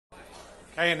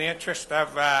Okay, in the interest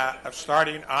of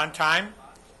starting on time,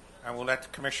 and we'll let the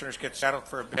commissioners get settled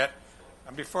for a bit.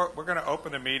 And before we're going to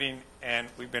open the meeting, and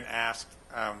we've been asked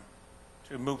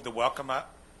to move the welcome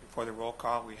up before the roll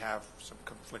call. We have some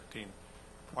conflicting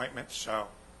appointments, so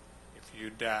if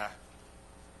you'd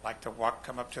like to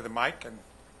come up to the mic and.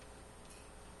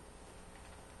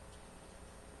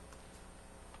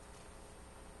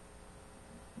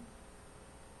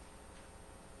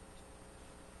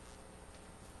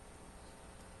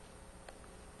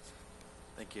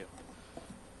 Thank you.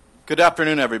 Good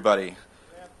afternoon, everybody. Good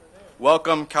afternoon.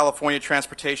 Welcome, California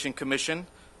Transportation Commission.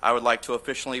 I would like to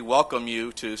officially welcome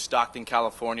you to Stockton,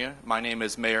 California. My name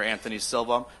is Mayor Anthony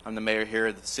Silva. I'm the mayor here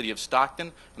at the city of Stockton,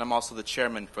 and I'm also the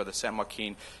chairman for the San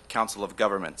Joaquin Council of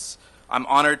Governments. I'm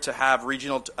honored to have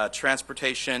regional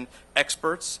transportation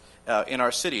experts in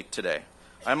our city today.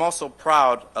 I'm also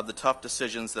proud of the tough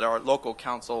decisions that our local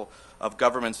Council of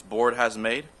Governments board has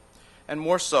made, and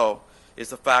more so, is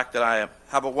the fact that I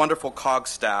have a wonderful COG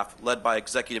staff led by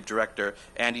Executive Director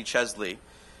Andy Chesley.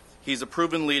 He's a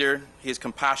proven leader, he's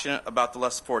compassionate about the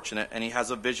less fortunate, and he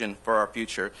has a vision for our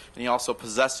future, and he also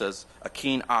possesses a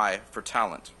keen eye for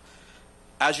talent.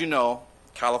 As you know,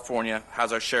 California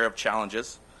has our share of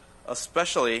challenges,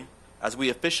 especially as we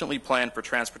efficiently plan for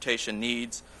transportation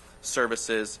needs,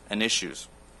 services, and issues.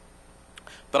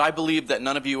 But I believe that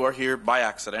none of you are here by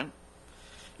accident.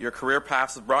 Your career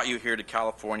paths have brought you here to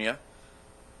California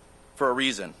for a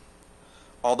reason.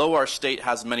 Although our state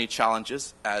has many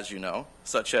challenges, as you know,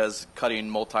 such as cutting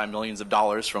multi-millions of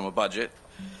dollars from a budget,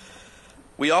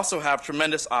 we also have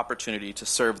tremendous opportunity to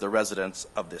serve the residents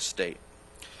of this state.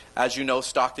 As you know,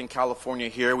 Stockton, California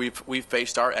here, we've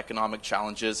faced our economic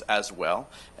challenges as well,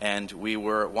 and we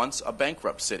were once a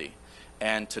bankrupt city.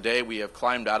 And today we have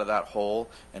climbed out of that hole,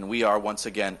 and we are once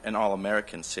again an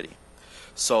all-American city.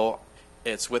 So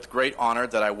it's with great honor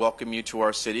that I welcome you to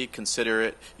our city. Consider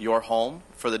it your home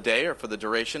for the day or for the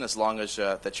duration, as long as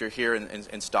that you're here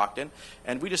in Stockton.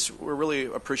 And we're really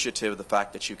appreciative of the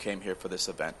fact that you came here for this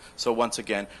event. So once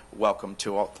again, welcome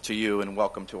to you, and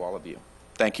welcome to all of you.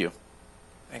 Thank you.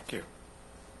 Thank you.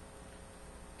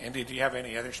 Andy, do you have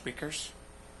any other speakers?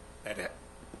 That it?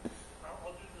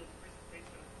 I'll do the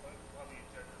presentation on the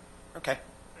agenda. Okay,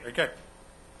 very good.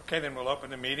 Okay, then we'll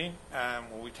open the meeting.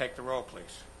 Will we take the roll,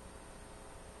 please?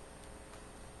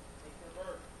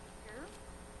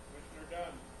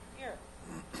 Dunn. Here.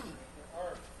 Commissioner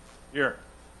Art. Here.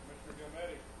 Commissioner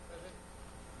Gilmetti. Present.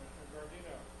 Commissioner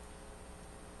Gardino.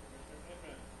 Commissioner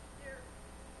Inman. Here.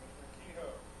 Commissioner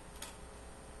Kehoe.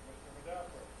 Commissioner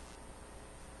Medapro.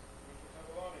 Commissioner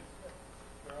Tavolani.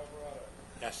 Chair Alvarado.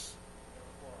 Yes.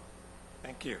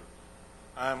 Thank you.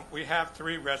 We have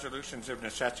 3 resolutions of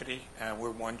necessity.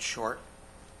 We're one short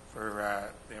for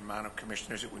the amount of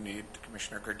commissioners that we need.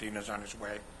 Commissioner Gardino's on his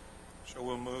way. So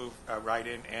we'll move right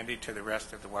in, Andy, to the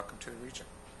rest of the Welcome to the Region.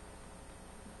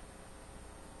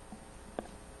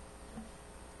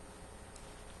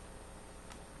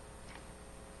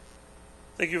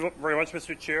 Thank you very much,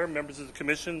 Mr. Chair, members of the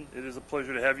Commission. It is a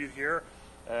pleasure to have you here.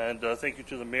 And thank you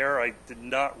to the Mayor. I did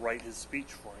not write his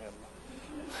speech for him.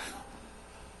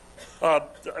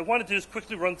 I wanted to just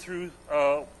quickly run through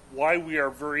why we are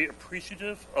very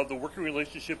appreciative of the working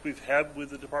relationship we've had with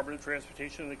the Department of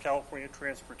Transportation and the California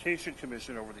Transportation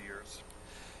Commission over the years.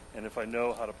 And if I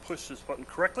know how to push this button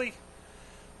correctly,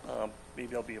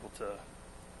 maybe I'll be able to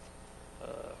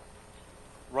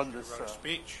run this.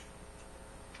 Speech.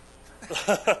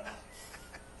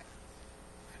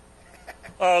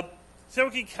 San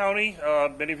Joaquin County,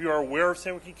 many of you are aware of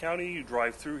San Joaquin County. You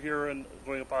drive through here and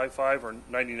going up I-5 or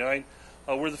 99.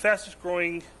 We're the fastest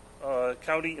growing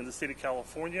county in the state of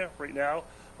California right now.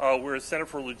 We're a center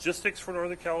for logistics for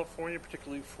Northern California,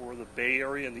 particularly for the Bay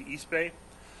Area and the East Bay.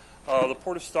 The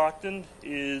Port of Stockton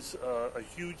is a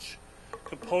huge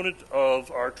component of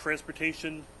our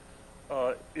transportation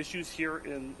issues here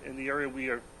in the area. We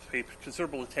pay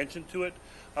considerable attention to it.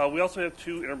 We also have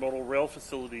 2 intermodal rail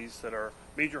facilities that are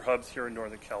major hubs here in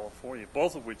Northern California,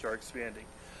 both of which are expanding.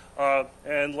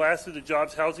 And lastly, the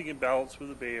jobs housing imbalance with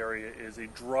the Bay Area is a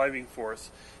driving force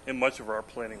in much of our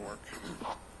planning work.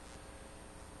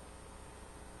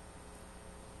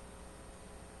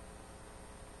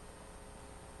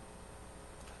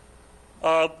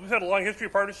 We've had a long history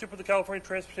of partnership with the California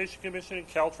Transportation Commission and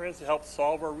Caltrans to help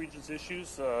solve our region's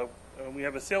issues. We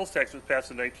have a sales tax that was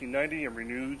passed in 1990 and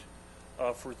renewed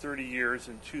for 30 years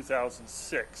in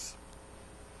 2006.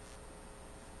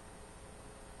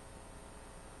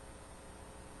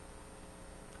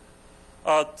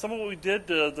 Some of what we did,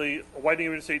 the widening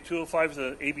of Interstate 205 is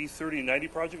an AB 3090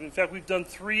 project. In fact, we've done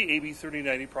 3 AB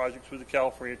 3090 projects with the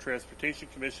California Transportation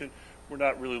Commission, we're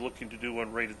not really looking to do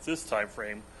one right at this time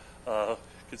frame,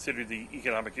 considering the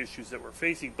economic issues that we're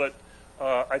facing. But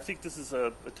I think this is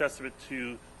a testament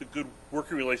to the good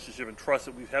working relationship and trust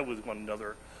that we've had with one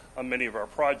another on many of our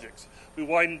projects. We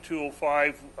widened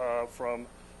 205 from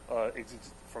its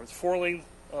 4-lane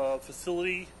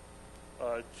facility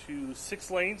to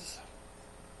 6 lanes.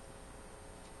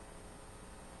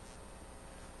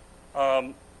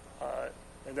 And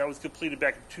that was completed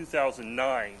back in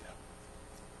 2009.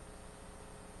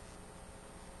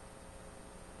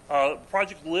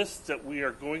 Project list that we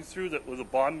are going through that with a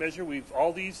bond measure,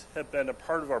 all these have been a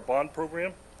part of our bond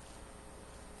program.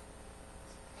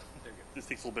 This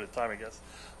takes a little bit of time, I guess.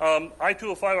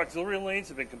 I-205 auxiliary lanes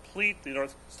have been complete. The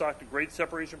North Stockton grade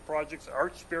separation projects,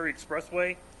 Archberry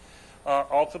Expressway,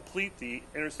 all complete. The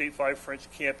Interstate 5 French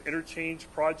Camp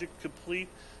interchange project complete.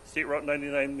 State Route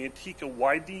 99 Manteca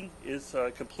widening is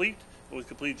complete. It was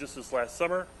completed just this last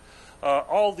summer.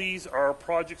 All these are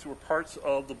projects that were parts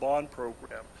of the bond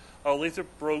program. Lathrop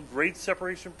Road grade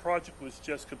separation project was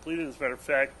just completed. As a matter of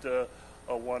fact,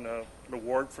 won an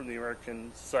award from the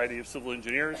American Society of Civil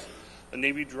Engineers. A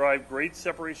Navy Drive grade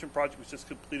separation project was just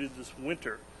completed this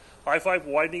winter. I-5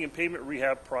 widening and pavement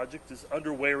rehab project is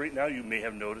underway right now. You may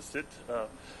have noticed it.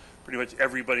 Pretty much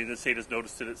everybody in the state has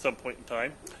noticed it at some point in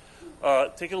time.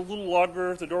 Taking a little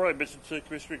longer the door. I mentioned to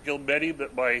Commissioner Gilmetti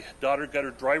that my daughter got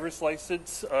her driver's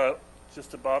license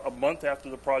just about a month after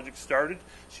the project started.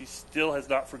 She still has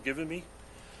not forgiven me.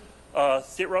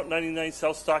 State Route 99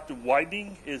 South Stockton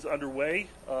widening is underway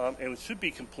and it should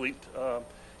be complete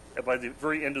by the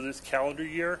very end of this calendar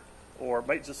year, or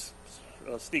might just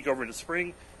sneak over into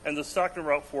spring. And the Stockton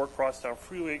Route 4 Crosstown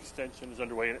Freeway extension is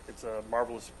underway. It's a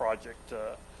marvelous project.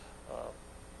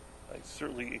 I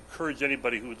certainly encourage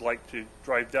anybody who would like to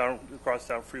drive down the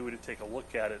Crosstown Freeway to take a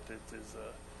look at it. It is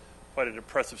quite an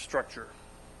impressive structure.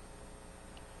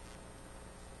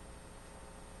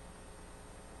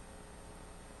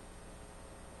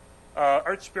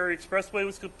 Archberry Expressway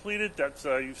was completed. That's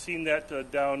you've seen that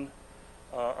down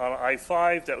on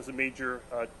I-5. That was a major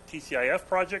TCIF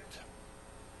project.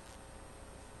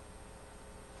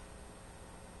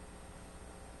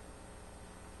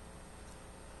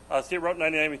 State Route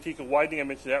 99 Manteca widening, I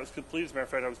mentioned that was complete. As a matter of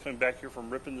fact, I was coming back here from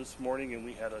Ripon this morning, and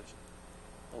we had a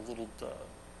little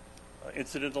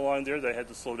incident along there that I had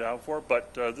to slow down for.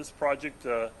 But this project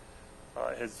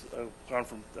has gone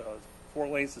from 4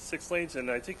 lanes to 6 lanes, and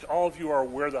I think all of you are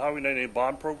aware the Highway 99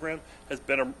 bond program has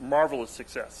been a marvelous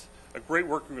success. A great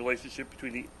working relationship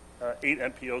between the 8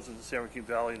 MPOs in the San Joaquin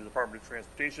Valley and the Department of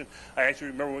Transportation. I actually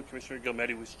remember when Commissioner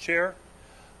Gilmetti was chair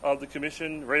of the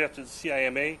commission, right after the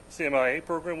CMIA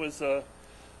program was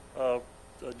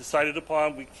decided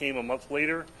upon. We came a month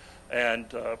later, and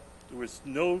there was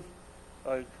no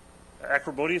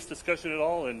acrimonious discussion at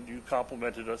all, and you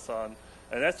complimented us on,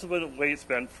 and that's the way it's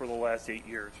been for the last 8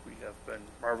 years. We have been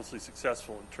marvelously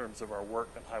successful in terms of our work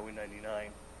on Highway 99.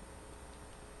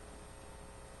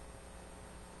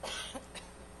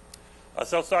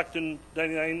 South Stockton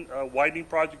 99 widening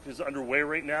project is underway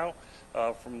right now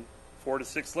from 4 to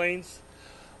 6 lanes.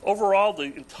 Overall, the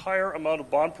entire amount of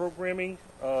bond programming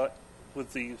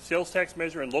with the sales tax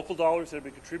measure and local dollars that have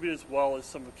been contributed, as well as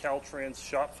some of Caltrans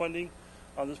shop funding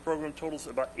on this program, totals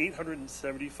about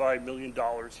 $875 million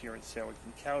here in San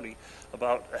Joaquin County.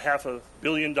 About $500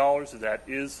 million of that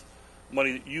is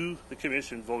money that you, the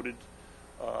commission, voted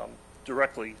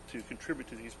directly to contribute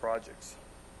to these projects.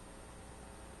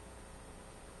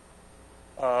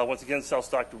 Once again, South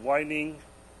Stockton widening.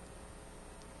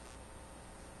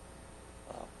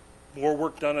 More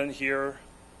work done on here.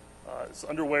 It's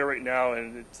underway right now,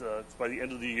 and it's by the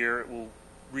end of the year, it will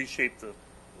reshape the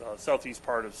southeast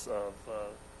part of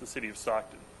the city of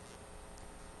Stockton.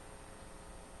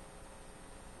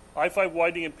 I-5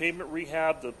 widening and pavement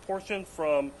rehab. The portion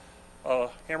from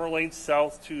Hammer Lane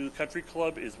south to Country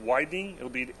Club is widening. It'll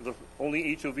be the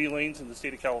only HOV lanes in the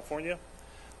state of California.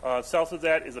 South of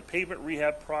that is a pavement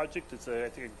rehab project. It's, I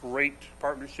think, a great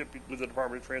partnership with the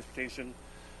Department of Transportation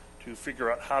to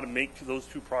figure out how to make those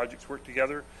two projects work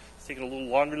together. It's taken a little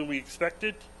longer than we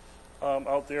expected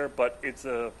out there, but it's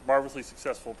a marvelously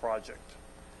successful project,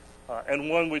 and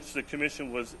one which the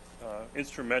Commission was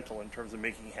instrumental in terms of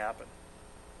making happen.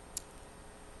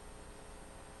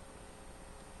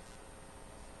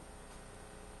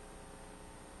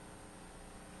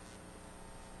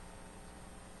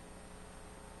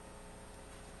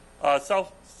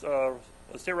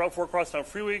 State Route 4 Crosstown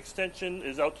Freeway extension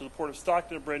is out to the Port of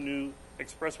Stockton, a brand new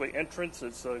expressway entrance.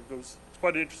 It's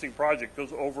quite an interesting project. It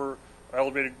goes over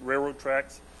elevated railroad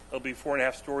tracks. It'll be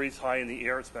 4.5 stories high in the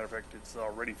air. As a matter of fact, it's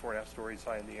already 4.5 stories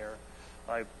high in the air.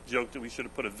 I joked that we should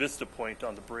have put a vista point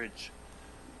on the bridge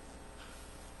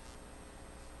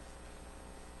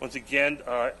Once again,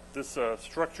 this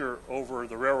structure over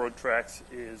the railroad tracks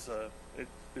is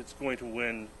it's going to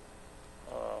win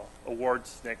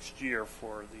awards next year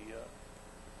for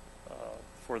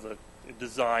the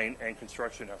design and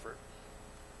construction effort.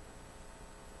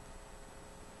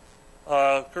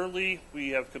 Currently, we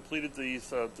have completed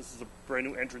these. This is a brand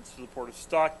new entrance to the Port of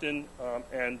Stockton,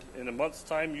 and in a month's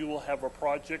time, you will have a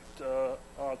project to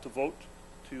vote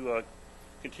to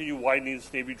continue widening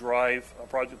this Navy Drive. A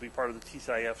project will be part of the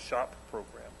TCIF SHOP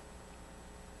program.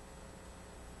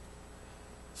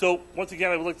 So, once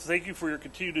again, I would like to thank you for your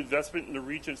continued investment in the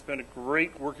region. It's been a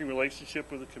great working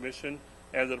relationship with the Commission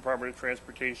and the Department of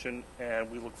Transportation, and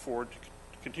we look forward to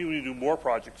continuing to do more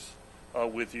projects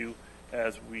with you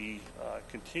as we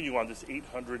continue on this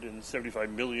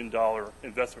 $875 million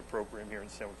investment program here in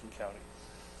San Joaquin County.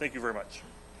 Thank you very much.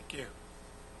 Thank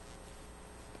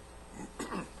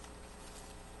you.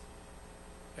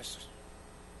 Yes.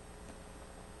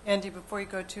 Andy, before you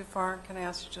go too far, can I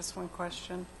ask you just one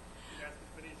question? Ask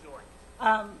as many as you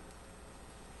like.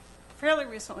 Fairly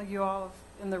recently, you all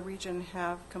in the region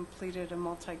have completed a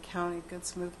multi-county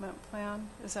goods movement plan.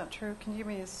 Is that true? Can you give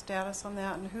me a status on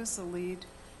that? And who's the lead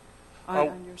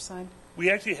on your side?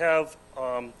 We actually have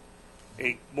a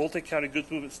multi-county goods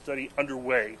movement study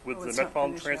underway with the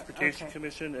Metropolitan Transportation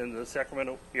Commission and the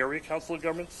Sacramento Area Council of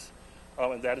Governments,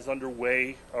 and that is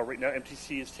underway right now.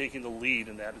 MTC is taking the lead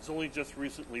in that. It's only just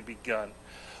recently begun.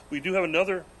 We do have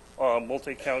another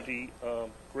multi-county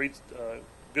goods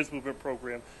movement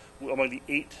program among the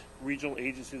 8 regional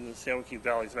agencies in the San Joaquin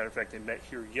Valley. As a matter of fact, they met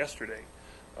here yesterday.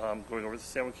 Going over the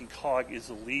San Joaquin COG is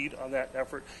the lead on that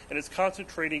effort, and it's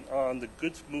concentrating on the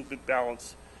goods movement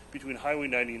balance between Highway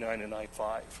 99 and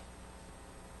I-5.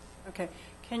 Okay.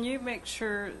 Can you make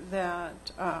sure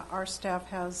that our staff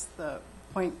has the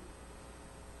point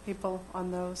people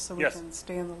on those so we Yes. can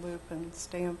stay in the loop and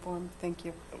stay informed? Thank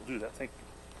you. I will do that. Thank you.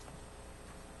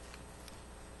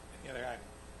 Any other item?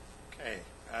 Okay.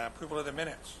 Approval of the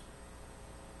minutes.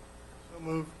 So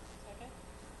moved.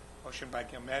 Motion by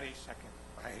Gilmetti, second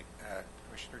by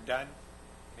Commissioner Dunn.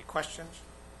 Any questions?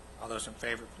 All those in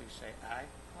favor, please say aye.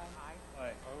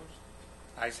 Aye. Opposed?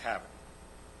 Ayes have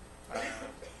it.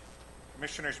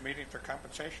 Commissioners meeting for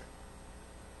compensation.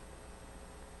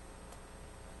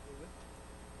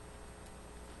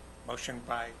 Motion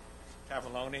by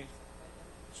Tavaloni,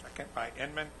 second by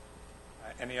Inman.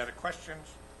 Any other questions?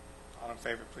 All in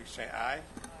favor, please say aye.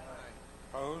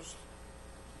 Opposed?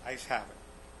 Ayes have it.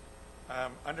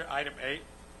 Under item 8,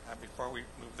 before we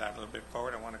move that a little bit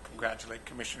forward, I want to congratulate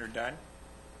Commissioner Dunn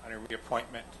on her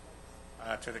reappointment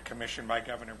to the commission by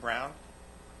Governor Brown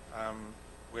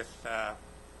with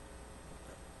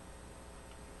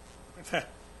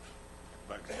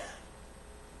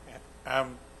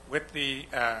with the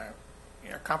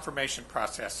confirmation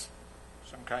process.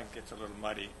 Sometimes gets a little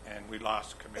muddy, and we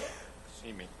lost Commissioner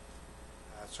Simi.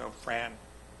 So Fran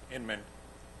Inman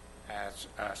has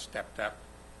stepped up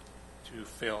to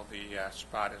fill the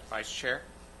spot as vice chair,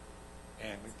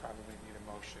 and we probably need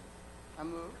a motion. I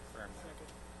move. To confirm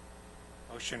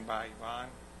that. Motion by Yvonne,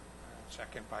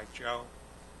 second by Joe.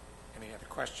 Any other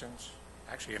questions?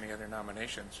 Actually, any other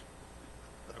nominations?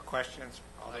 No questions?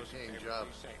 All those in favor,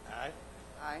 please say aye.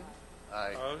 Aye.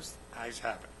 Aye. Opposed? Ayes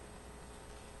have it.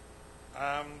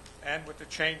 And with the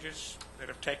changes that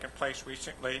have taken place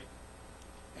recently,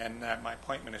 and my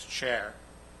appointment as chair,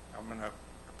 I'm going to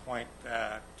appoint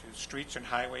to Streets and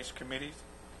Highways Committee,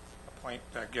 appoint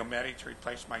Gilmetti to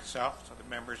replace myself, so the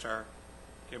members are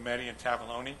Gilmetti and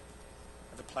Tavaloni.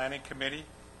 The Planning Committee,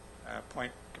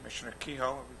 appoint Commissioner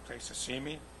Kehoe, replace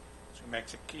Asimi, so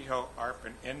makes it Kehoe, Arp,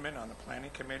 and Inman on the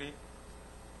Planning Committee.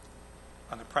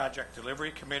 On the Project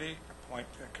Delivery Committee, appoint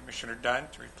Commissioner Dunn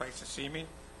to replace Asimi,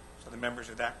 so the members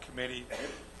of that committee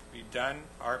be Dunn,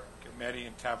 Arp, Gilmetti,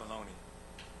 and Tavaloni.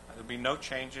 There will be no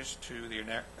changes to the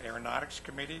Aeronautics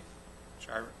Committee, which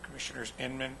are Commissioners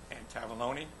Inman and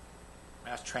Tavaloni.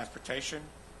 Mass Transportation,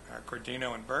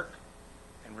 Cordino and Burke,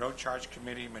 and Road Charge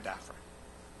Committee, Medafra.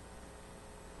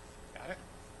 Got it?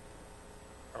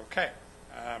 Okay.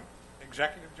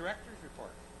 Executive Director's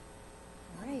report.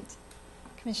 All right.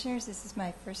 Commissioners, this is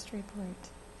my first report.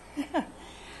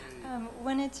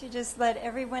 Wanted to just let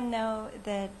everyone know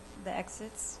that the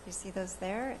exits, you see those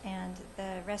there, and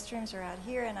the restrooms are out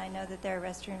here, and I know that there are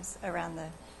restrooms around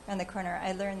the corner.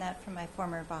 I learned that from my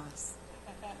former boss.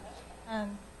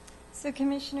 So,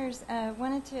 Commissioners,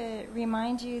 wanted to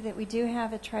remind you that we do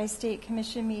have a Tri-State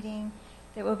Commission meeting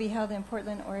that will be held in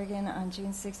Portland, Oregon on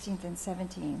June 16th and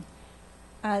 17th.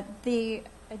 The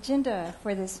agenda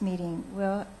for this meeting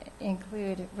will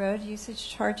include road usage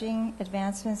charging,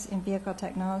 advancements in vehicle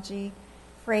technology,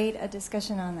 freight, a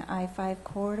discussion on the I-5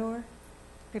 corridor,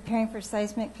 preparing for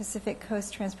seismic Pacific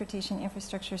Coast Transportation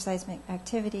Infrastructure seismic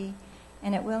activity,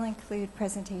 and it will include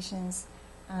presentations,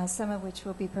 some of which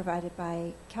will be provided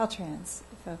by Caltrans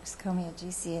folks, Comia,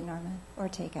 GC, and Norma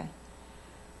Ortega.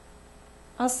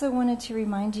 Also wanted to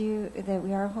remind you that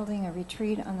we are holding a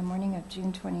retreat on the morning of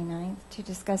June 29th to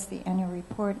discuss the annual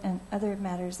report and other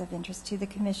matters of interest to the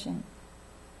Commission.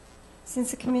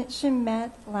 Since the Commission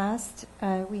met last,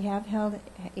 we have held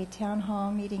a town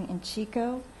hall meeting in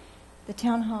Chico. The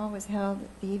town hall was held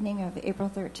the evening of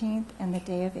April 13th and the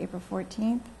day of April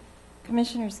 14th.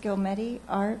 Commissioners Gilmetti,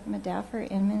 Art, Madaffer,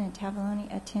 Inman, and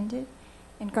Tavaloni attended,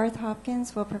 and Garth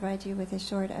Hopkins will provide you with a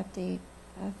short update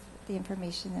of the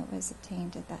information that was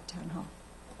obtained at that town hall.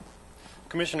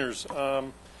 Commissioners,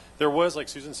 there was, like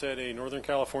Susan said, a Northern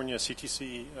California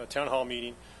CTC town hall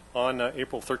meeting on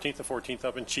April 13th and 14th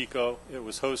up in Chico. It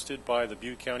was hosted by the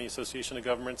Butte County Association of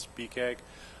Governments, BCAG.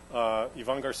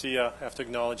 Yvonne Garcia, I have to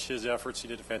acknowledge his efforts. He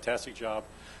did a fantastic job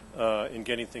in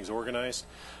getting things organized.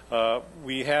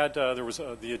 We had,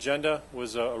 the agenda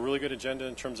was a really good agenda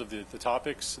in terms of the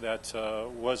topics that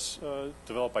was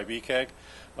developed by BCAG.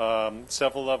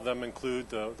 Several of them include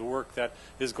the work that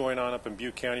is going on up in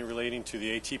Butte County relating to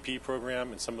the ATP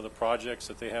program and some of the projects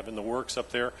that they have in the works up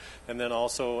there. And then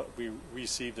also we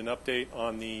received an update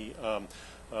on the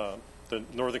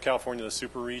Northern California, the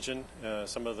super region,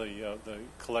 some of the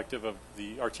collective of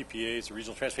the RTPAs, the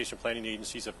Regional Transportation Planning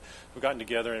Agencies, have gotten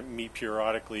together and meet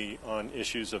periodically on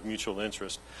issues of mutual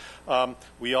interest.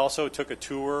 We also took a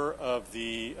tour of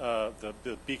the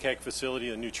BCAG facility,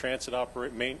 the new transit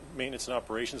maintenance and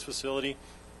operations facility.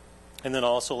 And then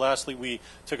also, lastly, we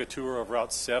took a tour of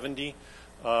Route 70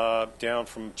 down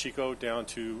from Chico down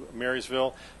to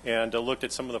Marysville, and looked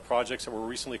at some of the projects that were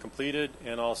recently completed,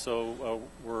 and also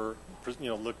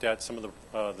looked at some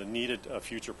of the needed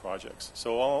future projects.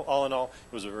 So all in all,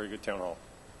 it was a very good town hall.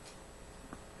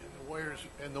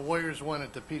 And the Warriors won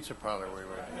at the pizza parlor we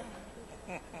were at.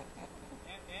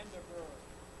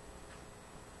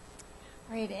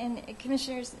 All right, and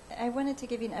Commissioners, I wanted to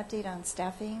give you an update on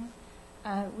staffing.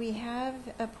 We have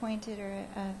appointed or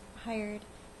hired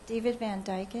David Van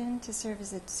Dyken to serve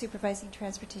as a supervising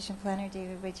transportation planner.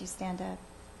 David, would you stand up?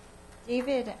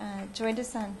 David joined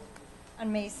us on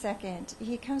May 2nd.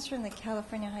 He comes from the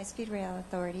California High-Speed Rail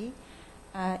Authority.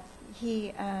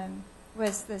 He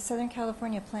was the Southern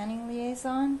California Planning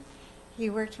Liaison. He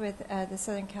worked with the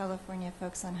Southern California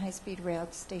folks on high-speed rail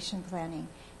station planning.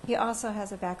 He also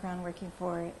has a background working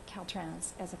for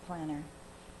Caltrans as a planner.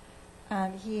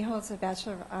 He holds a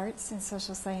Bachelor of Arts in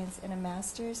Social Science and a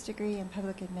Master's degree in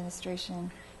Public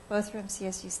Administration, both from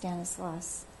CSU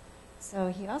Stanislaus. So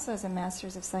he also has a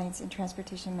Master's of Science in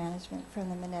Transportation Management from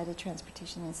the Mineta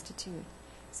Transportation Institute.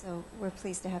 So we're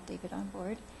pleased to have David on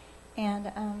board. And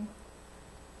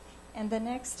the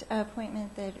next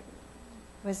appointment that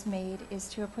was made is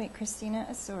to appoint Christina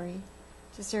Asori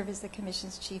to serve as the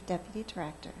Commission's Chief Deputy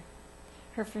Director.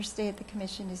 Her first day at the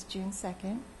Commission is June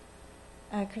 2nd.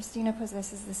 Christina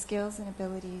possesses the skills and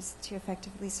abilities to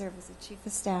effectively serve as the Chief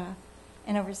of Staff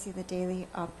and oversee the daily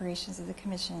operations of the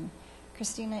Commission.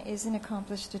 Christina is an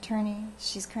accomplished attorney.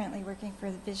 She's currently working for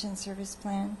the Vision Service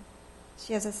Plan.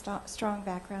 She has a strong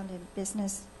background in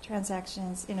business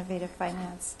transactions, innovative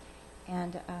finance,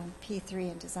 and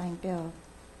P3 and design build.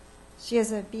 She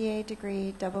has a BA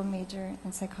degree, double major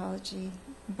in psychology,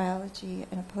 biology,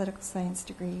 and a political science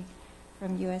degree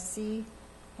from USC.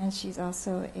 And she's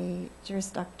also a Juris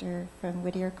Doctor from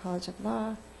Whittier College of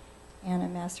Law and a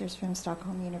master's from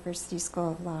Stockholm University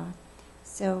School of Law.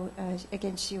 So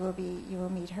again, you will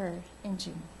meet her in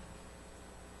June.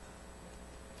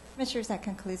 Commissioners, that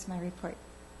concludes my report.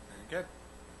 Very good.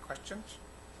 Questions?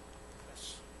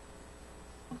 Yes.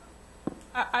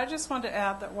 I just wanted to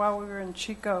add that while we were in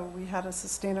Chico, we had a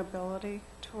sustainability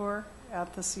tour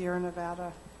at the Sierra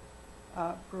Nevada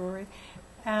brewery.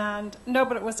 And no,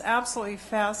 but it was absolutely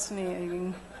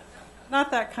fascinating.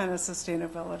 Not that kind of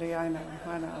sustainability, I know.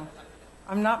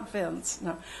 I'm not Vince,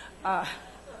 no.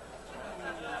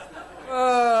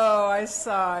 Oh, I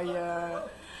saw you.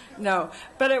 No,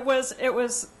 but it was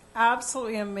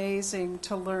absolutely amazing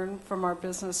to learn from our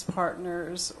business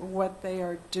partners what they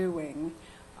are doing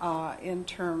in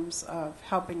terms of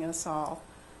helping us all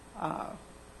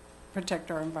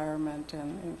protect our environment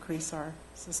and increase our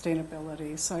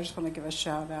sustainability. So I just want to give a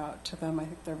shout out to them. I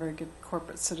think they're very good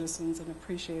corporate citizens and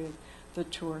appreciated the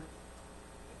tour.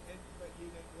 But you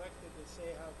neglected to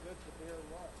say how good the beer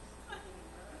was.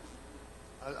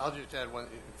 I'll just add one.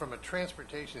 From a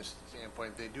transportation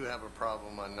standpoint, they do have a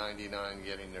problem on 99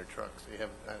 getting their trucks. They have,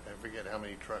 I forget how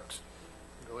many trucks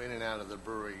go in and out of the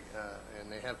brewery,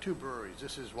 and they have two breweries.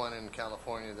 This is one in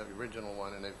California, the original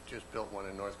one, and they've just built one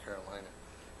in North Carolina.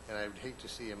 And I'd hate to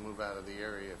see them move out of the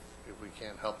area if we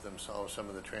can't help them solve some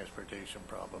of the transportation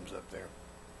problems up there.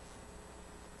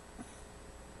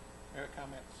 Any other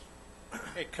comments?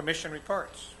 Okay, commission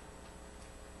reports.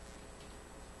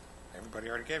 Everybody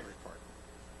already gave a report.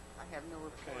 I have no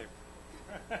report.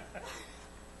 Okay.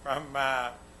 From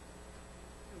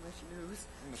Too much news.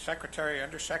 the secretary,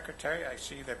 undersecretary, I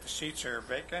see that the seats are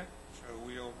vacant, so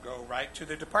we'll go right to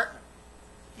the department.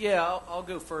 Yeah, I'll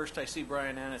go first. I see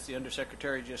Brian Annis, the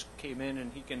undersecretary, just came in,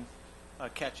 and he can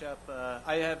catch up.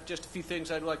 I have just a few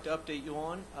things I'd like to update you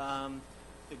on.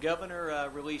 The governor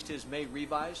released his May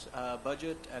revised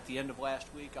budget at the end of last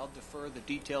week. I'll defer the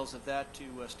details of that to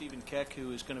Stephen Keck,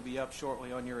 who is going to be up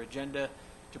shortly on your agenda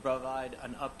to provide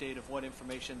an update of what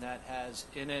information that has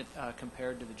in it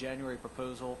compared to the January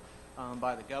proposal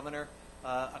by the governor.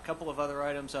 A couple of other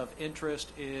items of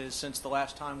interest is, since the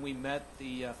last time we met,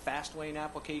 the Fast Lane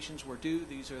applications were due.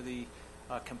 These are the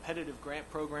competitive grant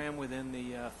program within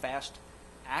the FAST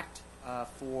Act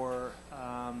for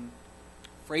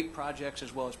freight projects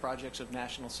as well as projects of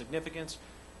national significance.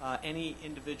 Any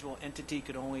individual entity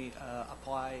could only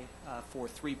apply for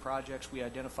 3 projects. We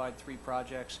identified 3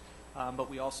 projects, but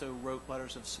we also wrote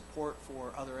letters of support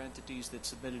for other entities that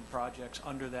submitted projects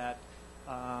under that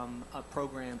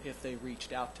program if they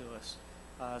reached out to us.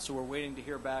 So we're waiting to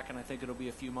hear back, and I think it'll be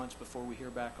a few months before we hear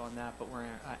back on that, but we're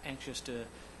anxious to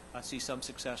see some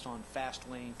success on Fast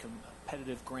Lane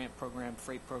competitive grant program,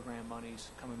 freight program monies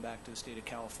coming back to the state of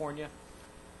California.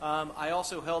 I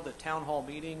also held a town hall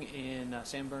meeting in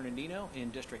San Bernardino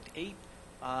in District 8.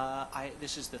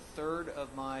 This is the third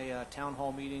of my town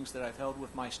hall meetings that I've held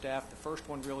with my staff. The first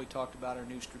one really talked about our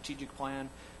new strategic plan.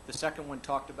 The second one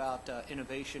talked about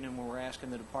innovation, and we're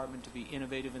asking the department to be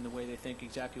innovative in the way they think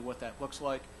exactly what that looks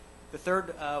like. The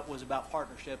third was about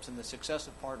partnerships and the success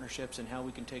of partnerships and how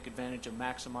we can take advantage of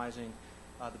maximizing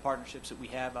the partnerships that we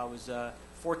have. I was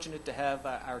fortunate to have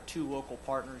our 2 local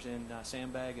partners in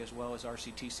Sandbag as well as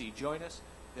RCTC join us.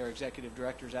 Their executive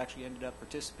directors actually ended up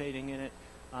participating in it,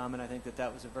 and I think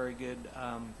that was a very good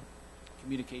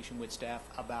communication with staff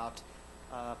about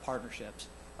partnerships.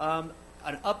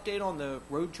 An update on the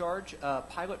road charge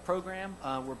pilot program.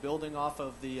 We're building off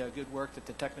of the good work that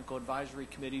the Technical Advisory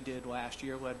Committee did last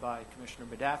year, led by Commissioner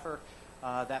Medaffer.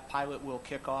 That pilot will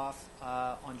kick off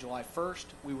on July 1st.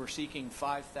 We were seeking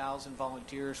 5,000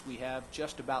 volunteers. We have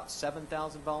just about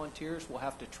 7,000 volunteers. We'll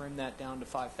have to trim that down to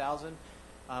 5,000.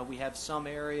 We have some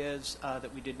areas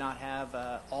that we did not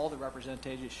have all the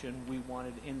representation we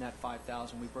wanted in that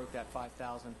 5,000. We broke that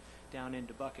 5,000 down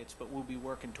into buckets, but we'll be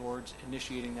working towards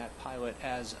initiating that pilot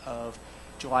as of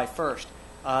July 1st.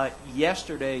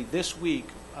 This week,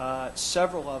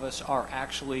 several of us are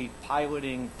actually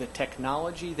piloting the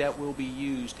technology that will be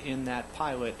used in that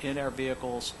pilot in our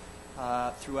vehicles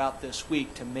throughout this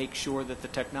week to make sure that the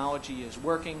technology is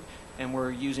working, and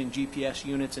we're using GPS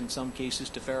units in some cases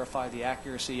to verify the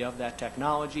accuracy of that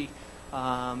technology.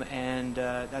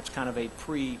 That's kind of a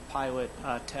pre-pilot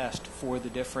test for the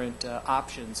different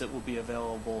options that will be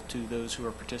available to those who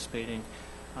are participating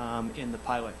in the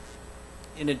pilot.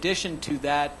 In addition to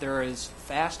that, there is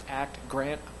FAST Act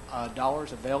grant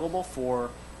dollars available for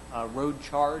road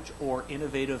charge or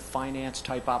innovative finance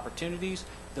type opportunities.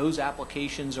 Those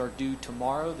applications are due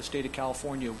tomorrow. The state of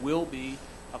California will be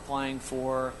applying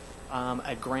for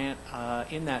a grant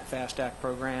in that FAST Act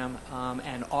program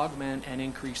and augment and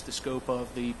increase the scope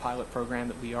of the pilot program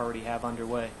that we already have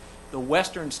underway. The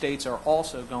western states are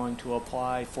also going to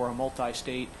apply for a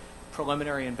multi-state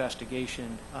preliminary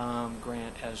investigation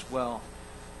grant as well.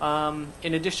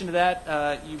 In addition to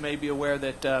that, you may be aware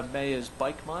that May is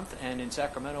Bike Month, and in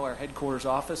Sacramento, our headquarters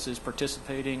office is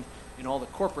participating in all the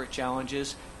corporate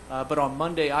challenges. But on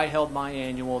Monday, I held my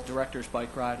annual Director's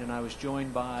Bike Ride, and I was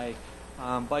joined by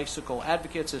bicycle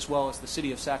advocates as well as the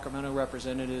City of Sacramento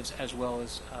representatives as well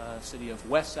as City of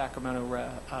West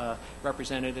Sacramento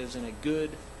representatives and a good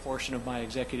portion of my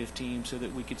executive team so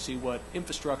that we could see what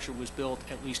infrastructure was built,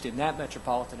 at least in that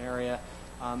metropolitan area,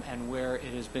 and where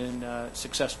it has been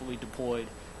successfully deployed.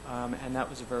 And that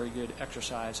was a very good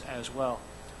exercise as well.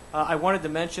 I wanted to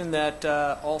mention that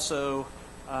also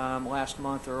last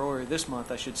month, or earlier this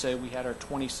month, I should say, we had our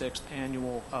 26th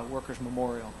annual Workers'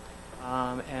 Memorial.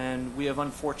 And we have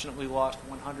unfortunately lost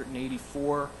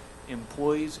 184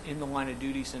 employees in the line of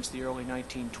duty since the early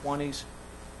 1920s.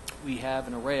 We have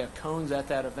an array of cones at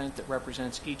that event that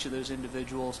represents each of those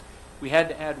individuals. We had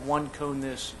to add one cone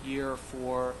this year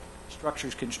for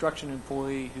structures construction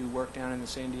employee who worked down in the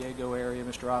San Diego area,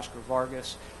 Mr. Oscar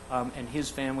Vargas, and his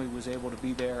family was able to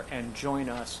be there and join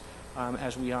us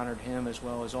as we honored him, as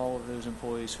well as all of those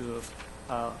employees who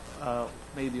have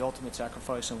made the ultimate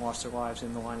sacrifice and lost their lives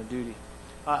in the line of duty.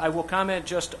 I will comment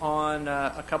just on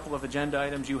a couple of agenda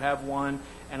items. You have one,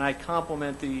 and I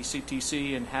compliment the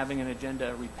CTC in having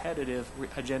a repetitive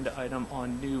agenda item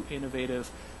on new, innovative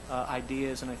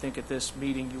ideas. And I think at this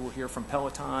meeting you will hear from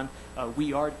Peloton.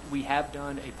 We have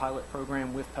done a pilot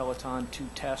program with Peloton to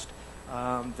test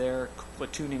their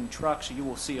platooning trucks. So you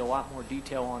will see a lot more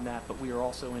detail on that, but we are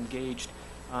also engaged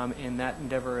in that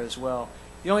endeavor as well.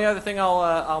 The only other thing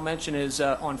I'll mention is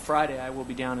on Friday I will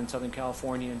be down in Southern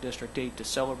California in District 8 to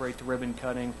celebrate the ribbon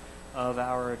cutting of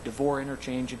our DeVore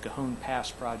Interchange and Cajon Pass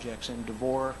projects. And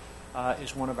DeVore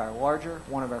is one of our larger,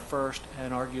 one of our first,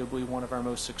 and arguably one of our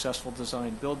most successful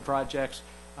design-build projects.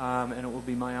 And it will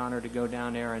be my honor to go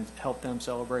down there and help them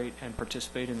celebrate and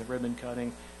participate in the ribbon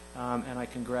cutting. And I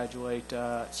congratulate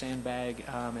Sandbag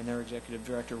and their executive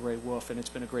director, Ray Wolf, and it's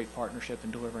been a great partnership in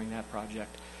delivering that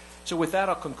project. So with that,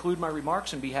 I'll conclude my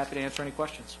remarks and be happy to answer any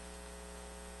questions.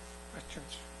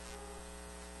 Questions?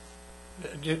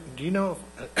 Do you know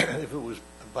if it was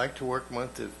a Bike to Work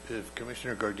month, if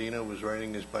Commissioner Gardino was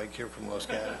riding his bike here from Los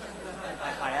Gatos?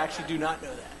 I actually do not know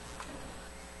that.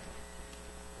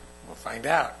 We'll find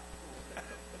out.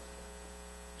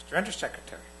 Mr.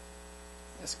 Undersecretary.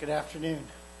 Yes, good afternoon.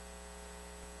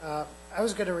 I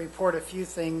was going to report a few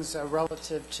things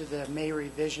relative to the May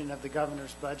revision of the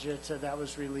governor's budget that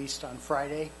was released on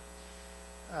Friday.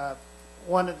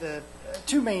 One of the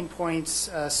two main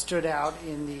points stood out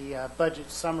in the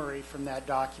budget summary from that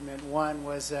document. One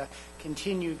was a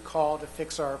continued call to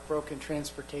fix our broken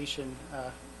transportation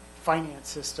finance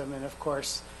system, and of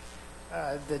course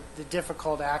the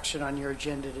difficult action on your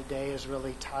agenda today is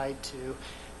really tied to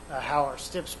how our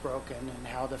STIP's broken and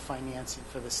how the financing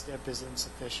for the STIP is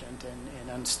insufficient and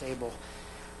unstable.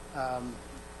 I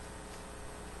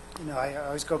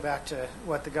always go back to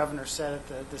what the governor said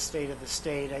at the State of the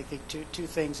State. I think two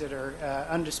things that are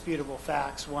undisputable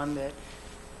facts. One, that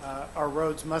our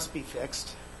roads must be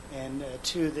fixed, and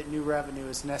two, that new revenue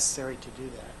is necessary to do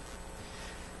that.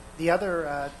 The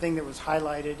other thing that was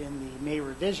highlighted in the May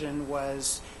revision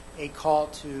was a call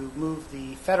to move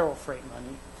the federal freight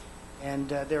money. And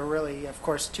there are really, of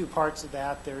course, two parts of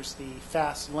that. There's the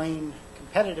Fast Lane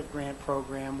competitive grant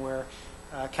program where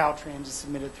Caltrans has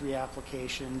submitted 3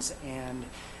 applications, and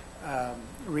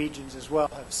regions as well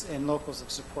and locals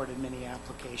have supported many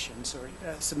applications or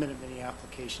submitted many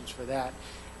applications for that.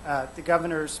 The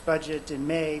governor's budget in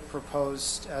May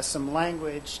proposed some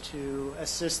language to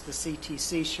assist the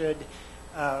CTC should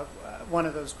one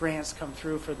of those grants come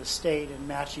through for the state and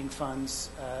matching funds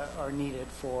are needed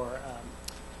for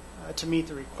to meet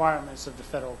the requirements of the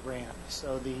federal grant.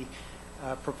 So the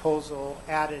proposal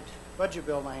added budget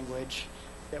bill language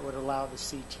that would allow the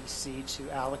CTC to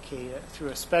allocate it through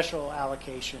a special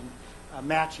allocation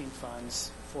matching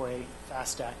funds for a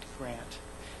FAST Act grant.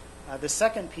 The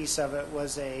second piece of it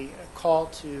was a call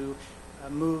to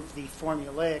move the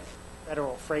formulaic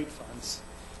federal freight funds.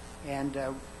 And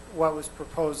what was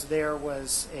proposed there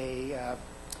was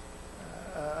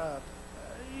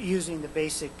using the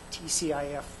basic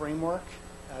TCIF framework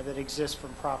that exists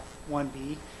from Prop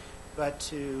 1B, but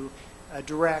to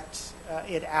direct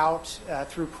it out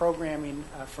through programming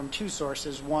from 2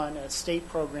 sources. One, a state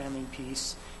programming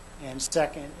piece, and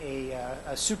second,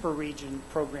 a super region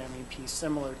programming piece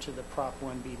similar to the Prop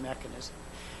 1B mechanism.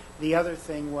 The other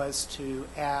thing was to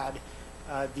add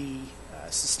the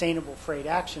Sustainable Freight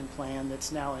Action Plan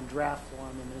that's now in draft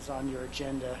form and is on your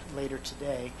agenda later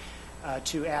today,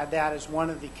 to add that as one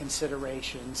of the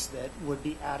considerations that would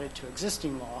be added to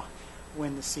existing law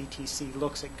when the CTC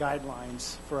looks at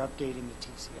guidelines for updating the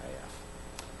TCIF.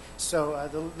 So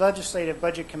the legislative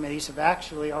budget committees have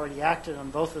actually already acted on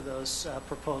both of those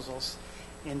proposals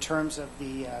in terms of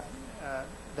the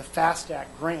FAST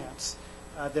Act grants.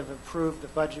 They've approved the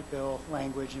budget bill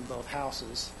language in both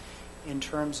houses. In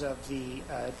terms of the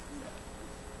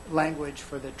language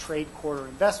for the Trade Quarter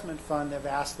Investment Fund, they've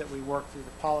asked that we work through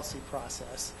the policy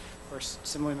process. Of course,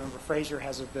 Assemblymember Frazier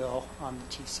has a bill on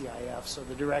the TCIF, so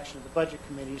the direction of the budget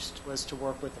committees was to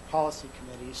work with the policy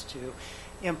committees to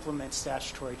implement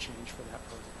statutory change for that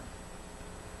program.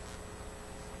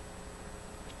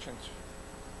 Questions?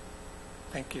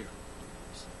 Thank you.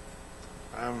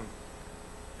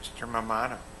 Mr.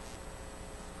 Mamano.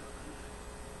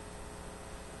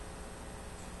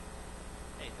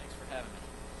 Hey, thanks for having me.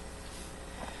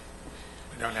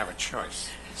 We don't have a choice.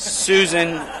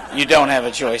 Susan, you don't have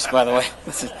a choice, by the way.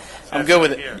 I'm good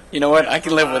with it. You know what? I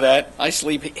can live with that. I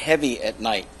sleep heavy at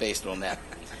night based on that.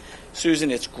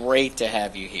 Susan, it's great to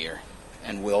have you here,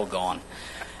 and Will gone.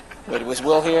 Wait, was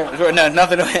Will here? No,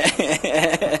 nothing.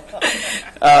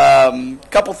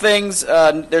 Couple things.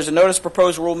 There's a notice of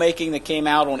proposed rulemaking that came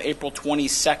out on April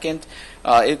 22nd.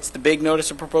 It's the big notice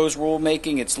of proposed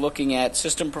rulemaking. It's looking at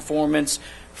system performance,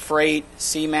 freight,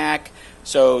 CMAQ.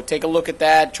 So take a look at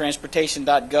that,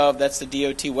 transportation.gov. That's the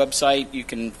DOT website. You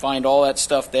can find all that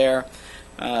stuff there.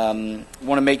 Want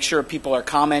to make sure people are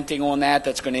commenting on that.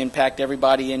 That's going to impact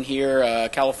everybody in here.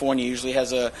 California usually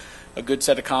has a good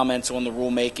set of comments on the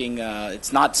rulemaking.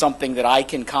 It's not something that I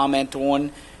can comment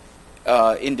on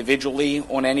individually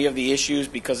on any of the issues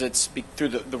because it's through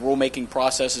the rulemaking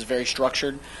process is very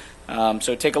structured.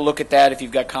 So take a look at that. If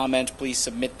you've got comments, please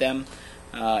submit them.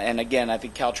 And again, I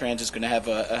think Caltrans is going to have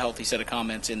a healthy set of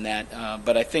comments in that.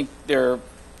 But I think they're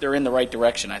in the right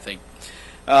direction, I think.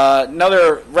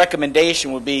 Another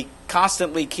recommendation would be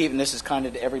constantly keep, and this is kind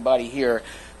of to everybody here,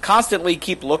 constantly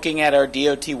keep looking at our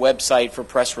DOT website for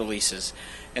press releases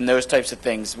and those types of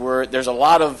things. There's a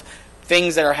lot of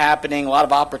things that are happening, a lot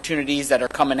of opportunities that are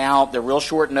coming out. They're real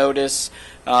short notice.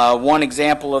 One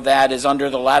example of that is under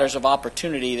the Ladders of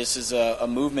Opportunity. This is a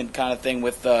movement kind of thing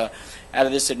with out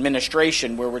of this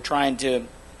administration where we're trying to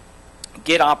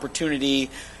get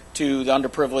opportunity to the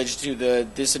underprivileged, to the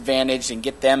disadvantaged, and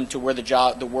get them to where the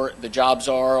jobs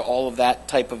are. All of that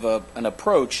type of an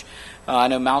approach. I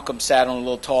know Malcolm sat on a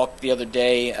little talk the other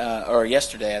day, or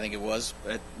yesterday, I think it was,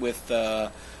 with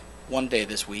one day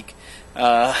this week,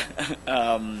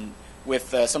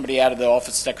 with somebody out of the Office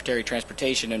of Secretary of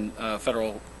Transportation and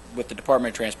federal with the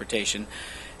Department of Transportation.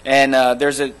 And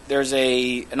there's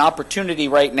an opportunity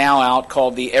right now out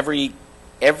called the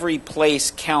Every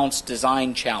Place Counts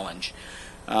Design Challenge.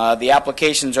 The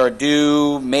applications are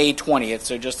due May 20th,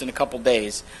 so just in a couple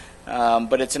days.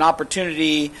 But it's an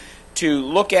opportunity to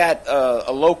look at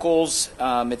locals.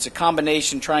 It's a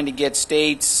combination trying to get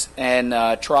states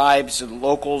and tribes and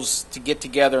locals to get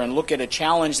together and look at a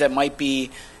challenge that might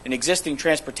be an existing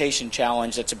transportation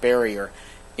challenge that's a barrier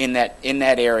in that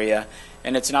area.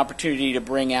 And it's an opportunity to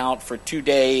bring out for 2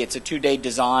 day. It's a 2-day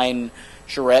design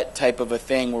charrette type of a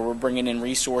thing where we're bringing in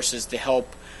resources to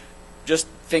help just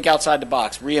think outside the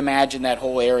box, reimagine that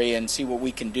whole area and see what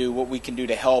we can do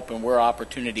to help and where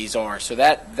opportunities are. So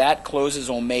that closes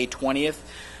on May 20th.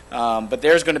 But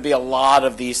there's going to be a lot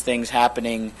of these things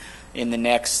happening in the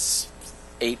next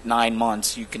 8-9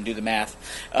 months. You can do the math.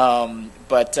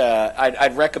 But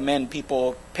I'd recommend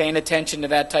people paying attention to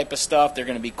that type of stuff. There are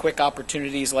going to be quick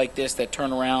opportunities like this that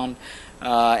turn around.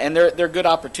 And they're good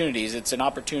opportunities. It's an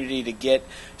opportunity to get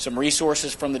some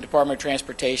resources from the Department of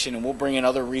Transportation, and we'll bring in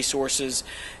other resources.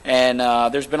 And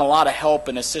there's been a lot of help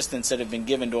and assistance that have been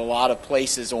given to a lot of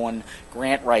places on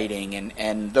grant writing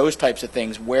and those types of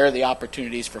things where the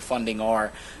opportunities for funding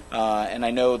are. And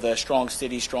I know the Strong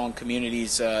Cities, Strong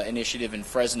Communities initiative in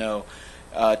Fresno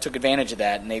took advantage of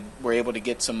that, and they were able to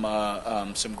get some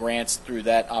grants through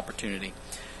that opportunity.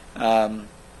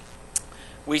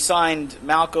 We signed,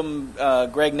 Malcolm,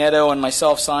 Greg Netto, and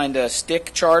myself signed a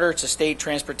STIC charter. It's a State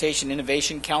Transportation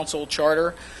Innovation Council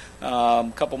charter.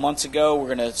 A couple months ago, we're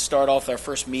going to start off our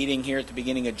first meeting here at the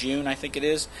beginning of June, I think it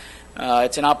is.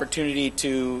 It's an opportunity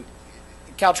to,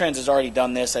 Caltrans has already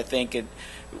done this, I think,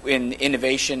 in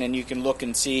innovation, and you can look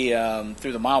and see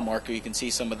through the mile marker, you can see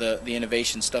some of the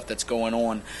innovation stuff that's going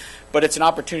on. But it's an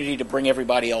opportunity to bring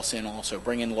everybody else in also,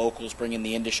 bring in locals, bring in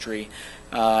the industry,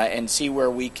 and see where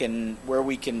we can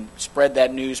spread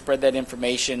that news, spread that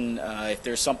information. If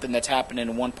there's something that's happening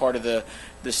in one part of the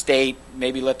state,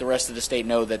 maybe let the rest of the state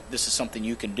know that this is something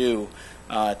you can do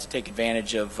to take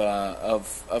advantage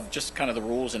of just kind of the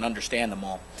rules and understand them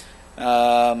all.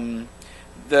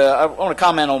 I want to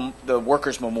comment on the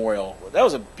Workers' Memorial. That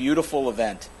was a beautiful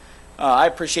event. I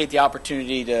appreciate the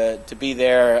opportunity to be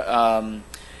there.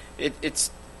 It's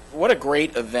what a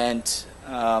great event,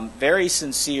 very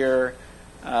sincere.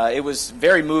 It was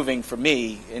very moving for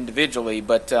me individually,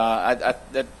 but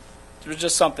that was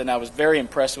just something I was very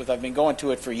impressed with. I've been going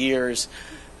to it for years,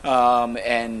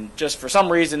 and just for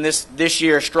some reason this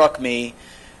year struck me.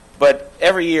 But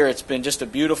every year it's been just a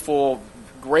beautiful,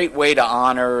 great way to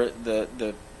honor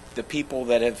the people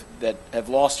that have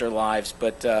lost their lives,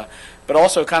 but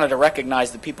also kind of to recognize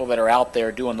the people that are out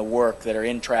there doing the work, that are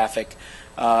in traffic.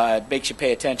 It makes you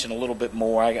pay attention a little bit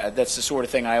more. That's the sort of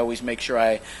thing I always make sure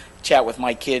I chat with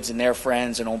my kids and their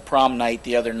friends. And on prom night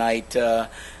the other night,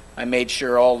 I made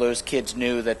sure all those kids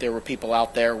knew that there were people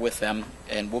out there with them,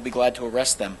 and we'll be glad to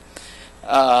arrest them.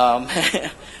 I'm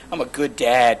a good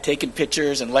dad, taking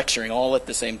pictures and lecturing all at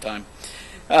the same time.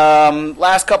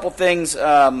 Last couple things.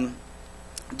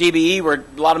 DBE, we're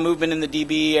a lot of movement in the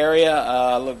DBE area.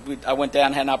 I went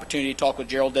down, had an opportunity to talk with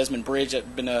Gerald Desmond Bridge. That's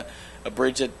been a a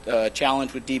bridge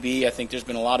challenge with DB. I think there's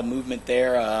been a lot of movement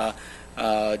there.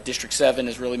 District 7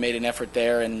 has really made an effort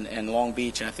there, and Long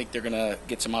Beach, and I think they're going to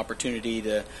get some opportunity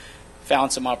to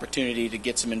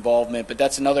get some involvement. But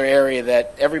that's another area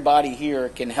that everybody here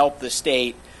can help the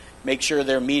state make sure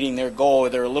they're meeting their goal.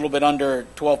 They're a little bit under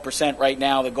 12% right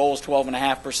now. The goal is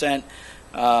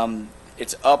 12.5%.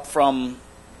 It's up from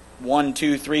 1,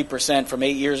 2, 3% from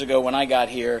 8 years ago when I got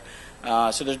here.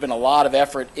 So there's been a lot of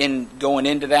effort in going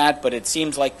into that, but it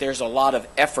seems like there's a lot of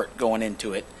effort going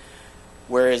into it,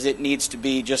 whereas it needs to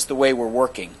be just the way we're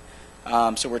working.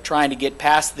 So we're trying to get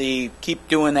past keep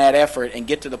doing that effort and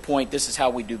get to the point, this is how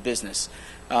we do business.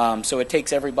 So it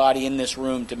takes everybody in this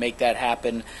room to make that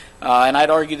happen. And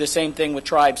I'd argue the same thing with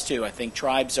tribes, too. I think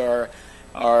tribes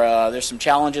there's some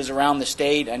challenges around the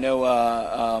state. I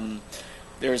know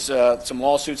there's some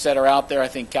lawsuits that are out there. I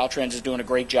think Caltrans is doing a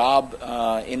great job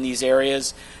in these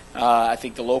areas. I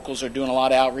think the locals are doing a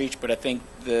lot of outreach, but I think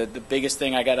the biggest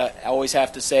thing I always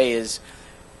have to say is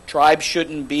tribes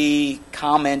shouldn't be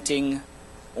commenting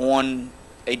on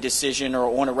a decision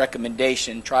or on a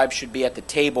recommendation. Tribes should be at the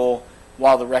table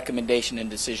while the recommendation and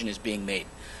decision is being made.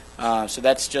 So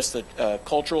that's just a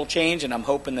cultural change, and I'm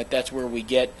hoping that that's where we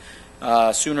get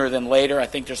sooner than later. I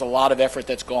think there's a lot of effort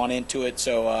that's gone into it,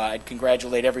 so I'd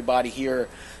congratulate everybody here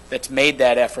that's made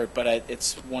that effort, but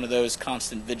it's one of those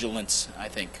constant vigilance, I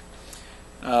think.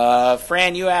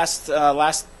 Fran, you asked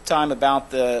last time about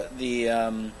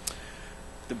the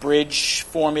bridge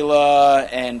formula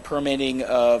and permitting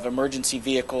of emergency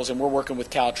vehicles, and we're working with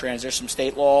Caltrans. There's some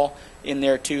state law in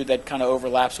there, too, that kind of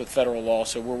overlaps with federal law,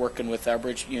 so we're working with our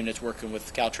bridge units, working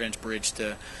with Caltrans Bridge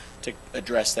to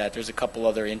address that. There's a couple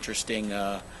other interesting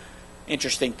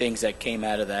things that came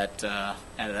out of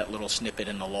that little snippet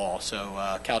in the law. So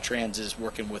Caltrans is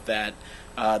working with that.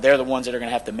 They're the ones that are going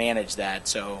to have to manage that.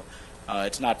 So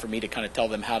it's not for me to kind of tell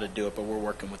them how to do it, but we're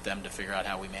working with them to figure out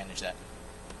how we manage that.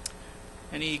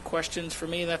 Any questions for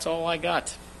me? That's all I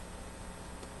got.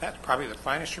 That's probably the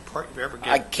finest report you've ever given.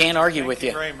 I can't argue with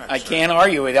you. Very much, I sir. can't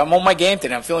argue with you. I'm on my game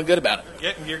today. I'm feeling good about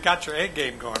it. You got your A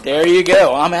game going. There you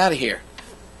go. I'm out of here.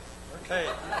 Okay.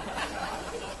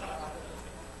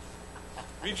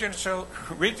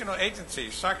 Regional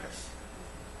agencies, Sarkis.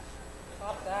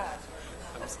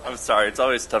 I'm sorry. It's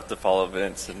always tough to follow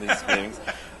events in these meetings.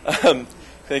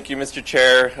 Thank you, Mr.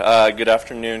 Chair. Good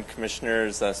afternoon,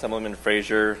 Commissioners. Assemblyman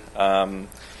Frazier.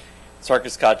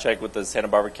 Sarkis Kotchek with the Santa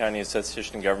Barbara County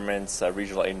Association of Governments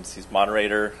Regional Agencies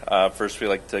Moderator. First, we'd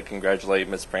like to congratulate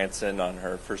Ms. Branson on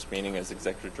her first meeting as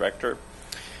Executive Director.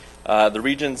 The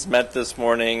regions met this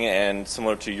morning, and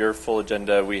similar to your full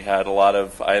agenda, we had a lot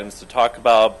of items to talk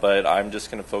about, but I'm just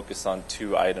going to focus on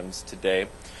 2 items today.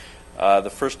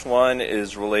 The first one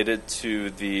is related to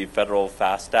the Federal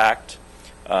FAST Act.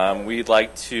 We'd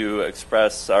like to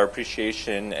express our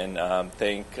appreciation and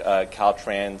thank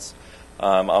Caltrans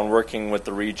on working with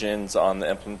the regions on the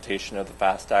implementation of the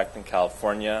FAST Act in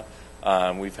California.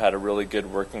 We've had a really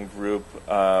good working group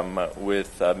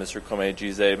with Mr. Kome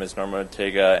Jize, Ms. Norma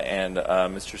Ortega, and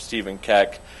Mr. Stephen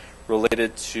Keck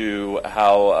related to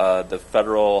how the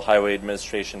Federal Highway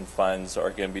Administration funds are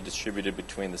going to be distributed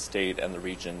between the state and the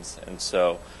regions. And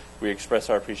so we express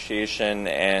our appreciation,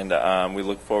 and we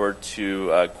look forward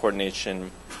to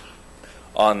coordination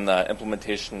on the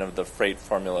implementation of the freight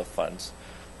formula funds.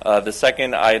 The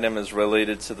second item is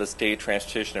related to the State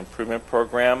Transportation Improvement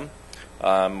Program,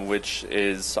 which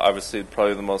is obviously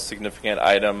probably the most significant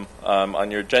item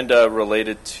on your agenda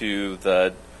related to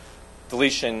the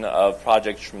deletion of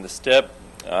projects from the STIP.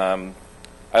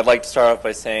 I'd like to start off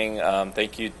by saying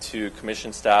thank you to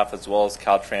Commission staff as well as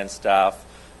Caltrans staff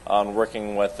on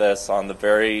working with us on the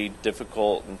very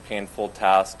difficult and painful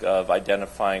task of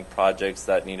identifying projects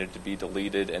that needed to be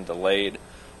deleted and delayed.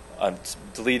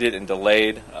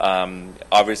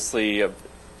 Obviously, a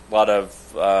lot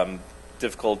of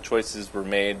difficult choices were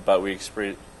made, but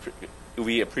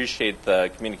we appreciate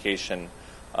the communication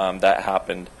that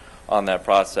happened on that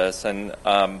process. And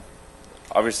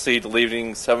obviously,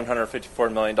 deleting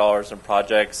 $754 million in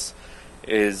projects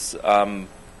is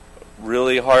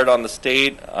really hard on the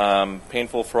state,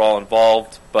 painful for all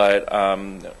involved, but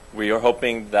we are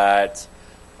hoping that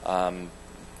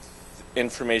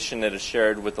information that is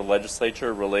shared with the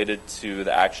legislature related to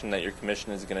the action that your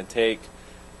commission is going to take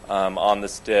on the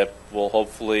STIP will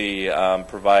hopefully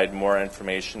provide more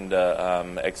information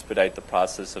to expedite the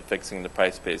process of fixing the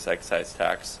price-based excise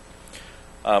tax.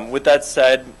 With that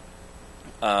said,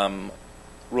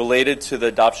 related to the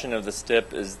adoption of the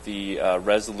STIP is the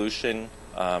resolution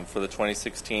for the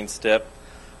 2016 STIP.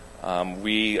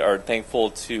 We are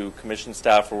thankful to Commission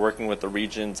staff for working with the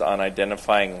regions on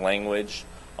identifying language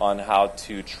on how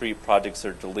to treat projects that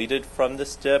are deleted from the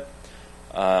STIP.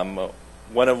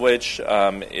 One of which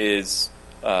is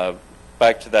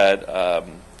back to that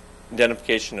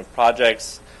identification of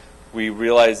projects. We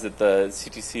realize that the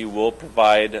CTC will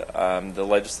provide the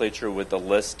legislature with a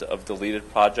list of deleted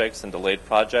projects and delayed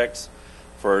projects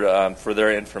for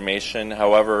their information.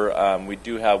 However, we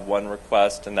do have one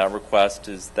request, and that request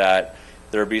is that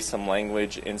there be some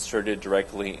language inserted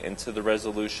directly into the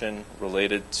resolution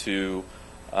related to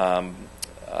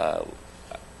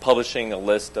publishing a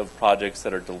list of projects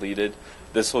that are deleted.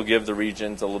 This will give the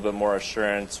regions a little bit more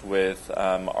assurance with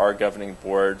our governing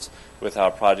boards with how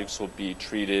projects will be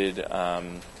treated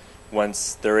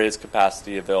once there is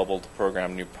capacity available to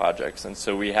program new projects. And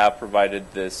so we have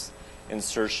provided this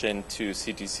insertion to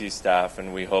CTC staff,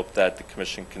 and we hope that the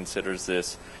Commission considers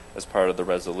this as part of the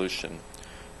resolution.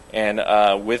 And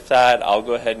with that, I'll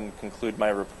go ahead and conclude my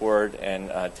report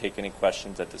and take any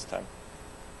questions at this time.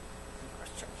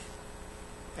 Questions?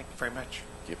 Thank you very much.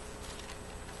 Thank you.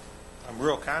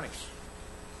 Rural counties.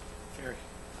 Jerry.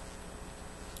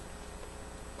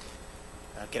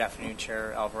 Good afternoon,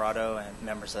 Chair Alvarado and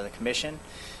members of the Commission.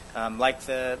 Like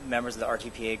the members of the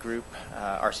RTPA group,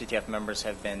 RCTF members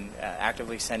have been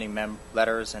actively sending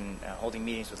letters and holding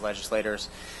meetings with legislators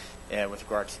with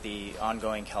regard to the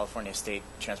ongoing California state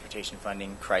transportation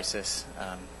funding crisis.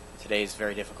 Today's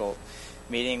very difficult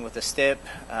meeting with the STIP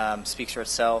speaks for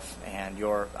itself, and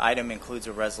your item includes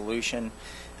a resolution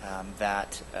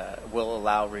that will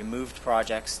allow removed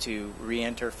projects to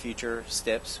re-enter future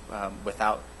STIPs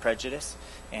without prejudice,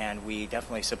 and we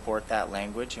definitely support that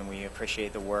language, and we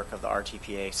appreciate the work of the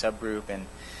RTPA subgroup and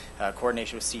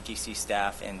coordination with CTC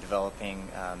staff in developing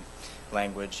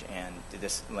language, and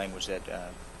this language that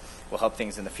will help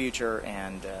things in the future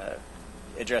and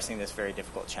addressing this very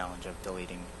difficult challenge of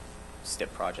deleting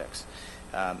STIP projects.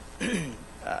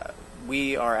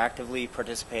 We are actively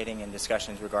participating in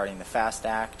discussions regarding the FAST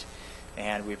Act,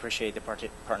 and we appreciate the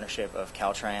partnership of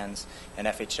Caltrans and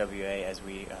FHWA as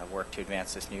we work to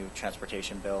advance this new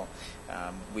transportation bill.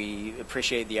 We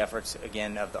appreciate the efforts,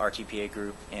 again, of the RTPA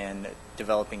group in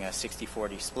developing a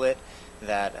 60-40 split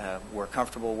that we're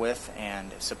comfortable with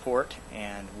and support,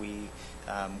 and we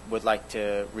would like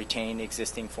to retain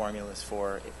existing formulas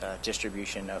for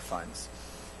distribution of funds.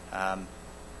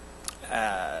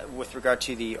 With regard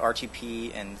to the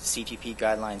RTP and CTP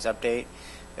guidelines update,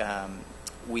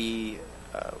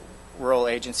 rural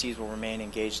agencies will remain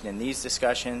engaged in these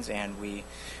discussions, and we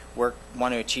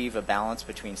want to achieve a balance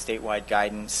between statewide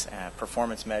guidance,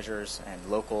 performance measures, and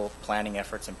local planning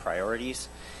efforts and priorities.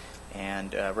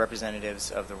 And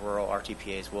representatives of the rural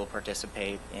RTPAs will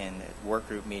participate in work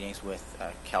group meetings with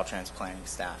Caltrans planning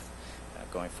staff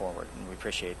going forward, and we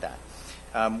appreciate that.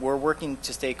 We're working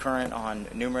to stay current on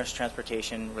numerous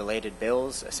transportation-related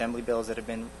bills, assembly bills that have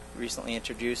been recently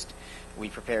introduced. We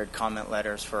prepared comment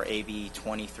letters for AB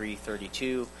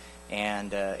 2332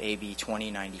 and AB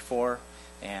 2094.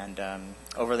 And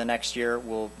over the next year,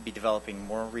 we'll be developing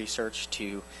more research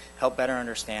to help better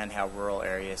understand how rural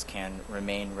areas can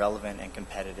remain relevant and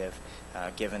competitive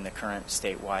given the current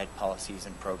statewide policies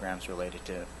and programs related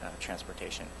to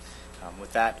transportation.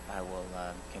 With that, I will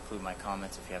conclude my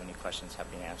comments. If you have any questions,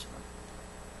 happy to answer them.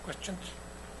 Questions?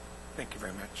 Thank you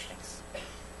very much. Thanks.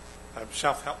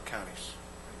 Self-help counties.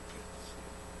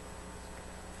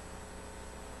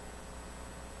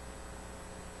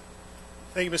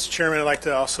 Thank you, Mr. Chairman. I'd like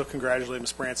to also congratulate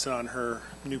Ms. Branson on her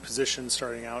new position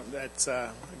starting out. It's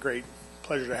a great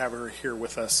pleasure to have her here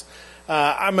with us.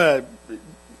 I'm going to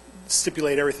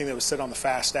stipulate everything that was said on the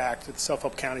FAST Act. The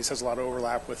self-help counties has a lot of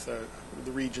overlap with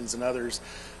the regions and others.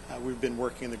 We've been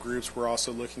working in the groups. We're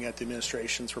also looking at the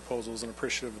administration's proposals and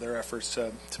appreciative of their efforts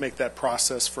to make that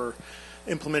process for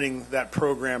implementing that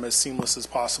program as seamless as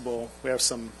possible. We have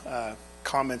some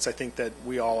comments, I think, that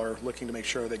we all are looking to make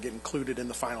sure that get included in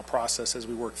the final process as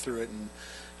we work through it in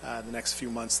the next few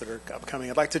months that are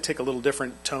upcoming. I'd like to take a little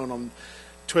different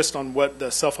twist on what the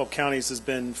self-help counties has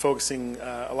been focusing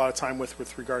a lot of time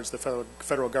with regards to the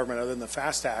federal government. Other than the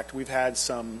FAST Act, we've had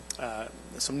some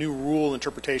new rule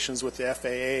interpretations with the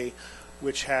FAA,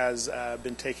 which has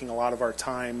been taking a lot of our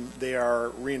time. They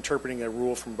are reinterpreting a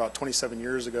rule from about 27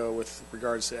 years ago with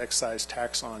regards to excise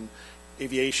tax on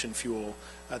aviation fuel.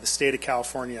 The state of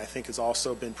California, I think, has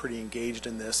also been pretty engaged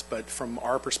in this, but from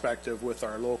our perspective with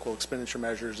our local expenditure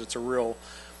measures, it's a real,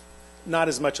 not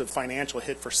as much a financial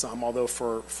hit for some, although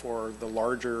for the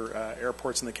larger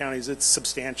airports in the counties, it's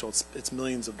substantial. It's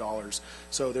millions of dollars.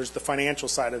 So there's the financial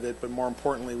side of it, but more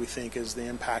importantly, we think, is the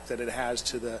impact that it has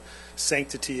to the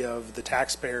sanctity of the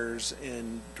taxpayers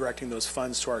in directing those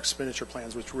funds to our expenditure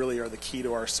plans, which really are the key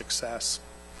to our success.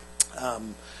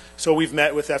 So we've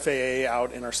met with FAA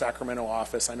out in our Sacramento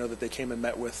office. I know that they came and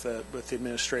met with the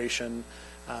administration.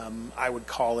 I would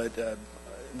call it,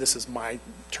 this is my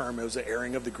term, it was an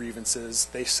airing of the grievances.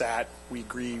 They sat, we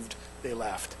grieved, they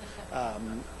left.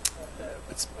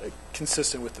 It's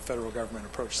consistent with the federal government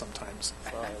approach sometimes.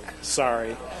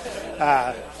 Sorry.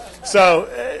 So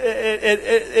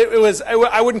it was,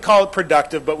 I wouldn't call it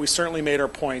productive, but we certainly made our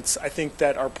points. I think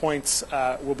that our points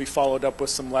will be followed up with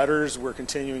some letters. We're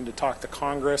continuing to talk to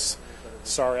Congress.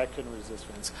 Sorry, I couldn't resist,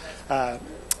 Vince.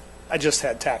 I just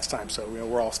had tax time, so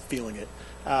we're all feeling it.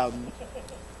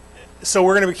 So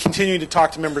we're going to be continuing to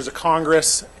talk to members of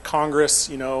Congress. Congress,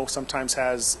 sometimes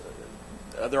has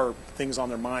other things on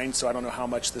their mind, so I don't know how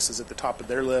much this is at the top of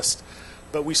their list.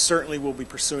 But we certainly will be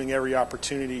pursuing every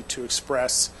opportunity to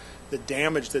express the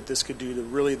damage that this could do to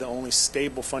really the only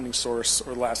stable funding source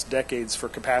over the last decades for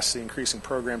capacity increasing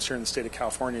programs here in the state of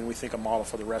California, and we think a model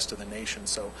for the rest of the nation.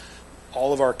 So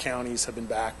all of our counties have been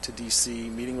back to D.C.,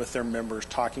 meeting with their members,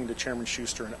 talking to Chairman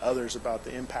Schuster and others about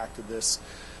the impact of this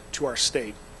to our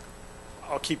state.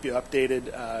 I'll keep you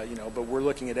updated, but we're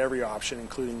looking at every option,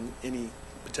 including any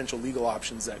potential legal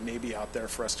options that may be out there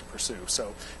for us to pursue.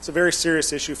 So it's a very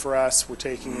serious issue for us. We're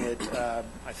taking it,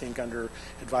 I think, under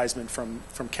advisement from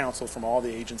counsel from all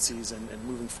the agencies and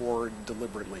moving forward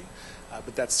deliberately.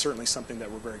 But that's certainly something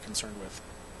that we're very concerned with.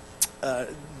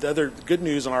 The other good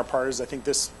news on our part is I think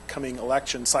this coming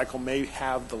election cycle may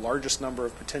have the largest number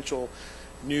of potential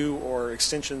new or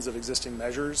extensions of existing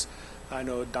measures. I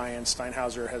know Diane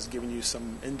Steinhauser has given you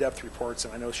some in-depth reports,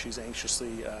 and I know she's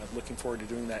anxiously looking forward to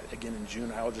doing that again in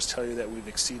June. I will just tell you that we've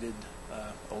exceeded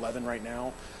 11 right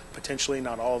now. Potentially,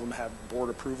 not all of them have board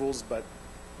approvals, but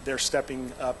they're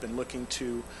stepping up and looking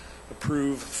to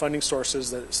approve funding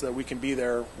sources so that we can be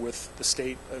there with the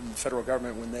state and federal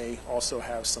government when they also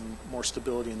have some more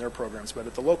stability in their programs. But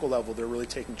at the local level, they're really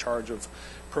taking charge of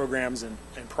programs and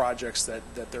projects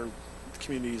that their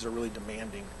communities are really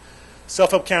demanding.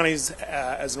 Self-Help Counties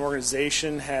as an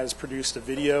organization has produced a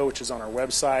video which is on our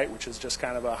website, which is just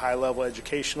kind of a high-level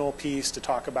educational piece to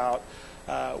talk about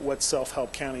what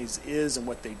Self-Help Counties is and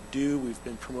what they do. We've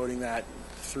been promoting that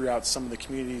throughout some of the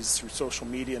communities through social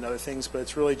media and other things, but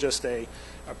it's really just a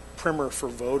primer for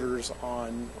voters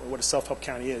on what a self-help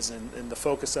county is, and the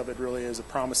focus of it really is a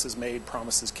promises made,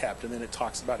 promises kept, and then it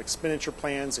talks about expenditure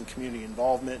plans and community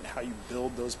involvement and how you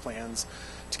build those plans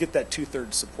to get that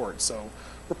two-thirds support. So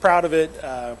we're proud of it.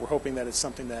 We're hoping that it's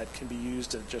something that can be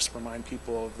used to just remind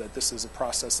people that this is a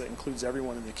process that includes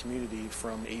everyone in the community,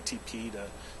 from ATP to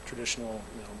traditional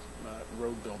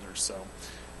road builders. So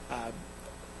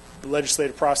the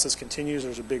legislative process continues.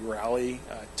 There's a big rally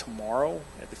tomorrow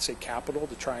at the state capitol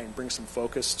to try and bring some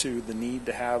focus to the need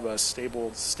to have a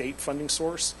stable state funding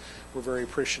source. We're very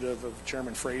appreciative of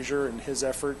Chairman Frazier and his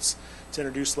efforts to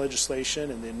introduce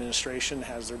legislation, and the administration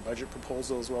has their budget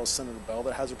proposal, as well as Senator Bell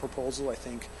that has a proposal. I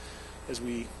think as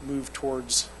we move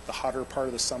towards the hotter part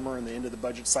of the summer and the end of the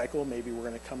budget cycle, maybe we're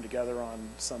going to come together on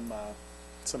some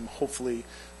hopefully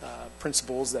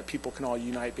principles that people can all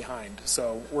unite behind.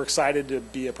 So we're excited to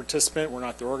be a participant. We're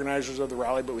not the organizers of the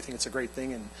rally, but we think it's a great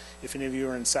thing. And if any of you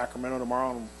are in Sacramento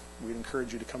tomorrow, we'd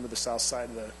encourage you to come to the south side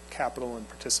of the Capitol and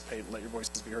participate and let your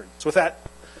voices be heard. So with that,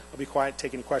 I'll be quiet,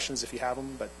 take any questions if you have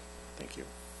them, but thank you.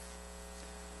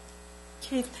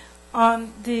 Keith,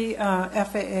 on the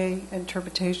FAA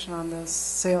interpretation on the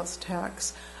sales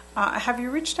tax, have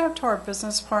you reached out to our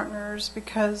business partners?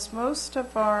 Because most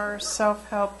of our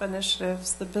self-help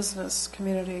initiatives, the business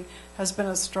community has been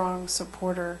a strong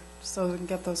supporter so we can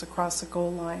get those across the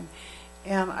goal line.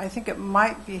 And I think it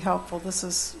might be helpful.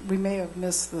 We may have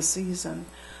missed the season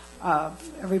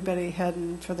of everybody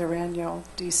heading for their annual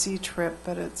DC trip,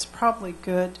 but it's probably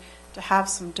good to have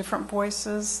some different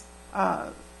voices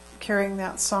carrying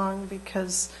that song,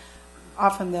 because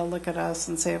often they'll look at us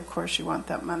and say, of course you want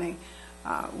that money.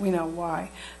 We know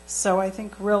why. So I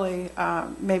think really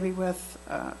maybe with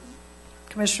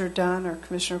Commissioner Dunn or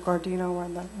Commissioner Guardino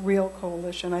on the real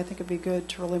coalition, I think it'd be good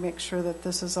to really make sure that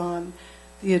this is on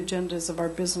the agendas of our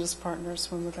business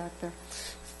partners when we're back there.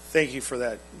 Thank you for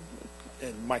that.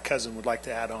 And my cousin would like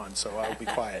to add on, so I'll be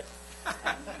quiet.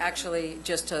 Actually,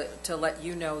 just to let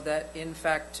you know that, in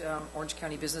fact, Orange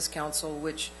County Business Council,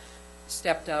 which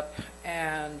stepped up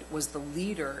and was the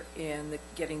leader in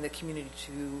getting the community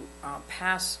to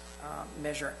pass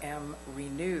Measure M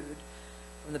renewed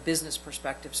from the business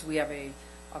perspective. So we have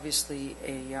obviously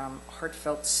a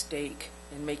heartfelt stake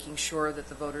in making sure that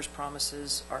the voters'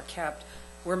 promises are kept.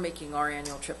 We're making our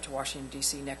annual trip to Washington,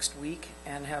 D.C. next week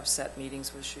and have set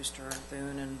meetings with Schuster and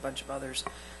Thune and a bunch of others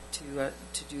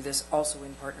to do this, also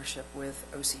in partnership with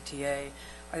OCTA.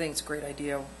 I think it's a great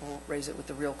idea. We'll raise it with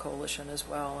the Real Coalition as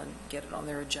well and get it on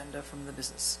their agenda from the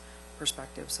business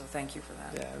perspective. So thank you for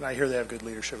that. Yeah, and I hear they have good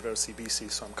leadership at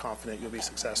OCBC, so I'm confident you'll be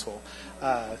successful.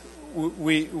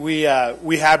 We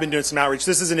have been doing some outreach.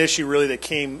 This is an issue really that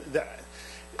came.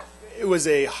 It was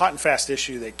a hot and fast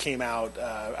issue that came out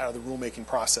of the rulemaking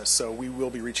process. So we will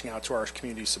be reaching out to our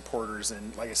community supporters,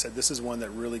 and like I said, this is one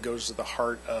that really goes to the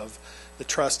heart of the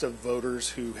trust of voters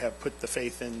who have put the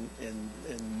faith in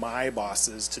my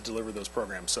bosses to deliver those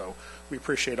programs. So we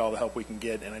appreciate all the help we can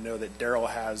get, and I know that Daryl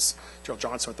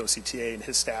Johnson with OCTA and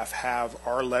his staff have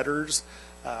our letters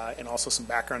and also some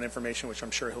background information, which I'm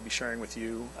sure he'll be sharing with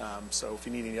you. So if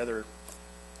you need any other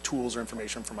tools or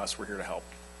information from us, we're here to help.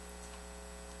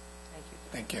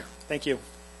 Thank you. Thank you.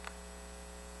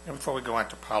 And before we go on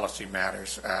to policy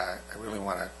matters, I really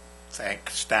want to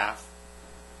thank staff.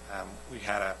 We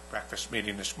had a breakfast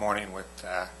meeting this morning with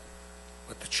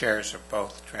the chairs of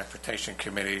both transportation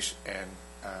committees and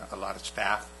a lot of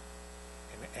staff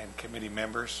and committee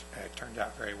members. It turned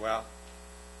out very well.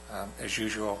 As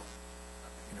usual,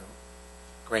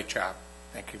 great job.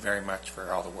 Thank you very much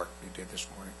for all the work you did this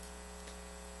morning.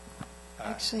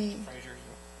 Actually, Fraser,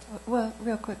 well,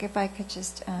 real quick, if I could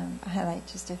just highlight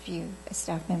just a few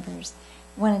staff members.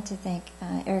 Wanted to thank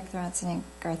Eric Thronson and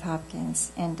Garth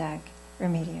Hopkins and Doug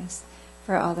Remedios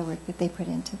for all the work that they put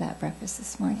into that breakfast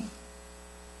this morning.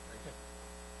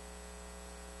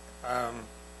 very good.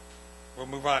 We'll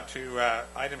move on to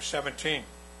item 17.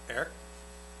 Eric?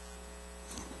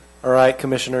 All right,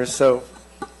 Commissioners. So,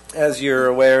 as you're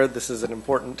aware, this is an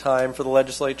important time for the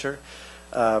legislature.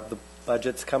 The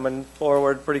budget's coming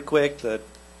forward pretty quick. The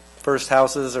first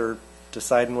houses are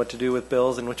deciding what to do with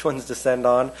bills and which ones to send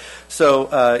on.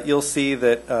 So you'll see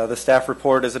that the staff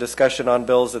report is a discussion on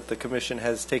bills that the Commission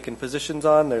has taken positions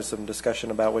on. There's some discussion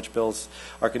about which bills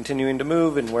are continuing to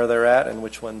move and where they're at and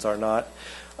which ones are not.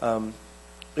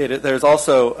 There's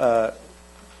also,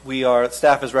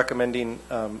 staff is recommending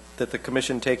that the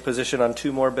Commission take position on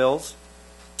 2 more bills.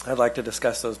 I'd like to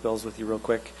discuss those bills with you real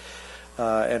quick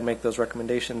and make those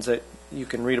recommendations. That you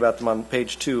can read about them on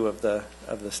page 2 of the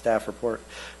staff report.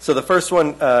 So the first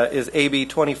one is AB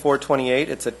 2428.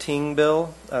 It's a Ting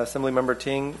bill, Assemblymember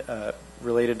Ting,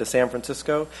 related to San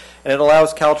Francisco, and it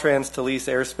allows Caltrans to lease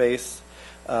airspace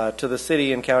to the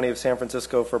city and county of San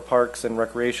Francisco for parks and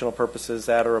recreational purposes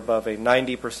at or above a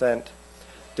 90%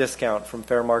 discount from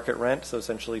fair market rent. So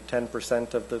essentially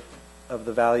 10% of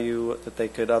the value that they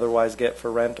could otherwise get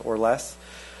for rent or less.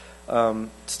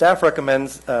 Staff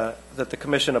recommends that the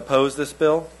Commission oppose this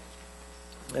bill.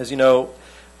 As you know,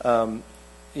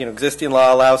 existing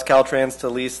law allows Caltrans to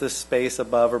lease this space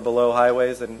above or below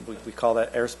highways, and we call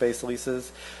that airspace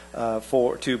leases,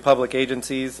 to public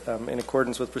agencies in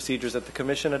accordance with procedures that the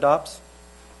Commission adopts.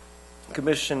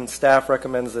 Commission staff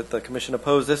recommends that the Commission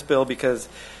oppose this bill because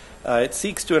it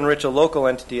seeks to enrich a local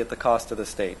entity at the cost of the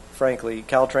state. Frankly,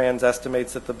 Caltrans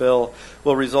estimates that the bill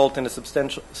will result in a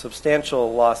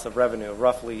substantial loss of revenue,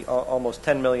 roughly almost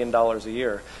 $10 million a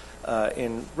year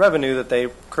in revenue that they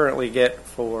currently get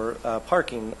for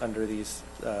parking under these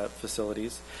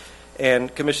facilities.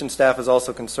 And Commission staff is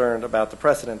also concerned about the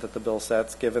precedent that the bill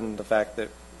sets, given the fact that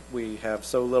we have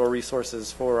so little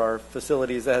resources for our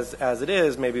facilities as it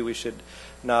is. Maybe we should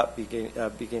not be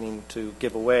beginning to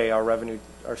give away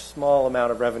our small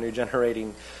amount of revenue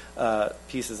generating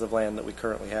pieces of land that we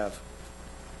currently have.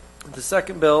 The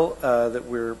second bill that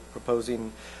we're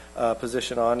proposing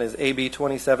position on is AB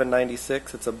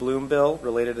 2796. It's a Bloom bill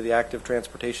related to the Active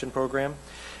Transportation Program.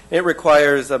 It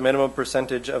requires a minimum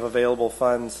percentage of available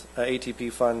funds,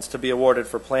 ATP funds, to be awarded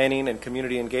for planning and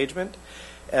community engagement,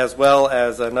 as well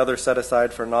as another set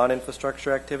aside for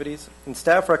non-infrastructure activities. And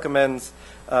staff recommends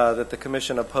that the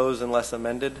Commission oppose unless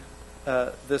amended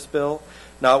this bill.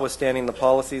 Notwithstanding the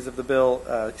policies of the bill,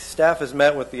 staff has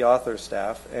met with the author's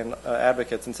staff and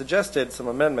advocates and suggested some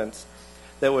amendments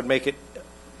that would make it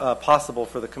possible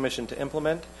for the Commission to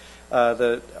implement.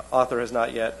 The author has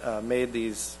not yet made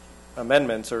these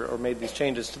amendments or made these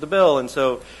changes to the bill, and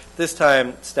so this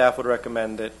time staff would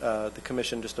recommend that the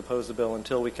Commission just oppose the bill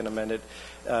until we can amend it.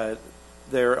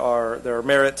 There are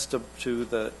merits to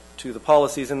the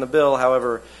policies in the bill.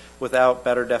 However, without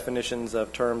better definitions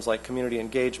of terms like community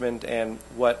engagement and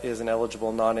what is an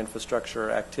eligible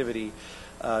non-infrastructure activity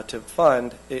to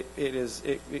fund, it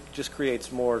just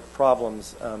creates more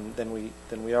problems than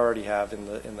we already have in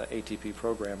the ATP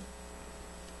program.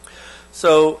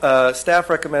 So staff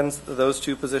recommends those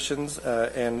 2 positions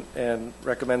and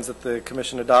recommends that the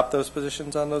Commission adopt those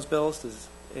positions on those bills. Does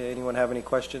anyone have any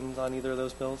questions on either of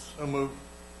those bills? So moved.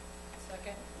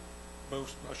 Second.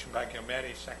 Motion by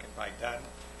Gilmetti, second by Dunn.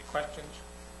 Any questions?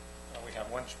 We have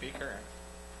one speaker.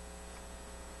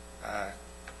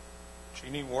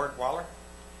 Jeannie Ward-Waller.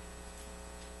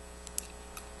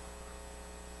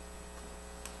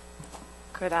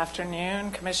 Good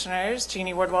afternoon, Commissioners.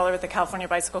 Jeannie Ward-Waller with the California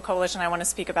Bicycle Coalition. I want to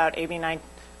speak about AB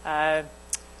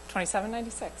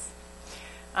 2796,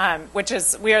 which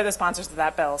is, we are the sponsors of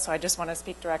that bill. So I just want to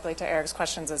speak directly to Eric's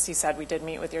questions. As he said, we did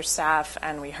meet with your staff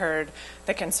and we heard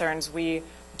the concerns. We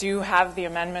do have the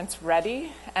amendments ready,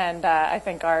 and I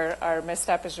think our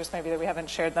misstep is just maybe that we haven't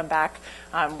shared them back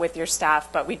with your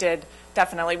staff, but we did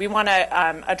definitely. We want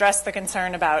to address the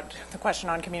concern about the question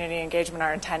on community engagement.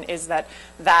 Our intent is that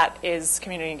that is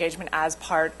community engagement as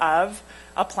part of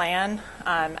a plan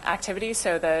activity,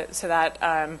 so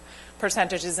that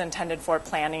percentage is intended for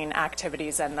planning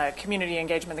activities and the community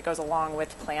engagement that goes along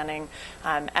with planning.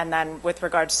 And then with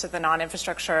regards to the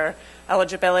non-infrastructure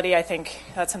eligibility, I think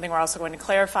that's something we're also going to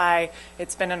clarify.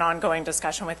 It's been an ongoing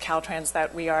discussion with Caltrans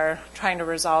that we are trying to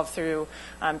resolve through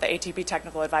the ATP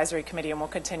Technical Advisory Committee, and we'll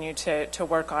continue to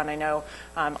work on. I know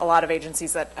a lot of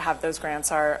agencies that have those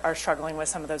grants are struggling with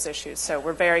some of those issues. So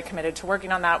we're very committed to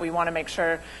working on that. We want to make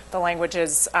sure the language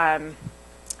is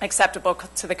acceptable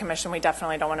to the Commission. We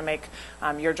definitely don't want to make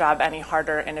your job any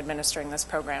harder in administering this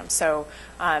program. So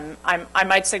I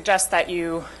might suggest that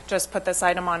you just put this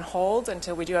item on hold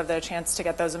until we do have the chance to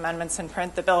get those amendments in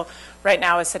print. The bill right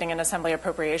now is sitting in Assembly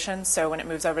Appropriations, so when it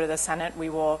moves over to the Senate, we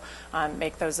will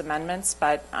make those amendments,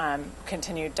 but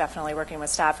continue definitely working with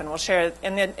staff, and we'll share,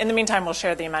 in the meantime, we'll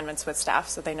share the amendments with staff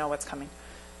so they know what's coming.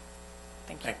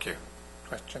 Thank you. Thank you.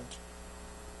 Questions?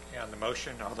 Okay, on the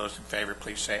motion, all those in favor,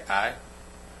 please say aye.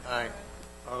 Aye.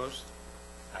 Opposed?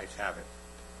 Ayes have it.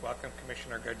 Welcome,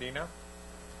 Commissioner Gardino.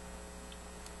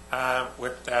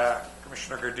 With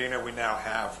Commissioner Gardino, we now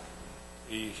have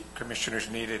the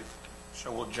commissioners needed,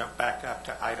 so we'll jump back up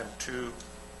to item 2,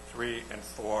 3, and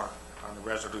 4 on the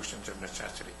resolutions of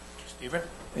necessity. Stephen?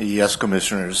 Yes,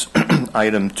 Commissioners.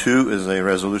 Item 2 is a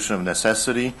resolution of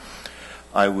necessity.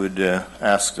 I would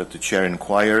ask that the Chair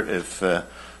inquire if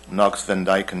Knox, Van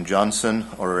Dyke, and Johnson,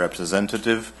 or a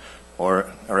representative,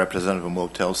 or a representative of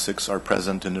Motel 6 are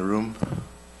present in the room.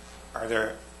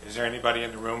 Is there anybody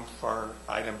in the room for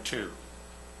item 2?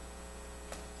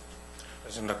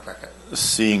 Doesn't look like it.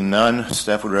 Seeing none,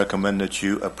 staff would recommend that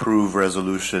you approve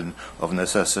resolution of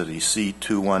necessity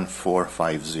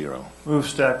C21450. Move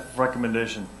staff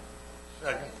recommendation.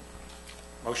 Second.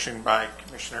 Motion by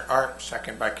Commissioner Art,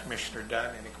 second by Commissioner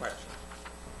Dunn. Any questions?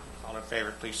 All in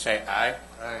favor, please say aye.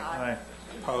 Aye. Aye.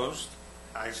 Opposed?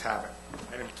 Ayes have it.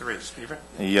 Item 3, Stephen?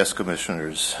 Yes,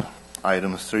 Commissioners.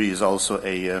 Item 3 is also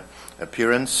a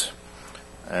appearance,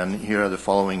 and here are the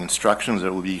following instructions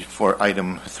that will be for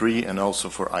item 3 and also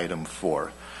for item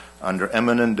 4. Under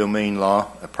eminent domain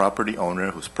law, a property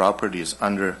owner whose property is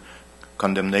under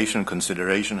condemnation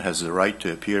consideration has the right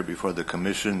to appear before the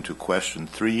Commission to question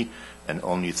 3 and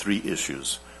only 3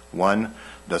 issues. 1,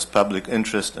 does public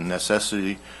interest and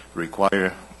necessity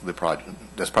require the project?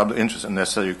 Does public interest and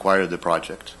necessity require the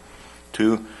project?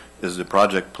 2, is the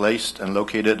project placed and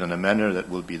located in a manner that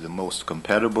will be the most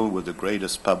compatible with the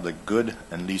greatest public good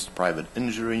and least private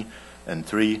injury? And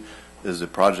 3, is the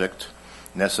property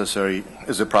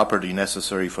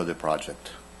necessary for the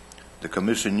project? The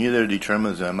Commission neither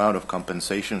determines the amount of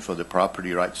compensation for the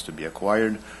property rights to be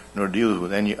acquired, nor deals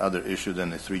with any other issue than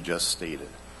the 3 just stated.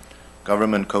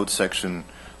 Government Code Section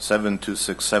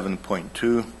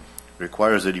 7267.2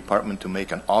 requires the Department to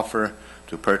make an offer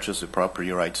to purchase the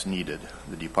property rights needed.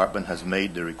 The Department has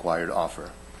made the required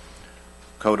offer.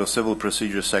 Code of Civil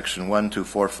Procedure Section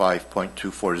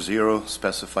 1245.240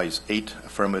 specifies 8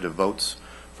 affirmative votes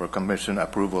for Commission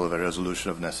approval of a resolution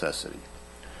of necessity.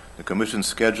 The Commission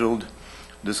scheduled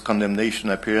this condemnation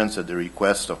appearance at the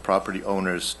request of property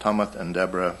owners Thomas and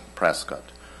Deborah Prescott.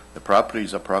 The property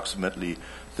is approximately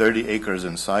 30 acres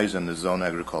in size and is zone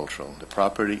agricultural. The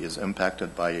property is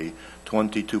impacted by a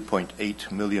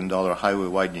 $22.8 million highway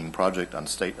widening project on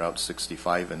State Route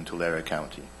 65 in Tulare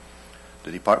County.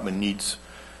 The Department needs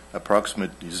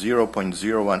approximately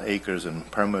 0.01 acres in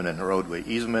permanent roadway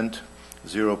easement,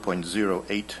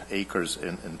 0.08 acres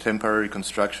in temporary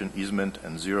construction easement,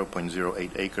 and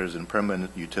 0.08 acres in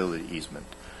permanent utility easement.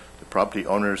 The property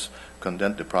owners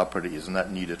contend the property is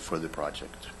not needed for the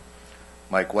project.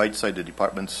 Mike Whiteside, the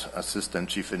Department's Assistant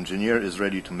Chief Engineer, is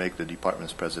ready to make the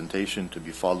Department's presentation, to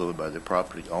be followed by the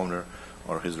property owner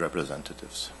or his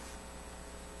representatives.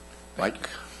 Mike?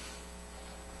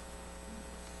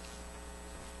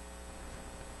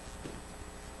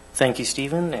 Thank you,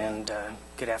 Stephen, and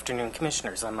good afternoon,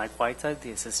 Commissioners. I'm Mike Whiteside,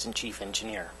 the Assistant Chief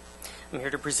Engineer. I'm here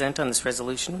to present on this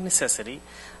resolution of necessity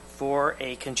for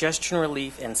a congestion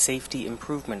relief and safety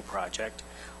improvement project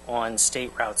on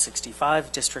State Route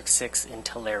 65, District 6 in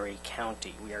Tulare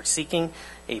County. We are seeking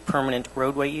a permanent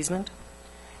roadway easement,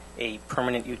 a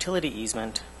permanent utility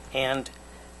easement, and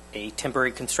a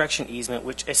temporary construction easement,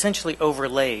 which essentially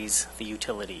overlays the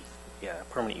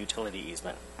permanent utility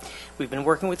easement. We've been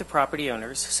working with the property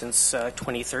owners since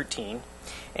 2013,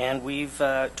 and we've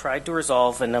tried to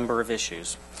resolve a number of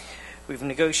issues. We've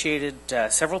negotiated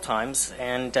several times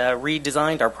and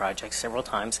redesigned our project several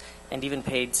times, and even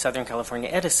paid Southern California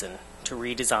Edison to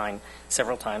redesign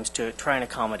several times to try and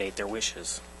accommodate their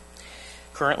wishes.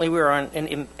 Currently, we are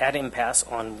at impasse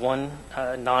on one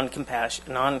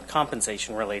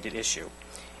non-compensation related issue,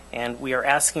 and we are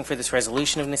asking for this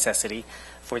resolution of necessity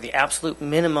for the absolute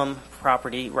minimum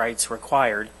property rights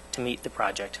required to meet the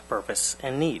project purpose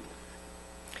and need.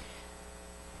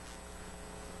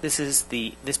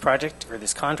 This project, or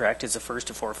this contract, is the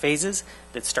first of 4 phases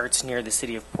that starts near the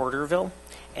city of Porterville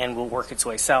and will work its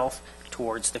way south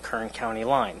towards the Kern County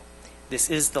line. This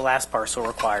is the last parcel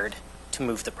required to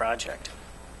move the project.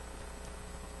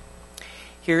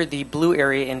 Here, the blue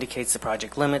area indicates the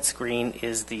project limits. Green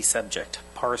is the subject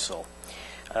parcel.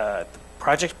 The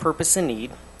project purpose and need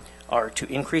are to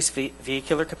increase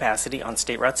vehicular capacity on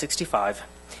State Route 65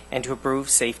 and to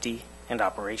improve safety and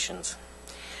operations.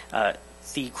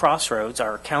 The crossroads,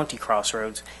 our county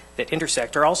crossroads that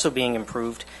intersect, are also being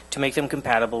improved to make them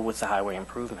compatible with the highway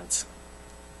improvements.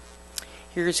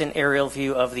 Here's an aerial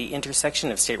view of the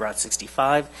intersection of State Route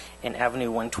 65 and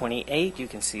Avenue 128. You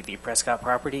can see the Prescott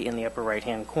property in the upper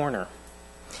right-hand corner.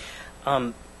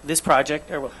 Currently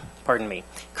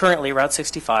Route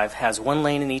 65 has 1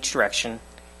 lane in each direction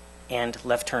and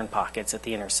left turn pockets at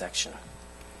the intersection.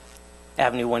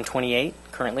 Avenue 128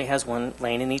 currently has 1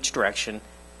 lane in each direction,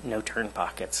 no turn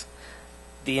pockets.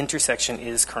 The intersection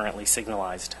is currently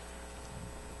signalized.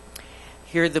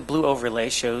 Here, the blue overlay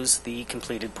shows the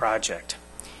completed project.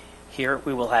 Here,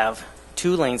 we will have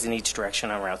 2 lanes in each direction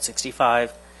on Route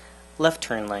 65, left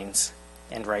turn lanes,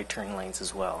 and right turn lanes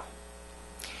as well.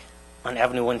 On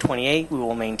Avenue 128, we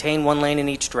will maintain 1 lane in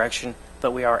each direction,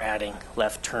 but we are adding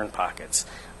left turn pockets.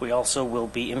 We also will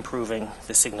be improving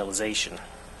the signalization.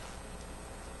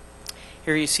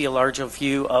 Here you see a larger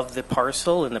view of the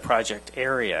parcel in the project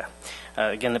area.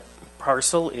 Again, the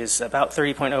parcel is about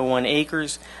 30.01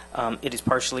 acres. It is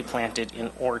partially planted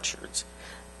in orchards.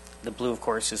 The blue, of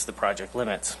course, is the project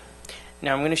limits.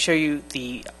 Now I'm going to show you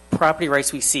the property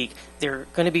rights we seek. They're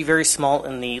going to be very small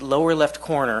in the lower left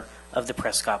corner of the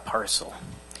Prescott parcel.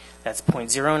 That's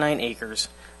 0.09 acres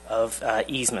of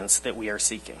easements that we are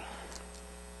seeking.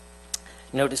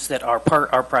 Notice that our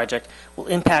project will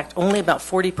impact only about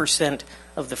 40%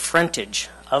 of the frontage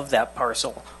of that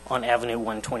parcel on Avenue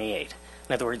 128.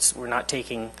 In other words, we're not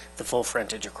taking the full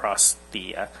frontage across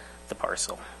the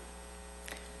parcel.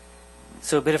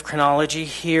 So a bit of chronology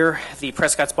here. The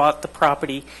Prescotts bought the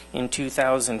property in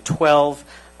 2012.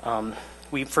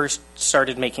 We first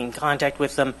started making contact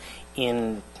with them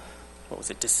in,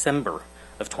 December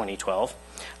of 2012.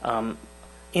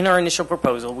 In our initial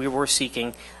proposal, we were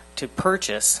seeking to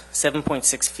purchase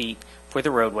 7.6 feet for the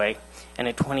roadway and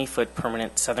a 20-foot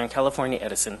permanent Southern California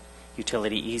Edison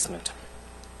utility easement.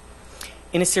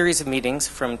 In a series of meetings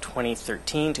from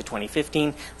 2013 to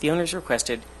 2015, the owners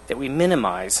requested that we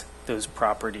minimize the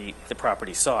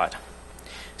property sought.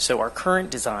 So our current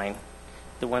design,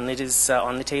 the one that is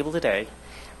on the table today,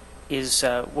 is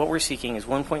what we're seeking is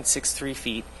 1.63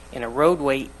 feet in a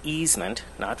roadway easement,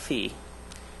 not fee,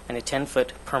 and a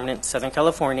 10-foot permanent Southern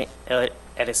California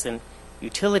Edison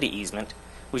utility easement,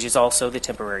 which is also the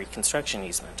temporary construction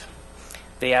easement.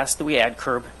 They asked that we add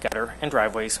curb, gutter, and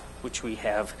driveways, which we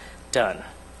have done.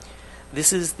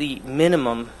 This is the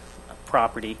minimum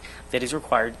property that is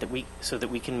required so that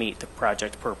we can meet the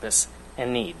project purpose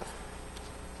and need.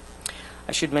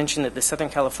 I should mention that the Southern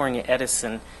California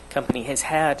Edison Company has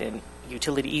had a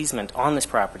utility easement on this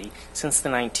property since the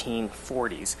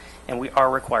 1940s, and we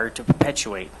are required to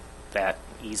perpetuate that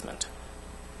easement.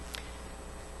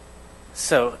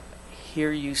 So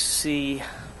here you see,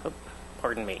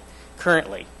 currently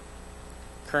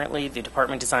the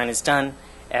department design is done,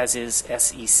 as is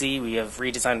SEC. We have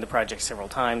redesigned the project several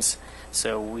times,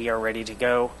 so we are ready to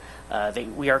go.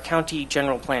 We are county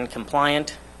general plan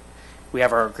compliant. We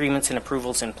have our agreements and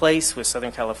approvals in place with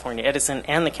Southern California Edison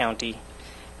and the county,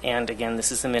 and again,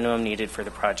 this is the minimum needed for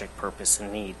the project purpose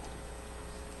and need.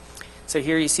 So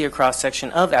here you see a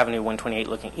cross-section of Avenue 128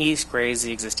 looking east. Gray is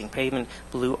the existing pavement.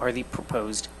 Blue are the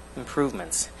proposed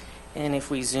improvements. And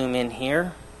if we zoom in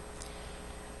here,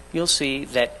 you'll see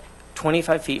that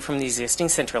 25 feet from the existing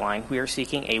center line, we are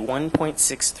seeking a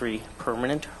 1.63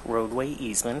 permanent roadway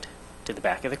easement to the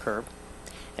back of the curb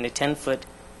and a 10-foot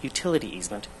utility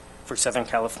easement for Southern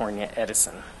California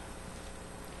Edison.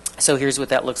 So here's what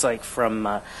that looks like from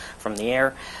the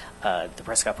air. The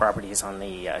Prescott property is on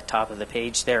the top of the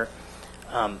page there.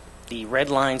 The red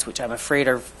lines, which I'm afraid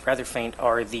are rather faint,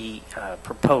 are the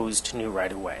proposed new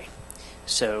right-of-way.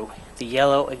 So the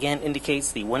yellow, again,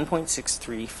 indicates the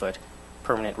 1.63-foot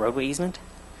permanent roadway easement.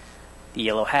 The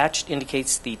yellow hatched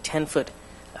indicates the 10-foot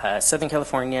Southern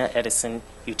California Edison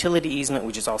utility easement,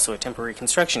 which is also a temporary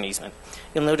construction easement.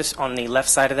 You'll notice on the left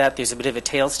side of that, there's a bit of a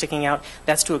tail sticking out.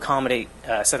 That's to accommodate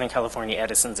Southern California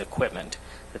Edison's equipment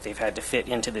that they've had to fit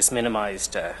into this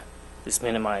minimized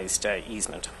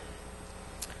easement.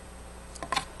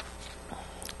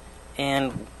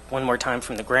 And one more time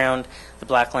from the ground, the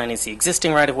black line is the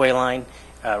existing right-of-way line.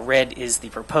 Red is the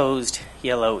proposed,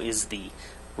 yellow is the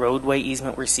roadway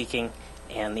easement we're seeking,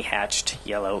 and the hatched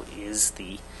yellow is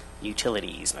the utility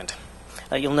easement.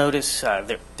 You'll notice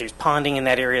there's ponding in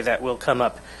that area that will come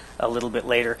up a little bit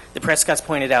later. The Prescotts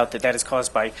pointed out that that is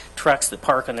caused by trucks that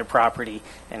park on their property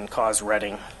and cause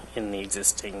rutting in the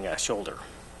existing shoulder.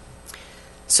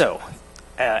 So,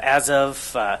 as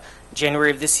of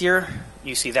January of this year,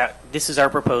 you see that this is our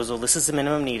proposal. This is the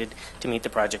minimum needed to meet the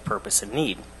project purpose and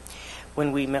need.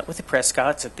 When we met with the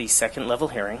Prescotts at the second level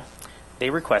hearing, they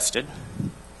requested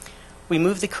we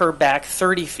move the curb back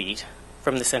 30 feet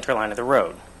from the center line of the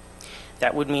road.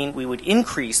 That would mean we would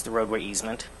increase the roadway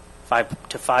easement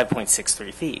to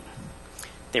 5.63 feet.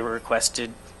 They were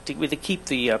requested to keep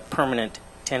the permanent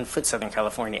 10-foot Southern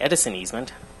California Edison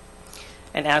easement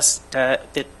and asked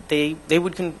that they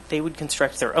would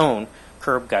construct their own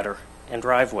curb, gutter, and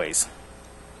driveways.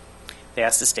 They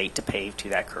asked the state to pave to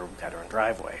that curb, gutter, and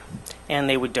driveway, and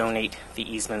they would donate the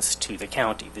easements to the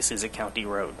county. This is a county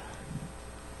road.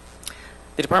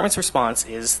 The department's response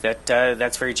is that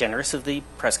that's very generous of the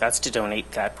Prescotts to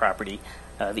donate that property,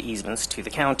 the easements, to the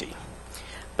county.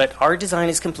 But our design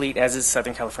is complete, as is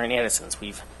Southern California Edison's.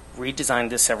 We've redesigned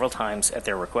this several times at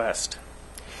their request.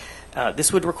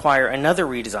 This would require another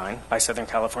redesign by Southern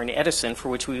California Edison, for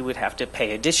which we would have to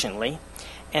pay additionally,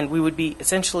 and we would be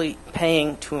essentially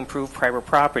paying to improve private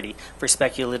property for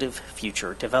speculative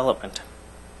future development.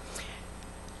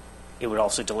 It would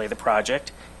also delay the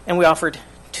project, and we offered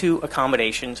two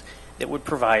accommodations that would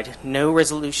provide no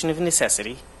resolution of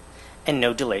necessity and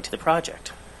no delay to the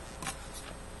project.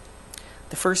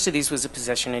 The first of these was a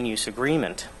possession and use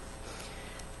agreement.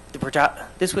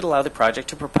 This would allow the project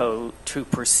to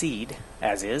proceed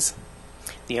as is.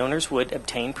 The owners would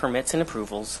obtain permits and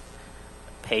approvals,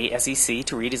 pay SEC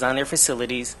to redesign their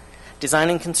facilities, design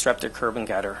and construct their curb and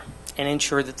gutter, and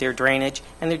ensure that their drainage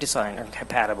and their design are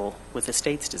compatible with the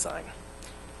state's design.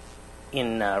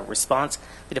 In response,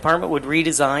 the department would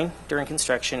redesign during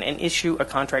construction and issue a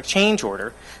contract change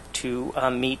order to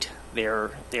meet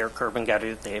their curb and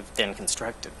gutter that they have then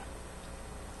constructed.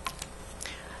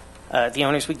 The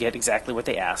owners would get exactly what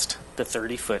they asked, the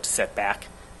 30-foot setback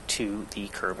to the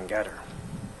curb and gutter.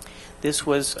 This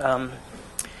was,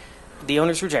 the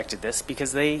owners rejected this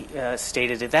because they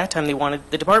stated at that time they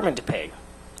wanted the department to pay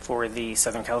for the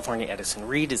Southern California Edison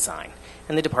redesign.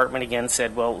 And the department again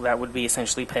said, well, that would be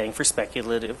essentially paying for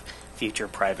speculative future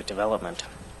private development.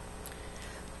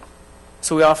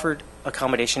 So we offered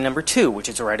accommodation number 2, which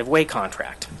is a right-of-way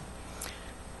contract.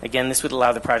 Again, this would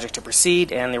allow the project to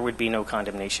proceed and there would be no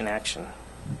condemnation action.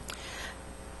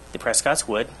 The Prescotts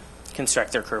would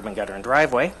construct their curb and gutter and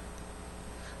driveway.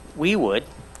 We would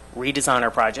redesign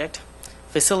our project,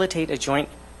 facilitate a joint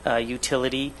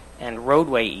utility and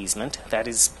roadway easement. That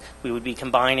is, we would be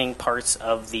combining parts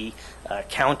of the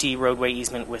county roadway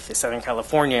easement with the Southern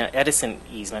California Edison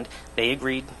easement. They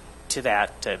agreed to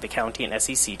that, the county and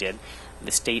SEC did.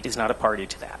 The state is not a party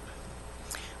to that.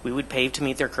 We would pave to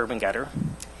meet their curb and gutter,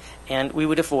 and we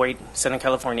would avoid Southern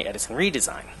California Edison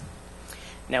redesign.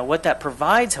 Now, what that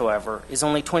provides, however, is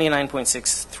only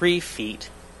 29.63 feet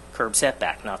curb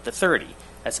setback, not the 30.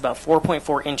 That's about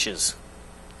 4.4 inches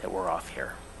that we're off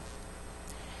here.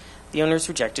 The owners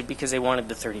rejected because they wanted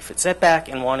the 30-foot setback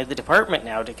and wanted the department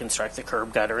now to construct the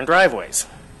curb, gutter, and driveways,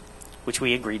 which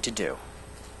we agreed to do.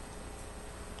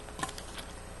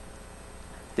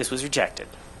 This was rejected.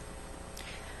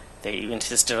 They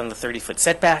insisted on the 30-foot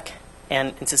setback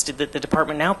and insisted that the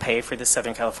department now pay for the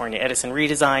Southern California Edison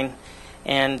redesign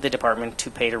and the department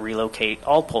to pay to relocate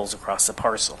all poles across the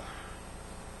parcel.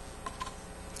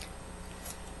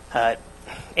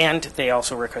 And they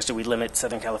also requested we limit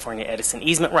Southern California Edison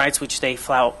easement rights, which they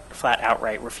flat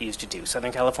outright refused to do.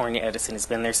 Southern California Edison has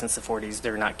been there since the 40s.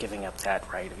 They're not giving up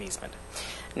that right of easement.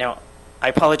 Now, I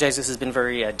apologize, this has been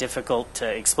very difficult to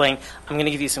explain. I'm going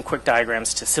to give you some quick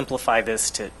diagrams to simplify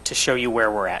this to show you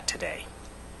where we're at today.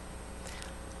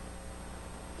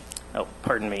 Oh,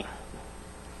 pardon me.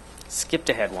 Skipped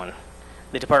ahead one.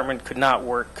 The department could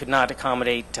not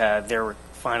accommodate their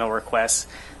final requests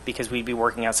because we'd be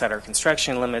working outside our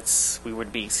construction limits, we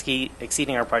would be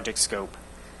exceeding our project scope,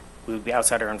 we would be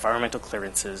outside our environmental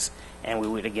clearances, and we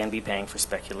would again be paying for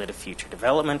speculative future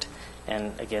development.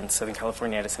 And again, Southern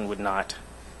California Edison would not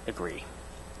agree.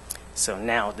 So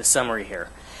now the summary here.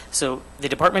 So the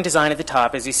department design at the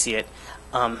top, as you see it,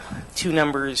 2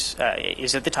 numbers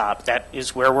is at the top. That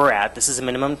is where we're at. This is a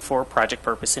minimum for project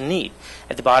purpose and need.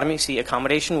 At the bottom, you see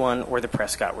accommodation 1 or the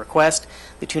Prescott request.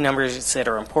 The 2 numbers that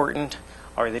are important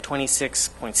are the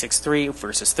 26.63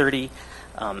 versus 30.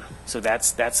 So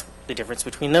that's the difference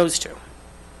between those two.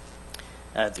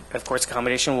 Of course,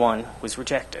 accommodation 1 was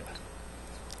rejected.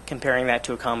 Comparing that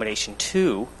to accommodation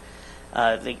 2,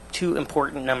 the 2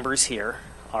 important numbers here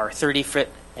are 30 feet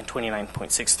and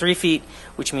 29.63 feet,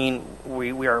 which mean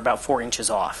we are about 4 inches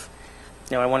off.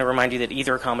 Now, I want to remind you that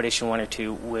either accommodation 1 or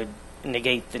 2 would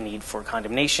negate the need for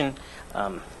condemnation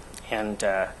and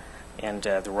the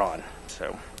RON,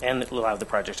 and allow the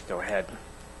project to go ahead.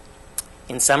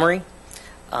 In summary,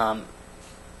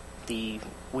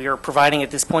 we are providing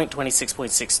at this point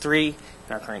 26.63 in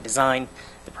our current design.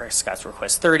 The Prescott's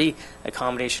request 30.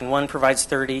 Accommodation 1 provides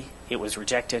 30. It was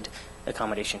rejected.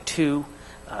 Accommodation 2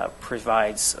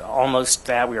 provides almost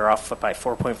that. We are off by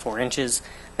 4.4 inches.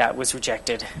 That was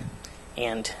rejected.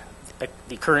 And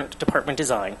the current department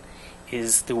design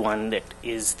is the one that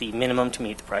is the minimum to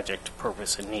meet the project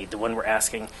purpose and need, the one we're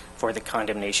asking for the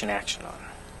condemnation action on.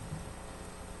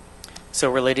 So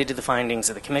related to the findings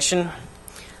of the Commission,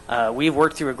 we've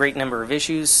worked through a great number of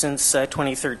issues since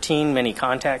 2013, many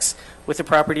contacts with the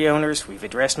property owners. We've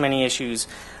addressed many issues.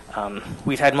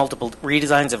 We've had multiple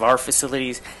redesigns of our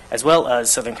facilities as well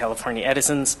as Southern California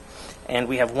Edison's, and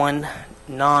we have one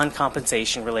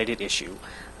non-compensation related issue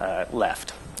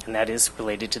left, and that is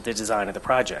related to the design of the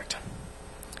project.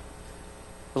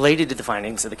 Related to the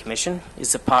findings of the Commission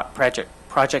is the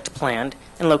project planned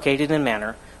and located in a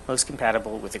manner most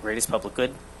compatible with the greatest public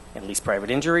good and least private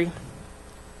injury.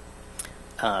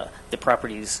 The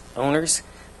property's owners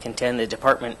contend the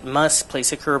department must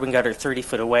place a curb and gutter 30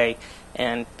 foot away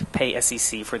and pay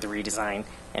SEC for the redesign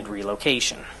and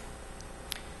relocation.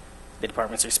 The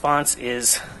department's response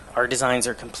is, our designs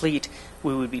are complete.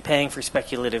 We would be paying for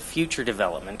speculative future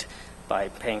development by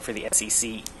paying for the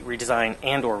SEC redesign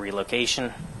and or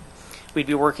relocation. We'd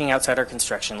be working outside our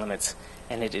construction limits,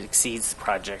 and it exceeds the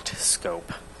project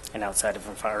scope and outside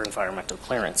of our environmental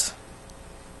clearance.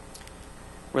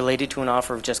 Related to an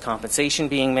offer of just compensation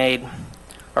being made,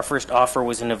 our first offer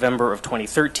was in November of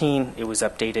 2013. It was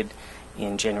updated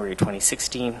in January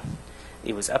 2016.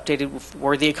 It was updated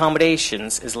for the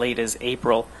accommodations as late as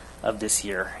April of this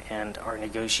year, and our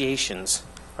negotiations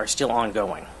are still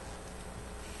ongoing.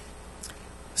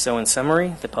 So in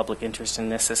summary, the public interest and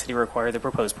necessity require the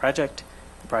proposed project.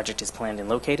 The project is planned and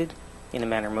located in a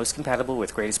manner most compatible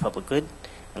with greatest public good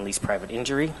and least private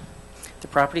injury. The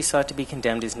property sought to be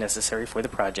condemned is necessary for the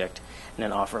project, and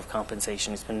an offer of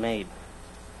compensation has been made.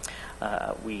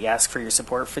 We ask for your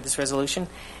support for this resolution,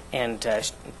 and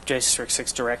District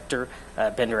 6 Director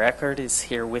Bender Eckhart is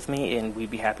here with me, and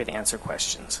we'd be happy to answer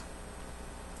questions.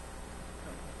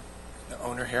 The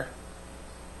owner here?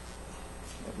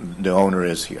 The owner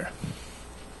is here.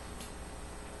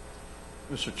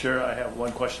 Mr. Chair, I have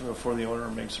one question before the owner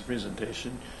makes a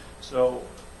presentation. So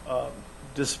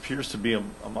this appears to be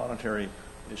a monetary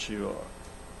issue.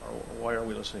 Or why are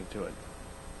we listening to it?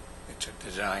 It's a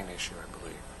design issue, I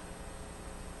believe.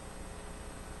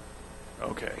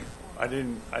 Okay, I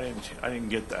didn't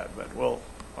get that, but well,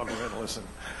 I'll go ahead and listen.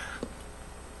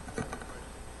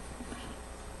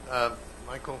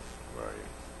 Michael, where are you?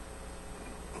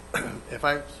 If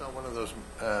I saw one of those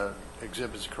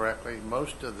exhibits correctly,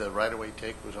 most of the right-of-way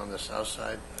take was on the south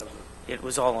side of the... It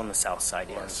was all on the south side,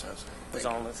 All on yes. the south side. It was Thank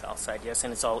all you. on the south side, yes,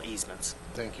 and it's all easements.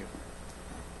 Thank you.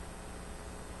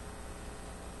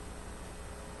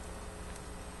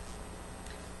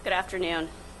 Good afternoon.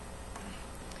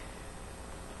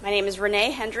 My name is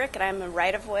Renee Hendrick, and I'm a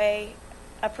right-of-way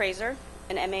appraiser,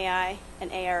 an MAI,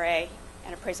 an ARA,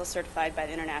 and appraisal certified by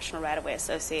the International Right-of-Way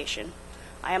Association.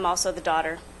 I am also the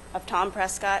daughter of Tom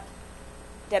Prescott,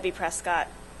 Debbie Prescott,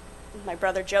 my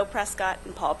brother Joe Prescott,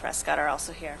 and Paul Prescott are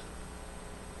also here.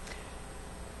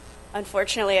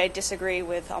 Unfortunately, I disagree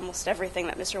with almost everything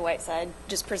that Mr. Whiteside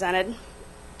just presented.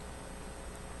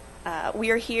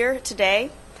 We are here today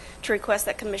to request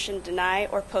that Commission deny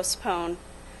or postpone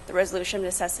the resolution of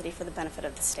necessity for the benefit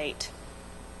of the state.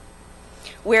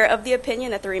 We're of the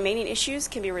opinion that the remaining issues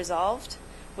can be resolved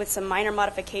with some minor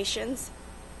modifications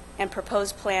and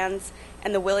proposed plans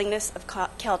and the willingness of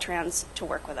Caltrans to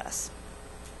work with us.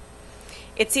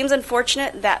 It seems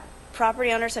unfortunate that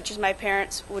property owners such as my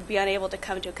parents would be unable to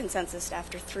come to a consensus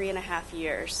after 3.5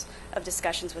 years of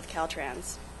discussions with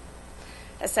Caltrans.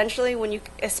 Especially when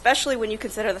you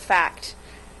consider the fact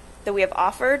that we have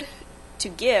offered to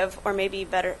give, or maybe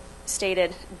better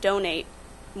stated, donate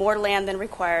more land than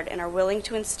required and are willing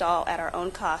to install at our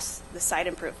own costs the site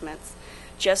improvements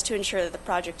just to ensure that the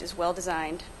project is well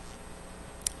designed.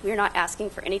 We are not asking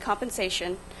for any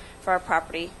compensation for our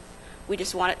property. We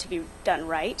just want it to be done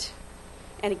right.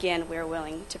 And again, we are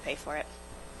willing to pay for it.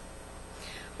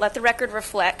 Let the record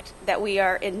reflect that we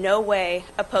are in no way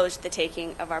opposed to the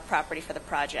taking of our property for the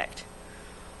project.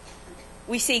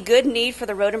 We see good need for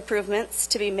the road improvements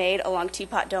to be made along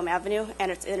Teapot Dome Avenue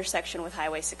and its intersection with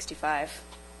Highway 65.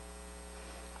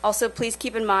 Also, please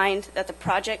keep in mind that the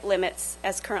project limits,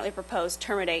 as currently proposed,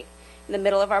 terminate in the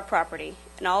middle of our property.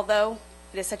 And although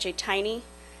it is such a tiny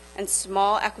and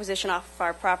small acquisition off of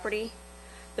our property,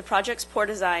 the project's poor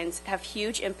designs have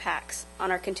huge impacts on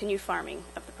our continued farming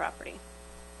of the property.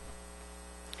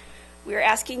 We are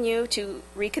asking you to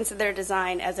reconsider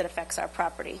design as it affects our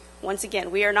property. Once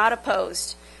again, we are not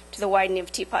opposed to the widening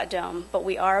of Teapot Dome, but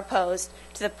we are opposed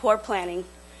to the poor planning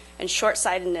and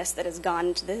short-sightedness that has gone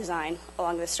into the design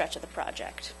along this stretch of the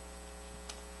project.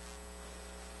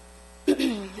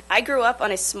 I grew up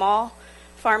on a small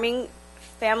farming,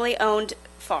 family-owned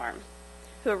farm.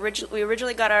 We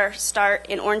originally got our start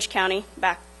in Orange County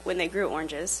back when they grew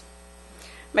oranges.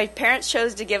 My parents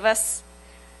chose to give us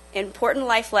important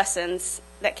life lessons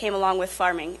that came along with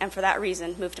farming, and for that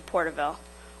reason moved to Porterville,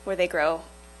 where they grow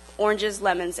oranges,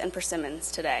 lemons, and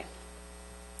persimmons today.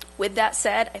 With that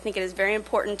said, I think it is very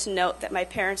important to note that my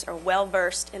parents are well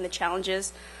versed in the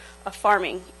challenges of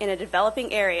farming in a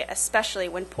developing area, especially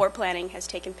when poor planning has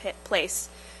taken place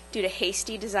due to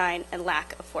hasty design and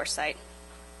lack of foresight.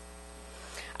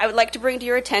 I would like to bring to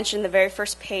your attention the very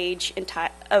first page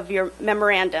of your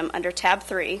memorandum under tab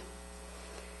 3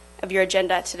 of your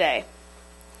agenda today.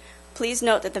 Please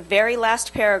note that the very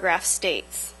last paragraph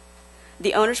states,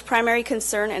 the owner's primary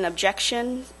concern and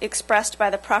objection expressed by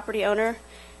the property owner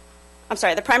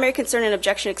the primary concern and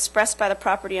objection expressed by the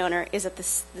property owner is that the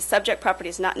subject property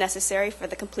is not necessary for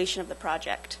the completion of the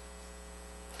project.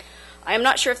 I am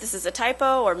not sure if this is a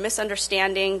typo or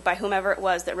misunderstanding by whomever it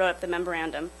was that wrote up the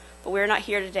memorandum, but we are not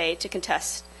here today to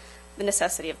contest the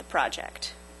necessity of the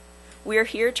project. We are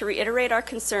here to reiterate our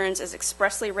concerns as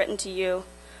expressly written to you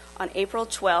on April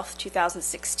 12,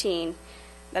 2016.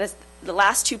 That is the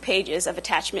last 2 pages of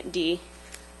attachment D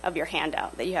of your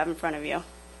handout that you have in front of you.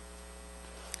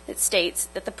 It states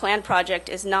that the planned project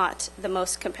is not the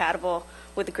most compatible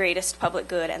with the greatest public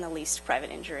good and the least private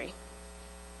injury.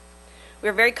 We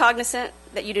are very cognizant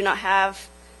that you do not have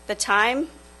the time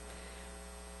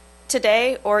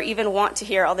today or even want to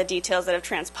hear all the details that have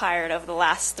transpired over the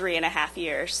last 3.5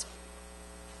 years.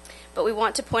 But we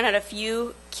want to point out a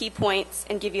few key points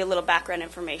and give you a little background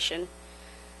information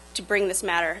to bring this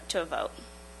matter to a vote.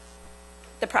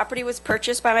 The property was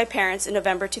purchased by my parents in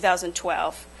November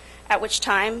 2012, at which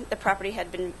time the property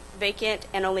had been vacant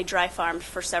and only dry farmed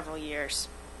for several years.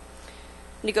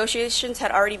 Negotiations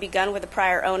had already begun with the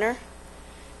prior owner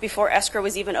before escrow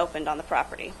was even opened on the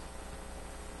property.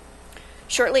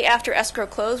 Shortly after escrow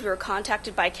closed, we were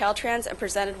contacted by Caltrans and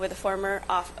presented with the former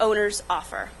owner's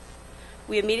offer.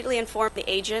 We immediately informed the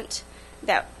agent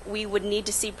that we would need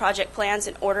to see project plans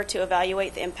in order to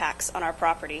evaluate the impacts on our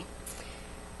property,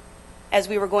 as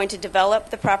we were going to develop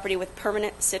the property with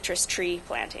permanent citrus tree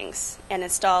plantings and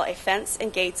install a fence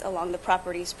and gates along the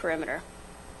property's perimeter.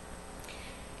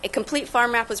 A complete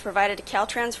farm map was provided to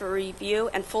Caltrans for review,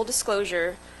 and full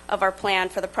disclosure of our plan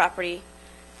for the property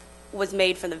was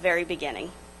made from the very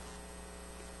beginning.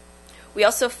 We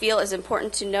also feel it is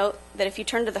important to note that if you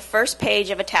turn to the first page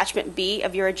of attachment B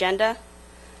of your agenda,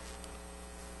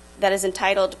 that is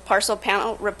entitled Parcel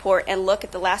Panel Report, and look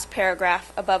at the last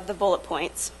paragraph above the bullet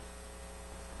points,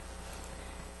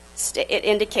 it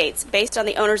indicates, based on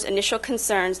the owner's initial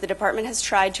concerns, the department has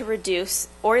tried to reduce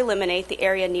or eliminate the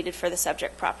area needed for the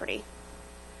subject property.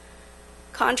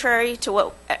 Contrary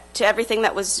to everything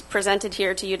that was presented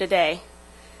here to you today,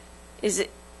 it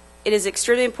is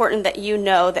extremely important that you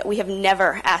know that we have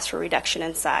never asked for reduction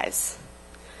in size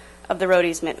of the road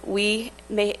easement. We,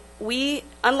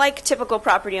 unlike typical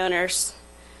property owners,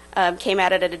 came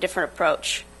at it at a different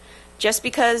approach. Just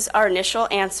because our initial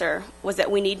answer was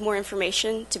that we need more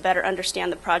information to better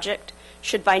understand the project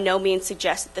should by no means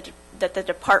suggest that the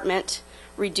department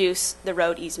reduce the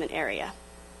road easement area.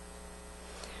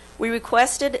 We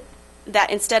requested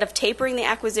that instead of tapering the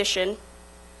acquisition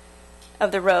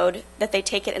of the road, that they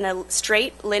take it in a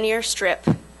straight linear strip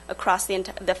across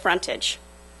the frontage,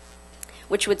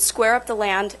 which would square up the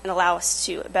land and allow us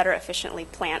to better efficiently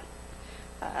plant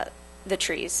the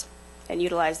trees and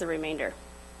utilize the remainder.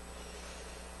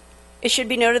 It should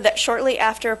be noted that shortly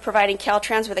after providing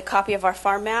Caltrans with a copy of our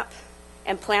farm map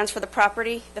and plans for the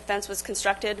property, the fence was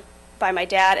constructed by my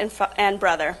dad and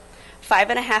brother,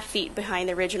 5.5 feet behind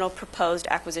the original proposed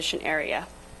acquisition area.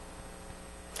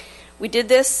 We did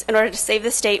this in order to save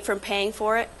the state from paying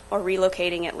for it or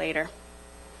relocating it later.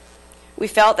 We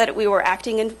felt that we were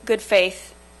acting in good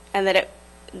faith and that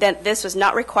this was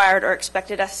not required or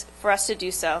expected for us to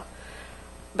do so,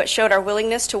 but showed our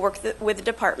willingness to work with the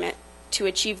department to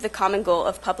achieve the common goal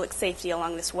of public safety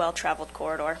along this well-traveled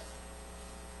corridor.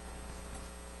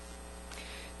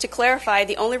 To clarify,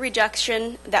 the only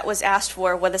rejection that was asked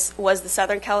for was the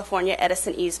Southern California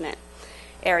Edison easement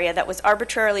area that was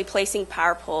arbitrarily placing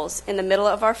power poles in the middle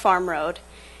of our farm road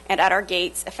and at our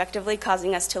gates, effectively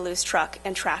causing us to lose truck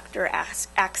and tractor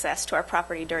access to our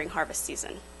property during harvest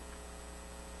season.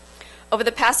 Over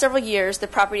the past several years, the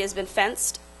property has been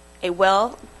fenced, a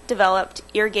well-developed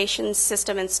irrigation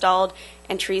system installed,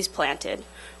 and trees planted,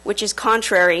 which is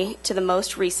contrary to the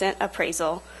most recent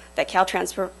appraisal that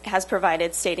Caltrans has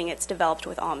provided, stating it's developed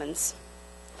with almonds.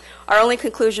 Our only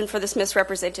conclusion for this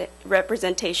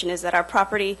misrepresentation is that our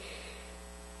property,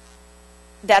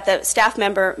 that the staff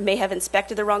member may have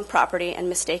inspected the wrong property and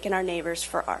mistaken our neighbors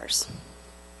for ours.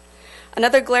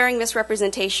 Another glaring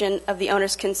misrepresentation of the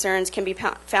owner's concerns can be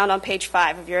found on page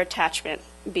 5 of your attachment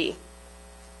B.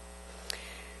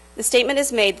 The statement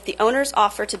is made that the owner's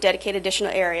offer to dedicate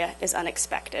additional area is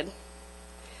unexpected.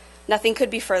 Nothing could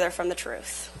be further from the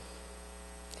truth.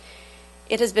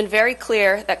 It has been very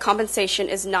clear that compensation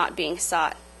is not being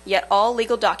sought, yet all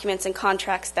legal documents and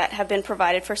contracts that have been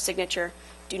provided for signature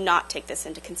do not take this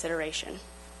into consideration.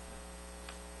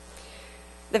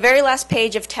 The very last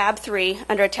page of tab 3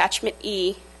 under attachment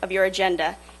E of your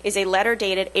agenda is a letter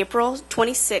dated April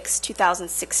 26,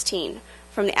 2016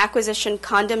 from the Acquisition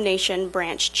Condemnation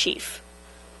Branch Chief,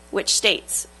 which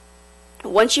states,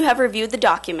 "Once you have reviewed the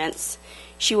documents,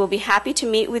 she will be happy to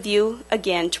meet with you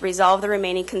again to resolve the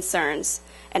remaining concerns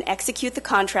and execute the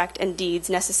contract and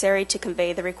deeds necessary to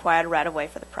convey the required right-of-way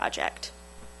for the project."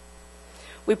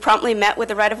 We promptly met with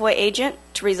the right-of-way agent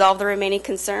to resolve the remaining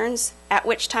concerns, at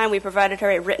which time we provided her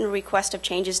a written request of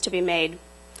changes to be made.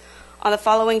 On the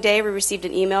following day, we received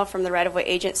an email from the right-of-way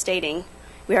agent stating,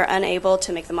 "We are unable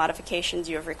to make the modifications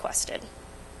you have requested,"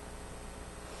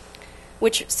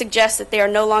 which suggests that they are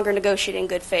no longer negotiating in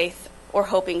good faith or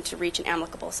hoping to reach an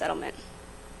amicable settlement.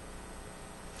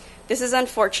 This is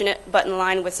unfortunate, but in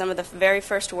line with some of the very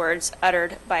first words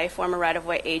uttered by a former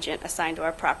right-of-way agent assigned to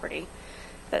our property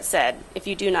that said, "If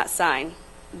you do not sign,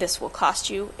 this will cost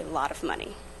you a lot of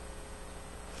money."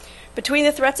 Between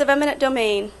the threats of eminent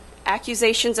domain,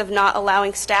 accusations of not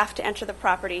allowing staff to enter the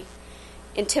property,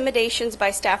 intimidations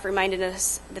by staff reminding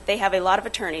us that they have a lot of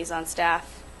attorneys on staff,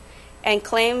 and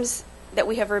claims that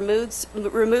we have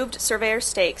removed surveyor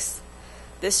stakes,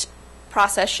 this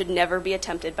process should never be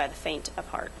attempted by the faint of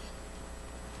heart.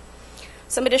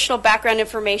 Some additional background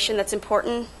information that's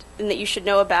important and that you should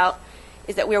know about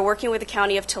is that we are working with the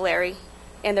County of Tulare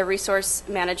and the Resource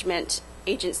Management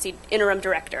Agency Interim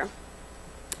Director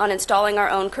on installing our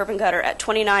own curb and gutter at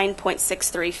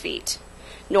 29.63 feet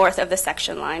north of the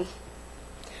section line.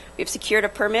 We've secured a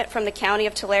permit from the County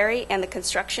of Tulare, and the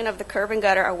construction of the curb and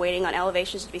gutter are waiting on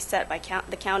elevations to be set by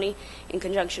the county in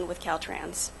conjunction with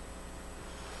Caltrans.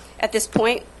 At this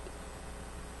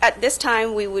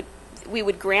time, we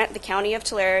would grant the County of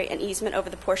Tulare an easement over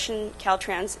the portion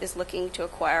Caltrans is looking to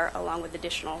acquire, along with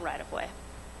additional right-of-way.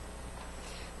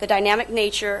 The dynamic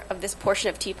nature of this portion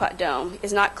of Teapot Dome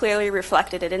is not clearly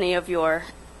reflected in any of your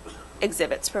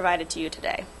exhibits provided to you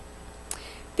today.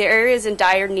 The area is in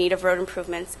dire need of road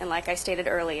improvements, and like I stated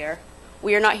earlier,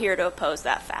 we are not here to oppose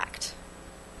that fact.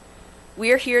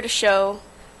 We are here to show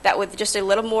that with just a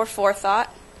little more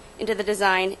forethought into the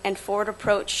design and forward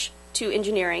approach to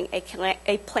engineering,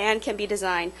 a plan can be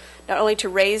designed not only to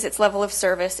raise its level of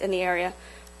service in the area,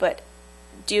 but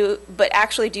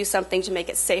actually do something to make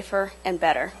it safer and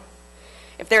better.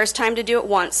 If there is time to do it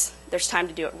once, there's time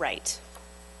to do it right.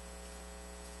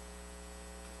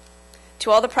 To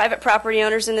all the private property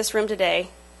owners in this room today,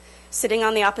 sitting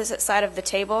on the opposite side of the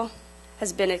table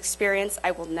has been an experience I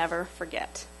will never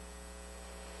forget.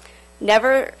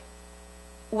 Never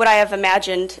would I have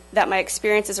imagined that my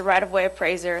experience as a right-of-way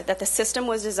appraiser, that the system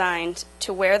was designed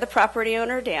to wear the property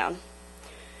owner down,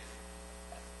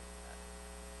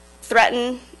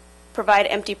 threaten, provide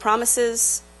empty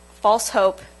promises, false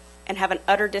hope, and have an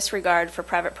utter disregard for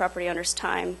private property owners'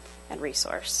 time and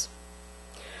resource.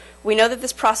 We know that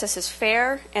this process is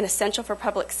fair and essential for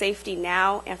public safety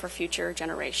now and for future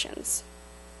generations.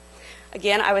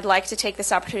 Again, I would like to take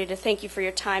this opportunity to thank you for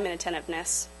your time and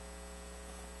attentiveness.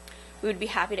 We would be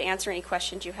happy to answer any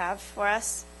questions you have for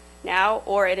us now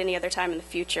or at any other time in the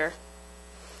future.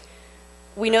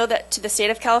 We know that to the state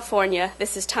of California,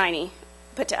 this is tiny,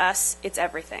 but to us, it's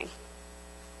everything.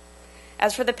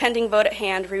 As for the pending vote at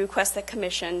hand, we request that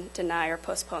Commission deny or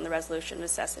postpone the resolution of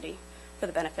necessity for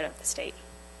the benefit of the state.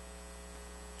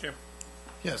 Jim?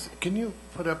 Yes, can you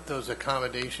put up those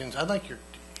accommodations? I'd like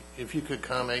if you could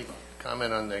comment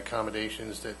on the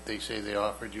accommodations that they say they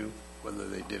offered you, whether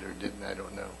they did or didn't, I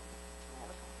don't know.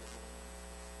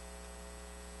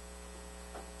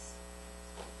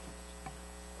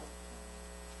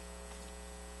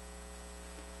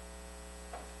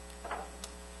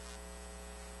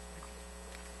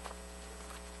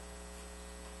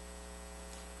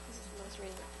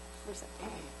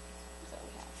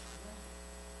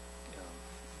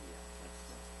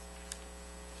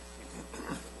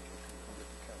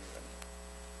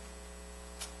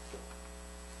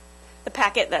 The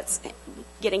packet that's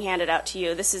getting handed out to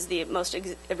you, this is the most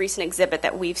recent exhibit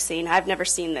that we've seen. I've never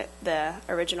seen the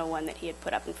original one that he had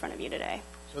put up in front of you today.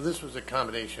 So this was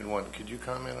accommodation one. Could you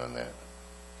comment on that?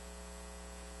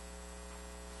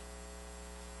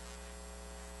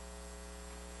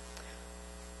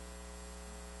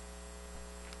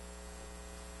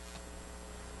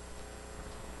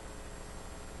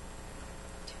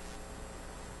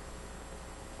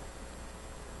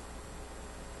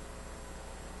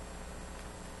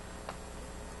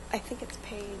 I think it's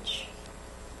page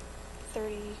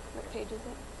 30. What page is it?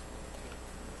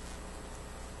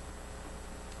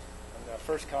 And the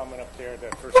first comment up there,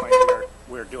 the first line,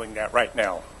 we're doing that right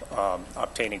now,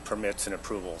 obtaining permits and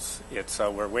approvals. It's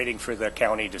we're waiting for the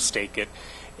county to stake it,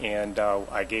 and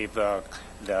I gave the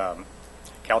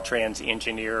Caltrans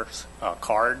engineers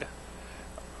card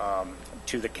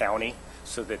to the county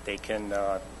so that they can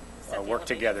work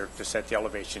together to set the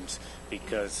elevations,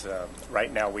 because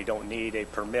right now we don't need a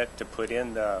permit to put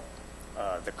in the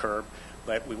curb,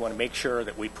 but we want to make sure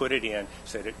that we put it in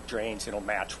so that it drains and it'll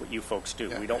match what you folks do.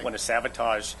 We don't want to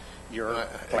sabotage your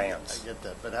plans. I get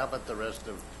that, but how about the rest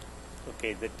of?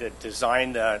 Okay, the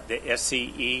design, the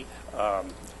SCE.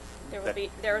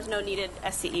 There was no needed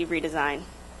SCE redesign.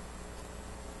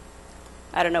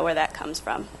 I don't know where that comes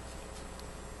from.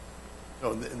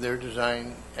 Oh, their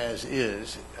design as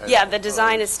is. Yeah, the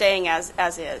design is staying as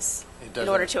is in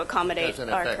order to accommodate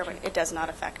our curb. curb. It does not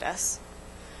affect us.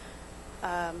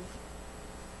 I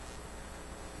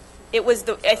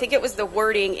think it was the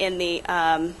wording in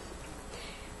the.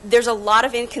 There's a lot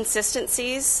of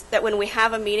inconsistencies that when we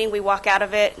have a meeting, we walk out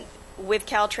of it with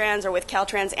Caltrans or with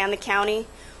Caltrans and the county.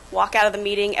 Walk out of the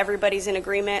meeting, everybody's in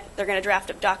agreement. They're going to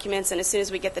draft up documents, and as soon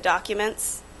as we get the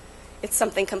documents, it's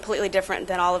something completely different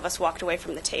than all of us walked away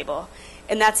from the table.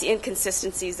 And that's the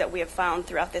inconsistencies that we have found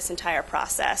throughout this entire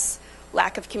process.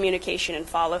 Lack of communication and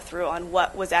follow-through on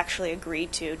what was actually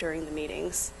agreed to during the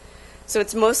meetings. So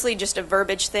it's mostly just a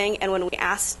verbiage thing, and when we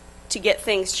ask to get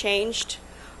things changed,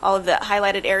 all of the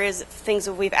highlighted areas, things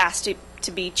that we've asked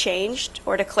to be changed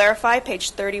or to clarify,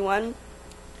 page 31,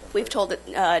 we've told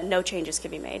that no changes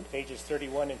can be made. Pages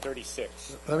 31 and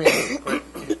 36. Let me ask you a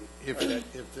question. If you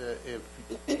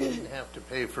didn't have to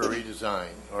pay for a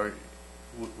redesign, or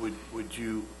would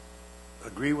you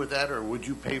agree with that, or would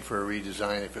you pay for a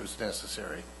redesign if it was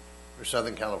necessary for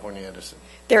Southern California Edison?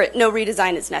 No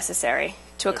redesign is necessary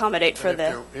to accommodate for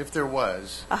the. If there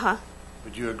was,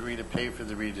 would you agree to pay for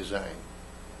the redesign?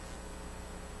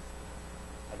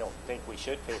 I don't think we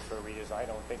should pay for a redesign. I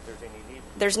don't think there's any need.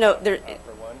 There's no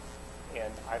for one,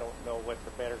 and I don't know what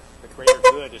the greater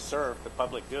good is served. The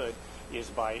public good is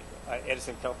by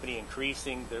Edison Company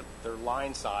increasing their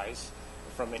line size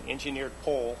from an engineered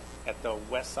pole at the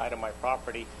west side of my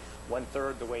property,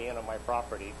 1/3 the way in on my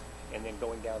property, and then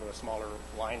going down to a smaller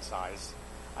line size.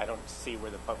 I don't see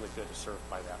where the public good is served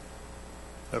by that.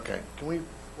 Okay. Can we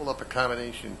pull up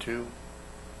accommodation 2?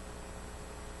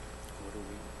 What do we?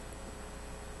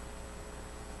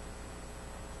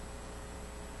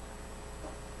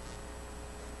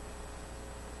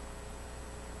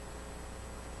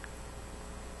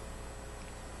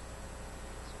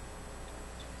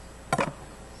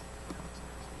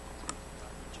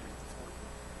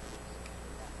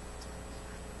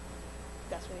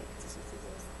 That's what the inconsistencies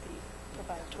is. The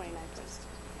provide 29 points.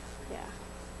 Yeah.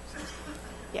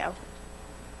 Yeah.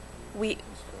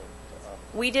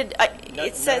 We did.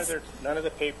 It says none of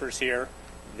the papers here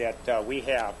that we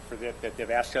have that they've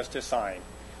asked us to sign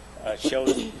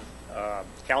shows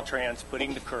Caltrans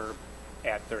putting the curb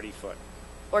at 30 foot.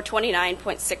 Or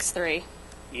 29.63.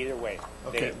 Either way,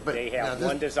 Okay, but they now have this-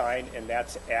 one design, and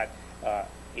that's at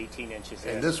 18 inches.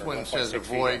 And in, this or one says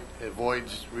 1.6 feet.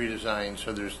 avoids redesign,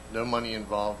 so there's no money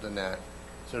involved in that.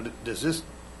 So does this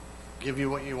give you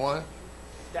what you want?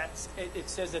 It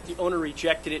says that the owner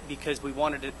rejected it because we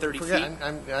wanted it 30 feet.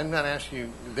 I'm not asking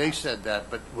you, they said that,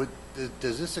 but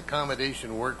does this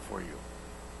accommodation work for you?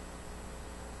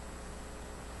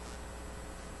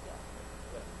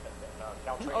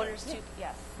 Owners too,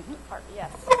 yes.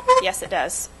 Yes. Yes, it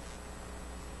does.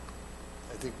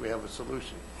 I think we have a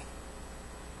solution.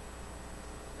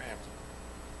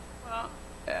 Well,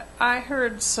 I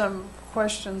heard some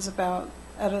questions about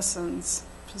Edison's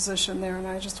position there, and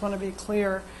I just want to be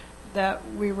clear that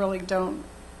we really don't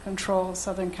control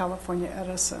Southern California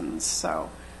Edison's, so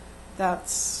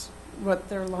that's what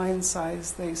their line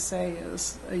size they say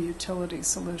is a utility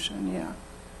solution, yeah.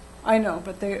 I know,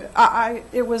 but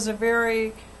it was a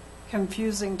very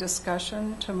confusing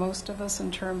discussion to most of us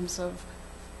in terms of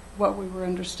what we were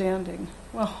understanding.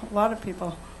 Well, a lot of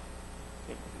people.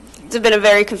 It's been a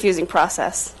very confusing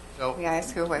process. May I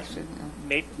ask you a question?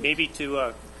 Maybe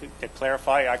to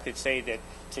clarify, I could say that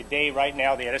today, right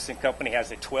now, the Edison Company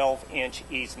has a 12-inch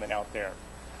easement out there.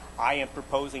 I am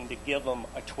proposing to give them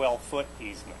a 12-foot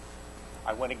easement.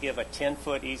 I want to give a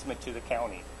 10-foot easement to the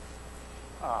county.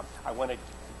 I want to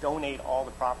donate all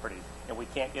the property, and we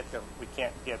can't get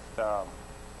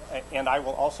and I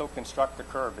will also construct the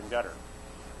curb and gutter.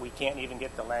 We can't even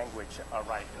get the language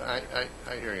right.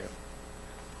 I hear you.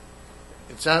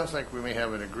 It sounds like we may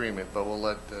have an agreement, but we'll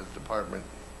let the department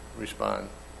respond.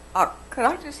 Could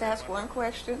I just ask one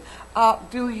question? Are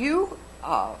you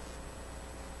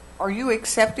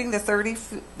accepting the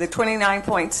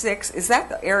 29.6? Is that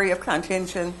the area of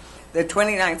contention? The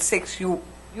 29.6 you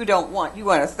don't want. You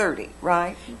want a 30,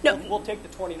 right? No. We'll take the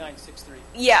 29.63.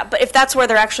 Yeah, but if that's where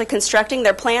they're actually constructing,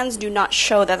 their plans do not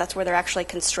show that that's where they're actually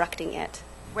constructing it.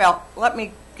 Well, let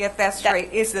me get that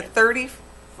straight. Is the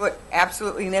 30-foot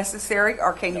absolutely necessary,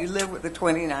 or can you live with the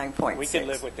 29.6? We can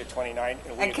live with the 29,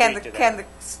 and we And agree to that.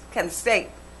 can the state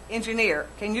engineer,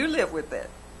 can you live with it?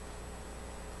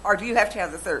 Or do you have to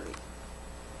have the 30?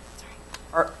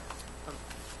 Or,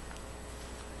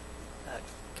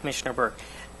 Commissioner Burke,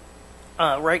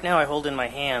 right now I hold in my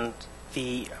hand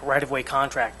the right-of-way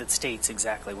contract that states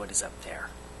exactly what is up there.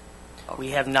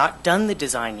 We have not done the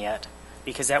design yet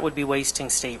because that would be wasting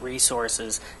state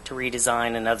resources to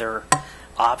redesign another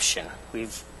option.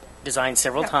 We've designed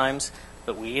several times,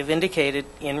 but we have indicated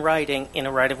in writing in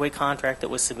a right-of-way contract that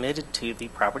was submitted to the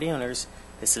property owners,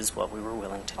 this is what we were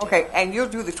willing to do. okay, and you'll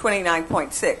do the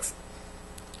 29.6.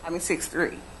 I mean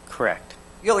 6.3. Correct.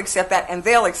 You'll accept that, and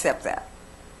they'll accept that.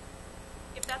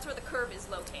 If that's where the curb is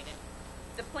located.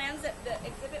 The plans that the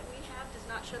exhibit we have does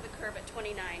not show the curb at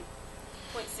 29.63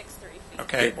 feet.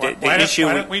 Okay, The why issue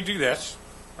don't with- we do this?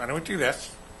 Why don't we do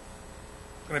this?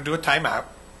 I'm going to do a timeout.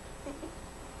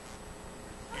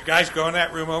 You guys go in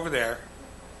that room over there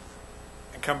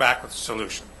and come back with a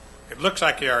solution. It looks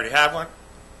like you already have one,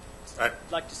 but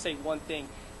I'd like to say one thing.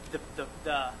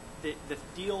 The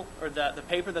deal or the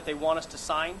paper that they want us to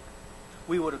sign,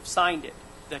 we would have signed it.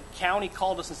 The county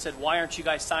called us and said, "Why aren't you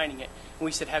guys signing it?" And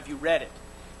we said, "Have you read it?"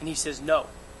 And he says, "No."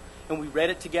 And we read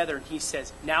it together, and he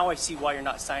says, "Now I see why you're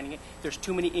not signing it. There's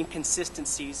too many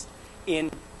inconsistencies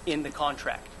in the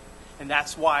contract." And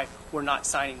that's why we're not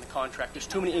signing the contract. There's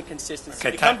too many inconsistencies.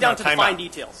 okay, It comes down to the time fine out.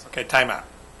 details. Okay, timeout.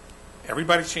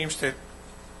 Everybody seems to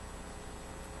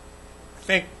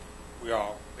think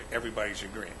everybody's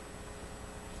agreeing.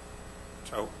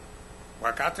 So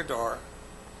walk out the door,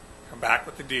 come back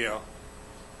with the deal,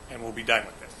 and we'll be done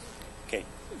with this. Okay,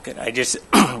 good. I just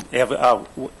have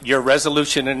your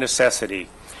resolution of necessity.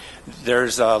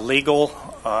 There's a legal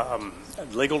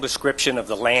description of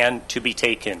the land to be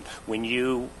taken. When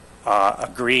you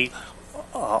agree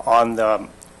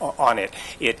on it,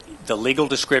 the legal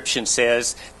description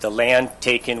says the land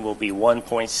taken will be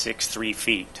 1.63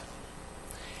 feet.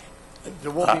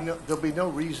 There'll be no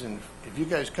reason, if you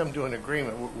guys come to an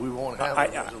agreement, we won't have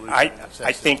a resolution.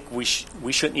 I think we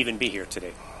shouldn't even be here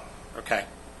today. Okay,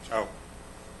 so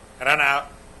head on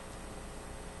out.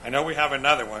 I know we have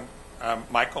another one.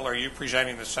 Michael, are you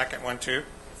presenting the second one too?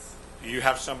 Do you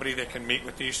have somebody that can meet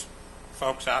with these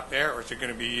folks out there, or is it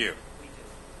going to be you?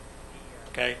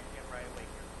 Okay.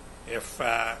 If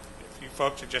you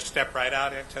folks would just step right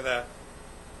out into the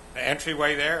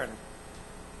entryway there, and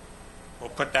we'll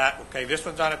put that. Okay, this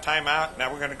one's on a timeout.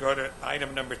 Now we're going to go to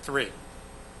item number 3.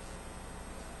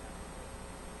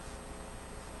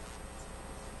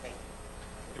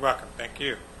 You're welcome. Thank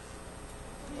you.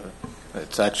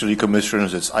 It's actually,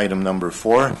 Commissioners, it's item number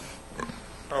 4.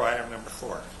 Oh, item number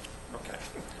 4. Okay.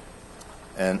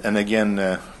 And again,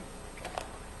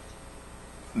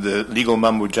 the legal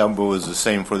mumbo jumbo is the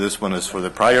same for this one as for the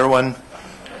prior one.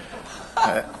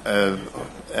 On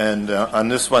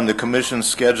this one, the Commission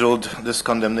scheduled this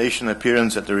condemnation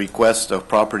appearance at the request of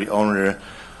property owner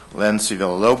Lancy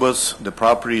Villalobos. The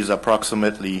property is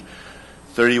approximately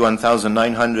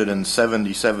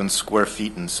 31,977 square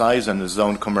feet in size and is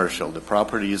zoned commercial. The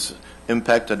property is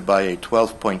impacted by a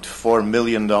 $12.4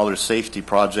 million safety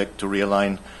project to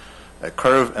realign a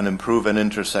curve and improve an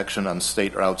intersection on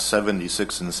State Route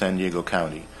 76 in San Diego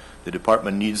County. The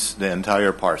department needs the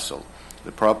entire parcel.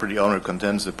 The property owner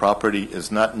contends the property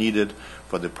is not needed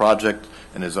for the project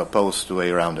and is opposed to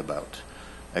a roundabout.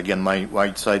 Again, Mike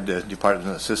Whiteside, the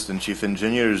Department Assistant Chief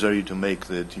Engineer, is ready to make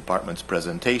the department's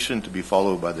presentation, to be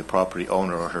followed by the property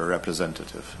owner or her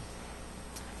representative.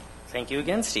 Thank you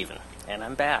again, Stephen. And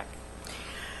I'm back.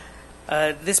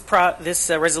 This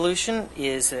resolution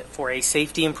is for a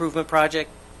safety improvement project,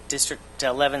 District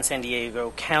 11, San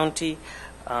Diego County.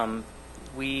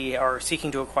 We are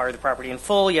seeking to acquire the property in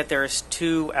full, yet there is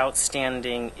 2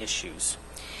 outstanding issues.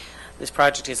 This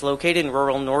project is located in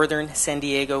rural northern San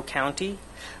Diego County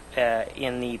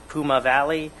in the Puma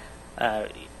Valley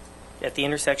at the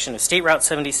intersection of State Route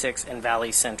 76 and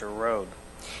Valley Center Road.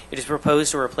 It is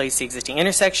proposed to replace the existing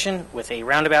intersection with a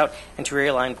roundabout and to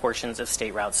realign portions of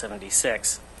State Route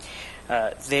 76.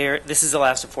 This is the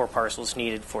last of 4 parcels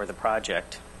needed for the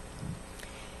project.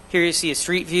 Here you see a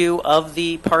street view of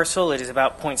the parcel. It is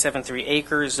about 0.73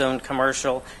 acres, zoned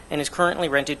commercial, and is currently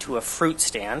rented to a fruit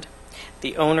stand.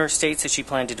 The owner states that she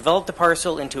planned to develop the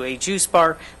parcel into a juice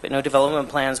bar, but no development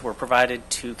plans were provided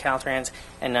to Caltrans,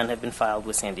 and none have been filed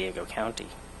with San Diego County.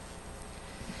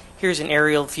 Here's an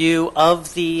aerial view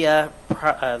of the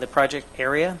project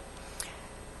area.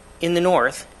 In the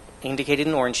north, indicated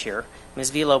in orange here,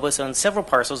 Ms. Villalobos owns several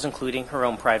parcels, including her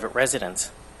own private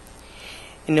residence.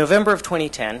 In November of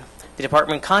 2010, the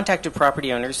department contacted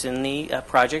property owners in the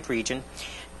project region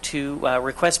to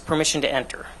request permission to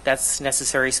enter. That's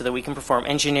necessary so that we can perform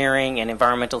engineering and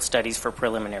environmental studies for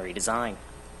preliminary design.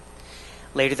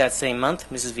 Later that same month,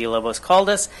 Mrs. Villalobos called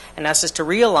us and asked us to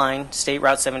realign State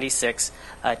Route 76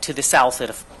 to the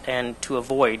south and to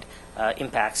avoid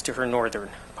impacts to her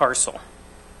northern parcel.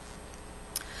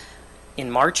 In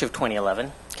March of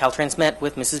 2011, Caltrans met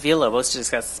with Mrs. Villalobos to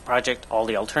discuss the project, all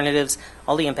the alternatives,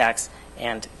 all the impacts,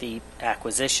 and the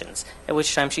acquisitions, at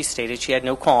which time she stated she had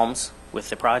no qualms with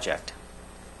the project.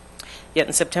 Yet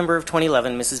in September of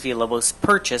 2011, Mrs. Villalobos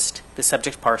purchased the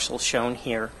subject parcel shown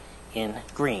here in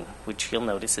green, which you'll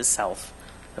notice is south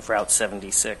of Route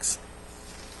 76.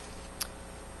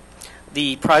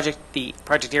 The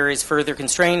project area is further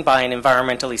constrained by an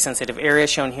environmentally sensitive area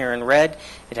shown here in red.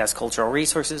 It has cultural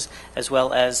resources, as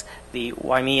well as the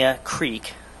Waimea Creek,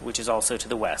 which is also to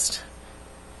the west.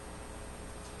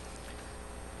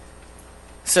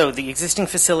 So the existing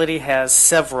facility has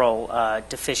several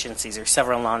deficiencies or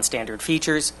several non-standard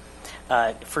features.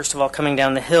 First of all, coming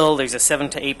down the hill, there's a 7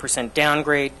 to 8%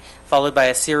 downgrade, followed by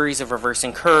a series of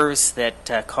reversing curves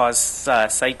that cause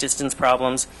sight distance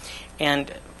problems.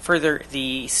 And further,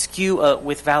 the skew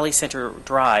with Valley Center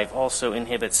Drive also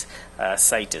inhibits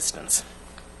sight distance.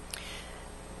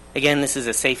 Again, this is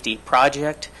a safety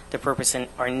project. The purpose and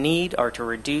our need are to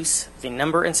reduce the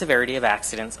number and severity of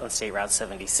accidents on State Route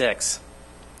 76.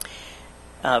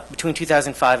 Between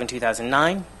 2005 and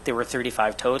 2009, there were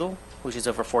 35 total, which is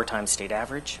over 4 times state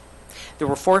average. There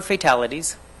were 4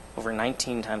 fatalities, over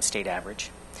 19 times state average,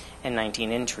 and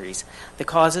 19 injuries. The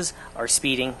causes are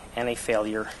speeding and a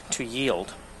failure to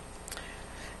yield.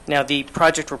 Now, the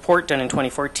project report done in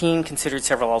 2014 considered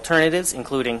several alternatives,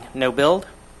 including no build,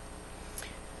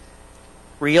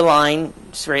 realign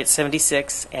State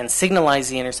 76 and signalize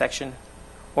the intersection,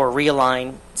 or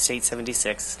realign State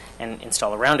 76 and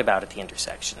install a roundabout at the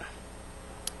intersection.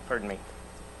 Pardon me.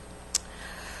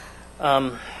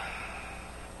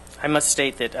 I must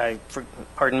state that,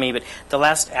 pardon me, but the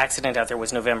last accident out there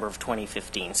was November of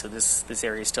 2015, so this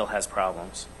area still has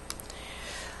problems.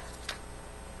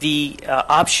 The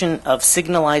option of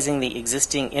signalizing the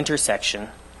existing intersection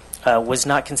was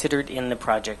not considered in the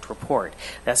project report.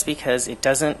 That's because it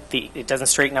doesn't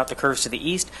straighten out the curves to the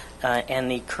east, and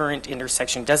the current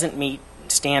intersection doesn't meet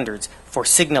standards for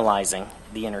signalizing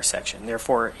the intersection.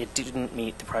 Therefore, it didn't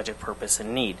meet the project purpose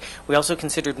and need. We also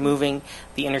considered moving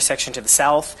the intersection to the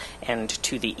south and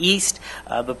to the east,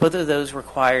 but both of those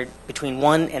required between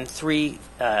 1 and 3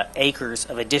 acres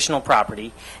of additional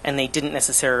property, and they didn't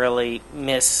necessarily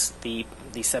miss the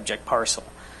subject parcel.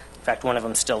 In fact, one of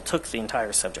them still took the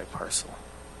entire subject parcel.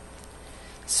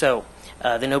 So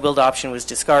the no-build option was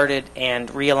discarded, and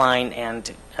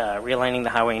realigning the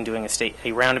highway and doing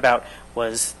a roundabout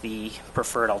was the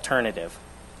preferred alternative.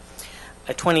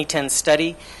 A 2010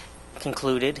 study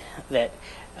concluded that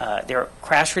there are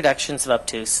crash reductions of up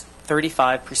to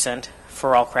 35%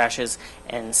 for all crashes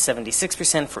and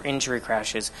 76% for injury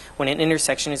crashes when an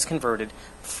intersection is converted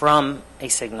from a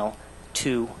signal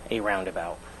to a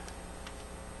roundabout.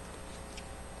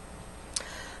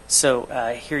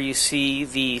 So here you see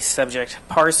the subject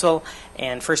parcel,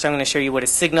 and first I'm going to show you what a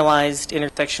signalized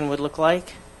intersection would look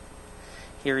like.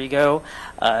 Here you go.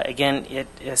 Again, it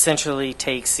essentially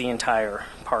takes the entire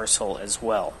parcel as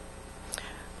well.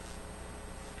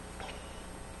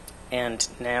 And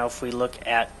now if we look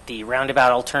at the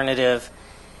roundabout alternative,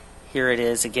 here it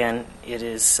is. Again, it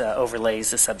is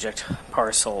overlays the subject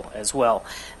parcel as well.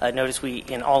 Notice we,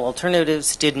 in all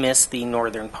alternatives, did miss the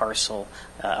northern parcel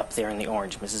up there in the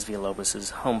orange, Mrs.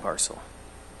 Villalobos' home parcel.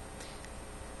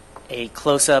 A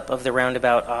close-up of the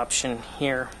roundabout option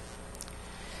here.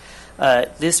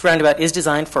 This roundabout is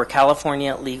designed for a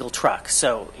California legal truck.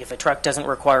 So if a truck doesn't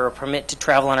require a permit to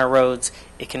travel on our roads,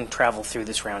 it can travel through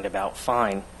this roundabout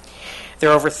fine. There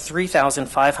are over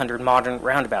 3,500 modern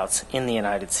roundabouts in the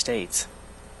United States.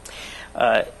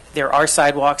 There are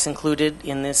sidewalks included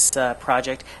in this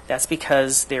project. That's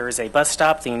because there is a bus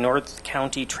stop, the North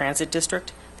County Transit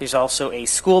District. There's also a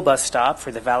school bus stop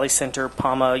for the Valley Center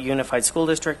Palma Unified School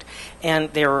District,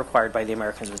 and they are required by the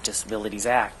Americans with Disabilities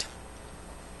Act.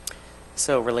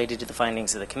 So related to the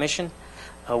findings of the Commission,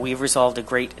 we've resolved a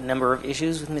great number of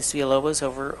issues with Ms. Villalobos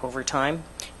over time.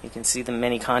 You can see the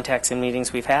many contacts and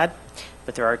meetings we've had,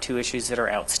 but there are two issues that are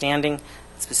outstanding,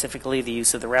 specifically the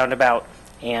use of the roundabout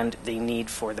and the need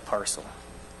for the parcel.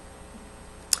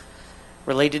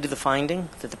 Related to the finding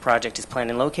that the project is planned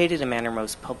and located in a manner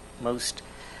most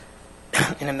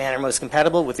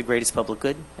compatible with the greatest public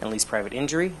good and least private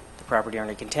injury, the property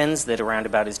owner contends that a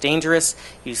roundabout is dangerous,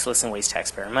 useless, and wastes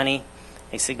taxpayer money.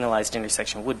 A signalized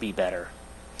intersection would be better.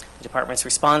 The Department's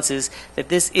response is that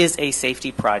this is a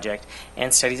safety project,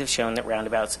 and studies have shown that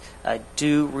roundabouts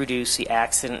do reduce the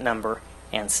accident number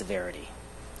and severity.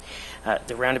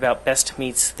 The roundabout best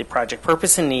meets the project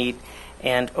purpose and need,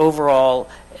 and overall,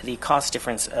 the cost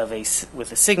difference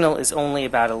with a signal is only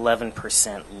about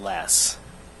 11% less.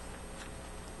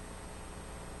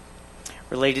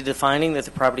 Related to the finding that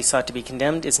the property sought to be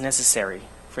condemned is necessary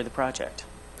for the project.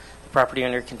 The property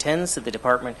owner contends that the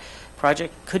Department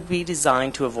project could be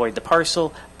designed to avoid the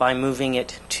parcel by moving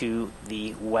it to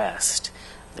the west.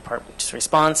 The Department's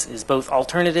response is both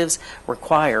alternatives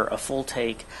require a full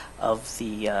take of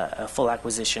the full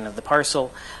acquisition of the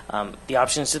parcel. The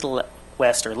options to the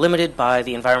west are limited by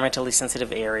the environmentally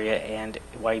sensitive area and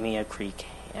Waimea Creek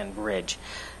and Bridge.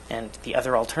 And the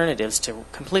other alternatives to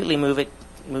completely move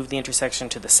the intersection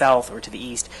to the south or to the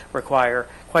east require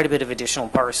quite a bit of additional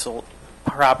parcel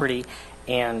property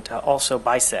and also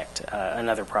bisect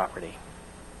another property.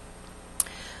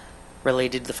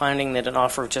 Related to the finding that an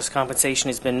offer of just compensation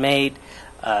has been made,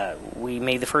 we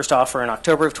made the first offer in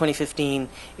October of 2015.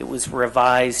 It was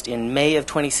revised in May of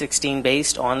 2016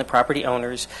 based on the property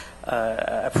owner's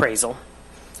appraisal,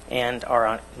 and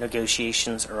our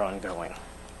negotiations are ongoing.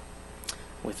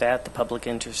 With that, the public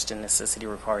interest and necessity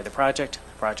require the project.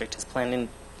 The project is planned and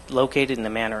located in the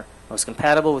manner most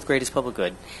compatible with greatest public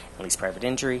good and least private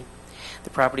injury. The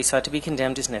property sought to be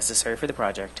condemned is necessary for the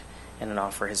project, and an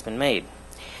offer has been made.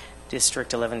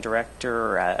 District 11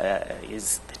 Director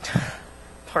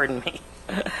pardon me,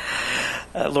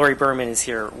 Lori Berman is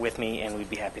here with me, and we'd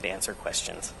be happy to answer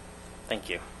questions. Thank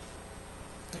you.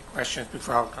 Any questions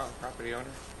before I call the property owner?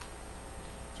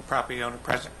 Is the property owner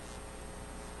present?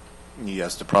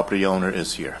 Yes, the property owner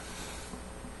is here.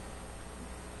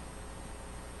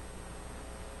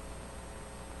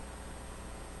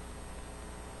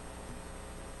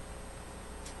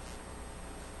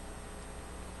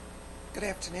 Good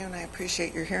afternoon. I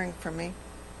appreciate your hearing from me.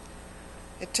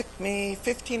 It took me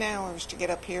 15 hours to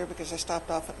get up here because I stopped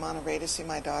off at Monterey to see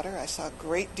my daughter. I saw a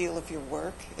great deal of your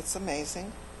work. It's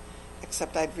amazing,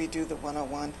 except I'd redo the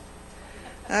 101.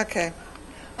 Okay.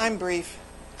 I'm brief.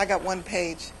 I got one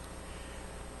page.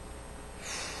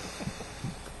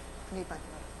 Need my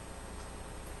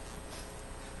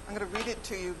I'm going to read it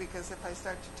to you because if I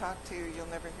start to talk to you, you'll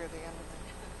never hear the end of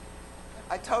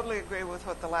it. I totally agree with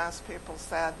what the last people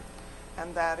said,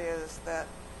 and that is that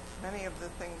many of the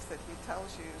things that he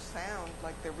tells you sound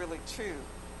like they're really true,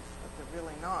 but they're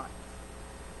really not.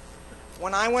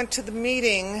 When I went to the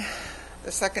meeting,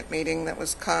 the second meeting that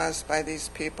was caused by these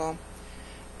people,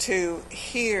 to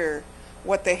hear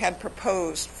what they had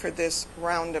proposed for this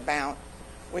roundabout,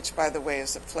 which, by the way,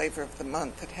 is the flavor of the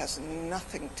month. It has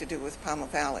nothing to do with Palma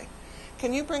Valley.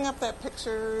 Can you bring up that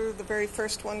picture, the very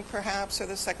first one perhaps, or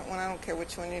the second one? I don't care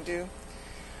which one you do.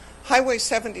 Highway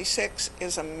 76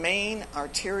 is a main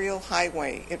arterial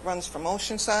highway. It runs from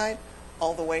Oceanside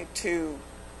all the way to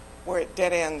where it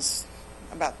dead ends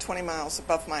about 20 miles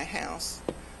above my house.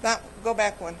 Go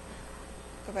back one.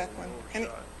 Go back one.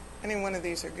 Any one of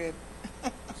these are good.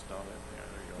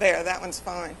 There, that one's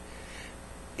fine.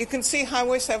 You can see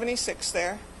Highway 76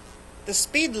 there. The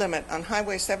speed limit on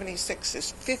Highway 76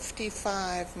 is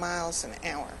 55 miles an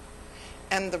hour.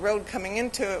 And the road coming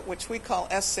into it, which we call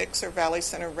S6 or Valley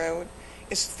Center Road,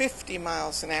 is 50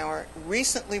 miles an hour,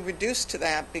 recently reduced to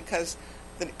that because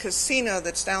the casino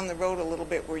that's down the road a little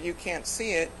bit where you can't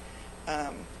see it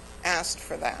asked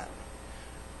for that.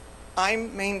 I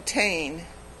maintain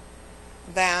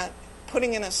that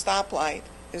putting in a stoplight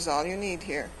is all you need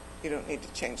here. You don't need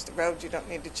to change the road. You don't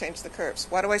need to change the curves.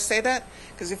 Why do I say that?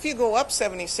 Because if you go up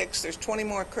 76, there's 20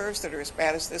 more curves that are as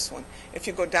bad as this one. If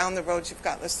you go down the road, you've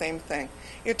got the same thing.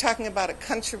 You're talking about a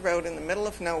country road in the middle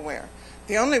of nowhere.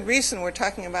 The only reason we're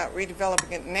talking about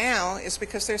redeveloping it now is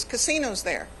because there's casinos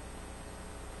there.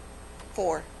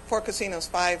 Four casinos,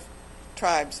 5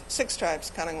 tribes, 6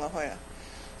 tribes counting La Jolla.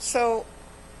 So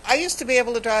I used to be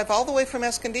able to drive all the way from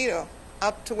Escondido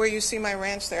up to where you see my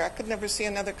ranch there. I could never see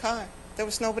another car. There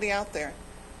was nobody out there.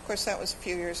 Of course, that was a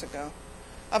few years ago.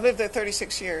 I've lived there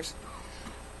 36 years.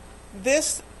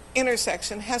 This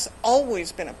intersection has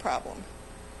always been a problem.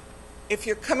 If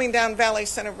you're coming down Valley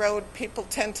Center Road, people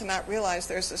tend to not realize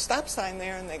there's a stop sign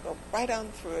there, and they go right on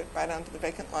through it, right onto the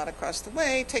vacant lot across the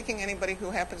way, taking anybody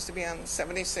who happens to be on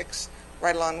 76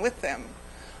 right along with them.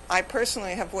 I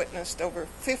personally have witnessed over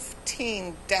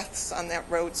 15 deaths on that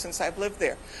road since I've lived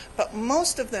there. But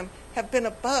most of them have been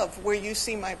above where you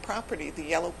see my property, the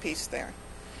yellow piece there.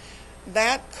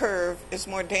 That curve is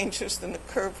more dangerous than the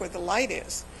curve where the light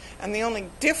is. And the only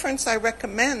difference I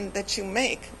recommend that you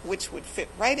make, which would fit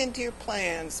right into your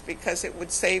plans because it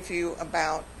would save you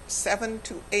about $7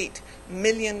 to $8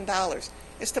 million,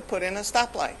 is to put in a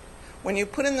stoplight. When you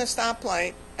put in the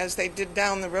stoplight, as they did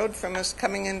down the road from us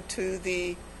coming into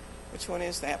the, which one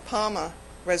is that, Palma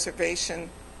Reservation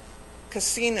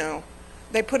Casino,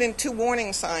 they put in 2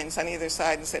 warning signs on either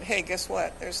side and said, hey, guess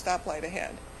what? There's a stoplight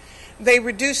ahead. They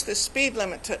reduced the speed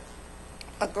limit to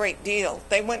a great deal.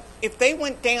 If they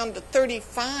went down to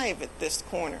 35 at this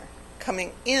corner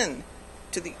coming in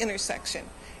to the intersection,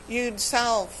 you'd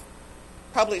solve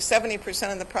probably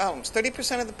 70% of the problems.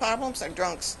 30% of the problems are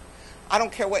drunks. I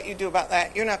don't care what you do about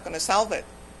that. You're not going to solve it.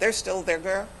 They're still there,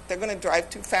 girl. They're going to drive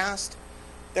too fast.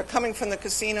 They're coming from the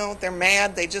casino. They're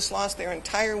mad. They just lost their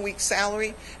entire week's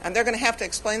salary, and they're going to have to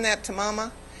explain that to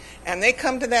Mama. And they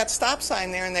come to that stop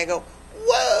sign there, and they go,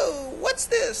 whoa, what's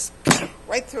this?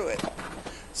 Right through it.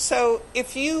 So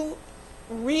if you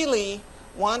really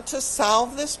want to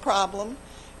solve this problem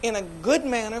in a good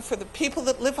manner for the people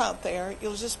that live out there,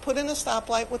 you'll just put in a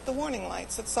stoplight with the warning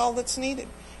lights. That's all that's needed.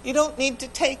 You don't need to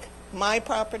take my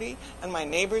property and my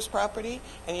neighbor's property,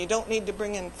 and you don't need to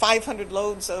bring in 500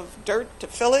 loads of dirt to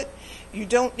fill it. You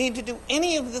don't need to do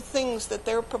any of the things that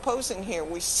they're proposing here.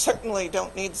 We certainly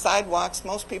don't need sidewalks.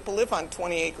 Most people live on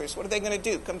 20 acres. What are they going to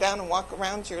do? Come down and walk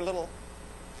around your little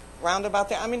roundabout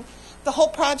there? I mean, the whole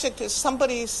project is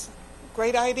somebody's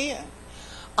great idea.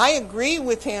 I agree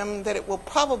with him that it will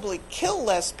probably kill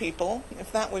less people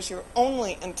if that was your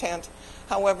only intent.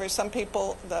 However, some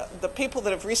people, the people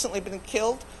that have recently been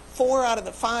killed, 4 out of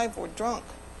the 5 were drunk.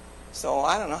 So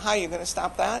I don't know how you're going to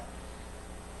stop that.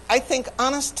 I think,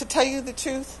 honest to tell you the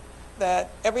truth,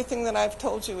 that everything that I've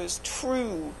told you is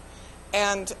true.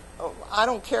 And I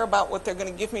don't care about what they're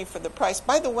going to give me for the price.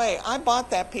 By the way, I bought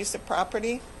that piece of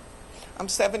property. I'm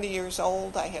 70 years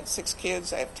old. I had 6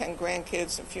 kids. I have 10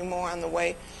 grandkids, a few more on the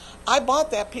way. I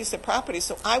bought that piece of property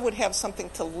so I would have something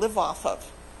to live off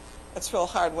of. It's real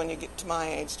hard when you get to my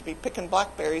age to be picking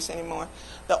blackberries anymore.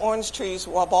 The orange trees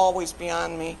will always be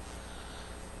on me.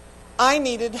 I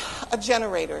needed a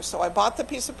generator, so I bought the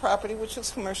piece of property, which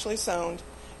was commercially zoned,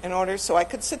 in order so I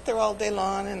could sit there all day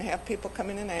long and have people come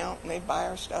in and out, and they'd buy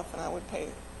our stuff, and I would pay,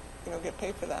 get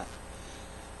paid for that.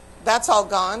 That's all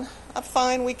gone.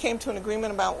 Fine, we came to an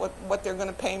agreement about what they're going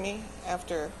to pay me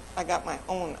after I got my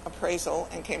own appraisal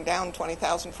and came down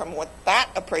 $20,000 from what that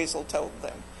appraisal told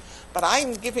them. But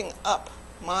I'm giving up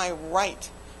my right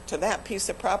to that piece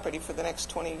of property for the next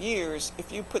 20 years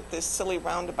if you put this silly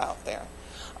roundabout there.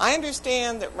 I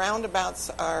understand that roundabouts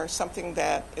are something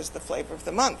that is the flavor of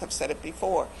the month. I've said it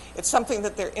before. It's something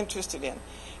that they're interested in.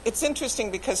 It's interesting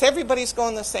because everybody's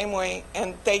going the same way,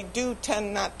 and they do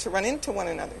tend not to run into one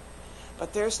another.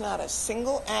 But there's not a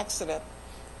single accident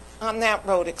on that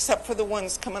road, except for the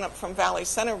ones coming up from Valley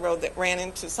Center Road that ran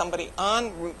into somebody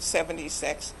on Route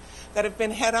 76, that have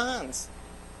been head-ons.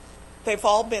 They've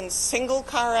all been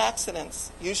single-car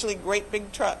accidents, usually great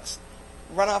big trucks,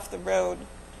 run off the road,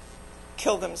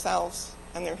 kill themselves,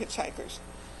 and they're hitchhikers.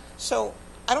 So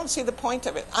I don't see the point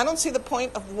of it. I don't see the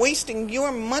point of wasting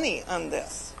your money on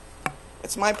this.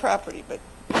 It's my property, but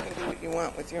you can do what you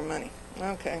want with your money.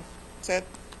 Okay. Ted,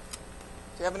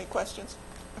 do you have any questions?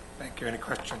 Thank you. Any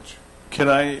questions? Can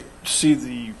I see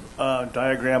the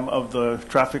diagram of the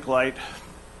traffic light?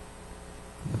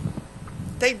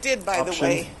 They did, by the Option.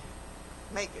 way,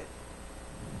 make it.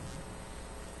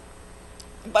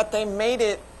 But they made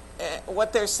it,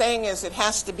 what they're saying is it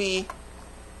has to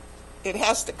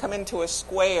come into a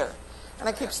square. And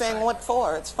I keep saying, what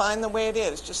for? It's fine the way it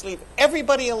is. Just leave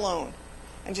everybody alone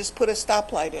and just put a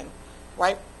stoplight in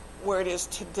right where it is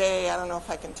today. I don't know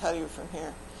if I can tell you from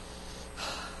here.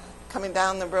 Coming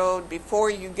down the road, before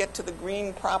you get to the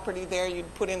green property there,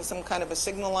 you'd put in some kind of a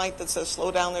signal light that says,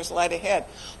 slow down, there's a light ahead.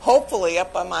 Hopefully,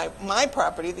 up on my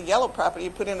property, the yellow property,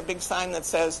 you put in a big sign that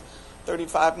says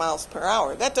 35 miles per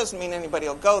hour. That doesn't mean anybody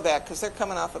will go that because they're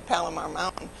coming off of Palomar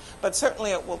Mountain. But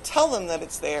certainly it will tell them that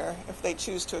it's there. If they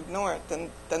choose to ignore it, then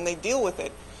they deal with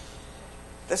it.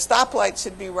 The stoplight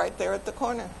should be right there at the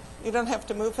corner. You don't have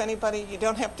to move anybody. You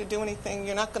don't have to do anything.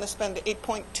 You're not going to spend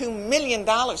 $8.2 million.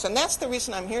 And that's the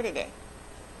reason I'm here today.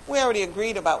 We already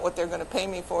agreed about what they're going to pay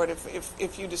me for it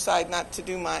if you decide not to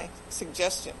do my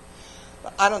suggestion.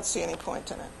 But I don't see any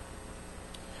point in it.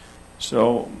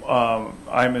 So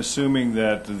I'm assuming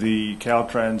that the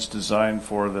Caltrans design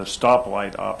for the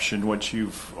stoplight option, which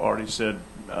you've already said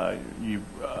you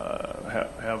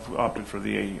have opted for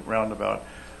the roundabout,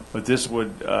 but this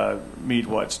would meet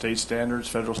what, state standards,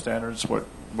 federal standards? What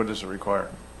does it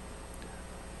require?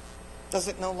 Does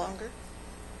it no longer?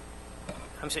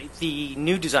 I'm sorry, the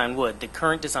new design would. The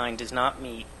current design does not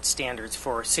meet standards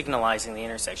for signalizing the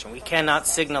intersection. We cannot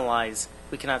signalize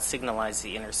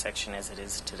the intersection as it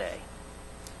is today.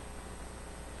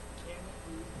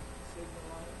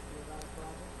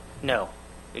 No,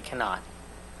 it cannot.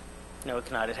 No, it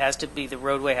cannot. It has to be, the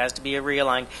roadway has to be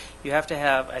realigned. You have to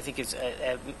have, I think it's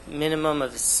a minimum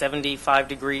of a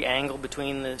 75-degree angle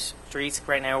between the streets.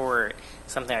 Right now we're at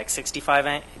something like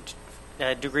 65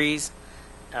 degrees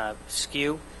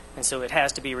skew, and so it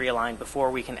has to be realigned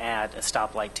before we can add a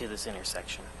stoplight to this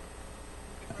intersection.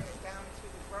 Bring it down to the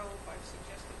grove. I've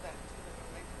suggested that to them,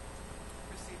 and they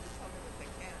proceed to tell me that they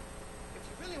can. If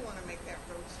you really want to make that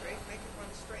road straight, make it run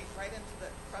straight right into the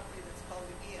property that's called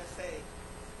the ESA.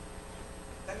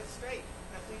 Then it's straight,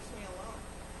 and it leaves me alone.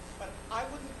 But I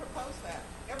wouldn't propose that.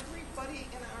 Everybody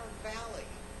in our valley,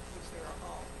 which there are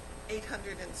all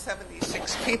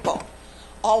 876 people,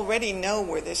 already know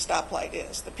where this stoplight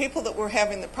is. The people that we're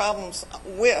having the problems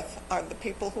with are the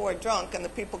people who are drunk and the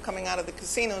people coming out of the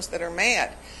casinos that are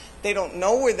mad. They don't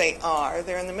know where they are.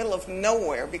 They're in the middle of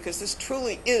nowhere because this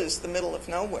truly is the middle of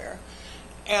nowhere.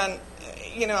 And,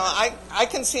 you know, I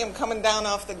can see them coming down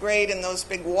off the grade in those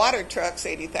big water trucks,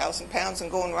 80,000 pounds,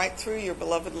 and going right through your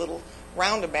beloved little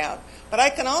roundabout. But I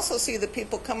can also see the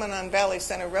people coming on Valley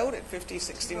Center Road at 50,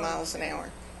 60 miles an hour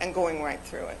and going right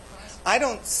through it. I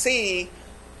don't see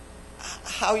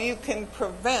how you can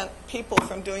prevent people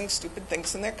from doing stupid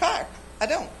things in their car. I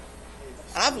don't.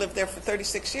 I've lived there for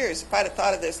 36 years. If I'd have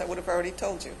thought of this, I would have already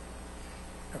told you.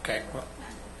 Okay. Well,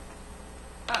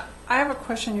 I have a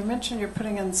question. You mentioned you're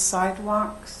putting in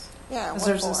sidewalks. Yeah, Because what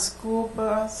there's for? a school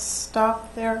bus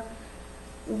stop there.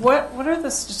 What are the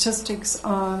statistics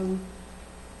on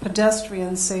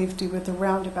pedestrian safety with the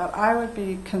roundabout? I would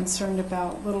be concerned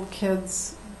about little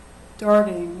kids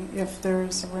darting if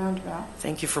there's a roundabout.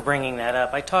 Thank you for bringing that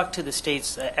up. I talked to the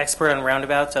state's expert on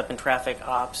roundabouts up in traffic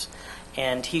ops,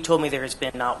 and he told me there has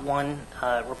been not one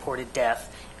reported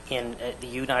death in the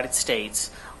United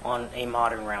States on a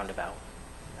modern roundabout.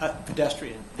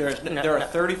 Pedestrian. There are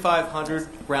 3,500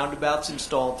 roundabouts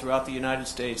installed throughout the United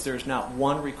States. There is not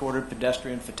one recorded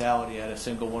pedestrian fatality at a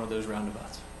single one of those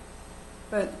roundabouts.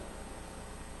 But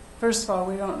first of all,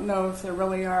 we don't know if there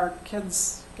really are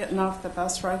kids getting off the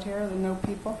bus right here. There are no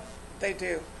people. They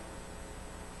do.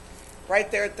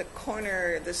 Right there at the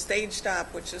corner, the stage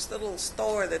stop, which is the little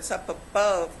store that's up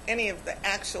above any of the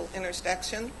actual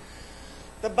intersection,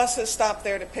 the buses stop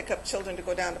there to pick up children to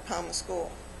go down to Palma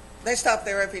School. They stop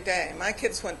there every day. My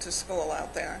kids went to school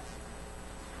out there.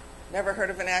 Never heard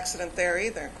of an accident there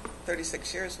either.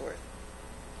 36 years worth.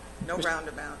 No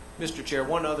roundabout. Mr. Chair,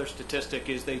 one other statistic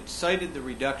is they cited the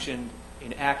reduction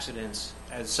in accidents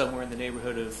as somewhere in the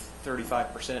neighborhood of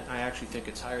 35%. I actually think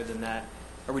it's higher than that.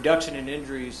 A reduction in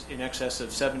injuries in excess of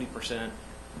 70%.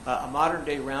 A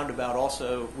modern-day roundabout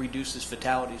also reduces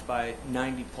fatalities by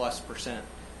 90+%.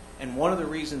 And one of the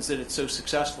reasons that it's so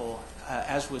successful,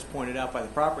 as was pointed out by the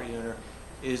property owner,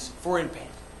 is for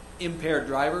impaired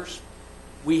drivers.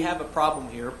 We have a problem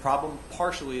here. Problem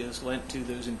partially is linked to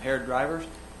those impaired drivers.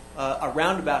 A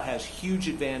roundabout has huge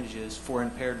advantages for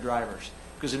impaired drivers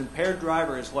because an impaired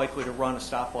driver is likely to run a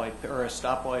stoplight or a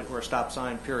stop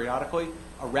sign periodically.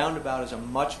 A roundabout is a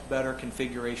much better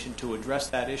configuration to address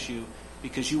that issue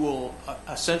because you will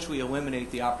essentially eliminate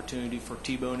the opportunity for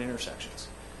T-bone intersections.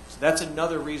 So that's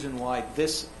another reason why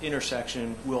this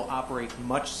intersection will operate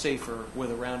much safer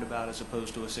with a roundabout as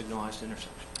opposed to a signalized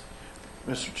intersection.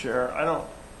 Mr. Chair, I don't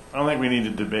think we need to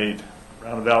debate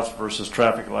roundabouts versus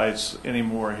traffic lights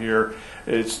anymore here.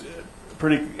 It's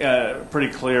pretty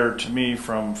clear to me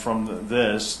from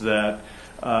this that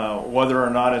whether or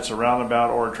not it's a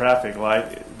roundabout or a traffic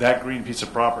light, that green piece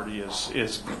of property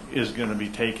is going to be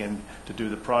taken to do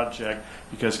the project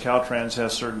because Caltrans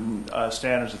has certain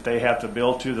standards that they have to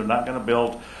build to. They're not going to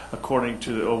build according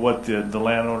to what the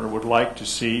landowner would like to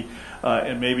see.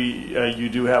 And maybe you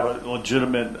do have a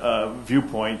legitimate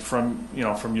viewpoint from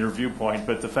your viewpoint,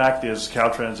 but the fact is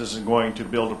Caltrans isn't going to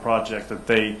build a project that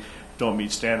they don't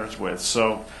meet standards with.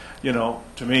 So,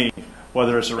 to me,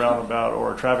 whether it's a roundabout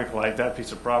or a traffic light, that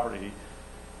piece of property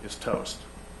is toast.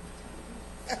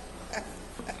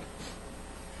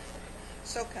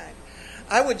 So kind.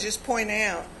 I would just point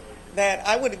out that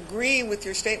I would agree with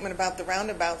your statement about the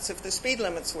roundabouts if the speed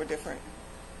limits were different.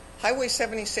 Highway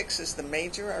 76 is the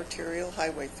major arterial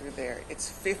highway through there. It's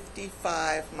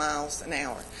 55 miles an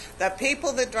hour. The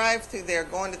people that drive through there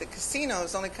going to the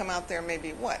casinos only come out there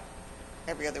maybe,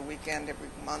 every other weekend, every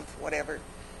month, whatever.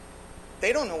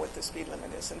 They don't know what the speed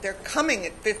limit is, and they're coming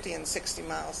at 50 and 60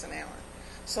 miles an hour.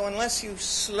 So unless you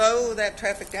slow that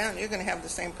traffic down, you're going to have the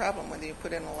same problem whether you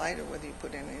put in a light or whether you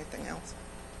put in anything else.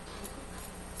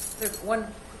 There's one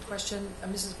quick question,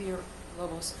 Mrs.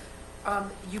 Villalobos.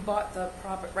 You bought the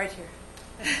property right here.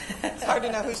 It's hard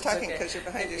to know who's talking because you're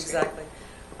behind your screen. Exactly.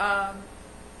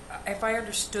 If I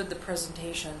understood the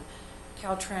presentation,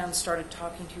 Caltrans started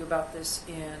talking to you about this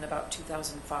in about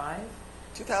 2005?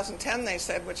 2010 they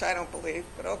said, which I don't believe,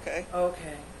 but okay.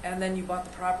 Okay. And then you bought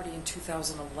the property in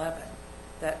 2011,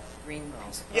 that green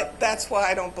piece of property. Yeah, that's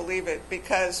why I don't believe it,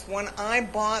 because when I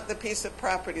bought the piece of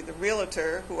property, the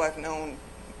realtor, who I've known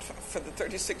for the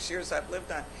 36 years I've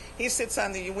lived on, he sits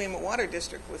on the Uwima Water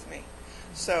District with me.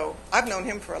 So I've known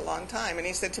him for a long time, and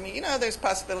he said to me, there's a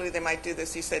possibility they might do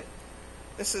this. He said,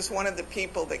 this is one of the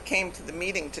people that came to the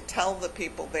meeting to tell the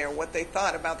people there what they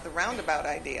thought about the roundabout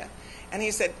idea. And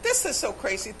he said, this is so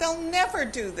crazy, they'll never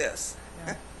do this.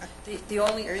 Yeah. The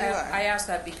only Here you are. I asked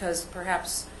that because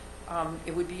perhaps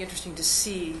it would be interesting to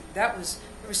see, there was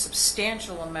a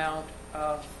substantial amount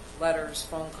of letters,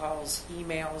 phone calls,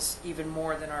 emails, even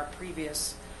more than our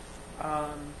previous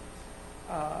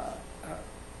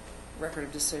record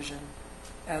of decision.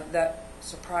 That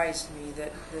surprised me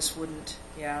that this wouldn't,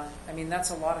 that's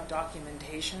a lot of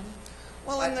documentation.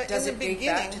 Well, in the Does it date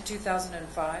beginning, back to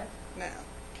 2005? No,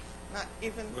 not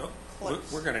even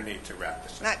close. We're going to need to wrap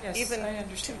this up. Not Yes, even I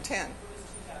understand. 210.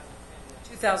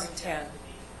 2010.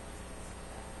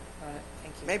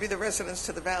 Thank you. Maybe the residents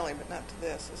to the valley, but not to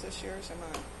this. Is this yours or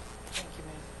mine? Thank you,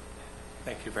 ma'am.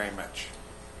 Thank you very much.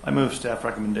 I move staff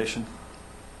recommendation.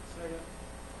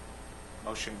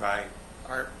 Motion by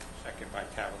Art, second by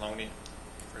Cavalloni.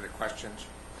 Further questions?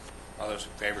 All those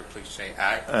in favor, please say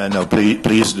aye. No,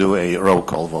 please do a roll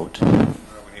call vote. We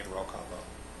need a roll call vote.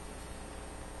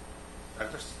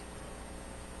 Douglas?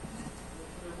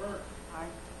 Mr. Burke. Aye.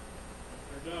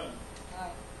 Mr. Dunn.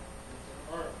 Aye.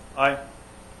 Mr. Hart. Aye.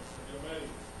 Mr. Gilmedi.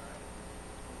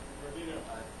 Mr. Gardino.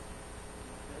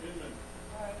 Mr. Inman.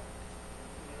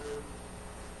 Mr.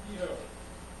 Kehoe.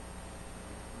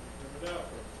 Mr.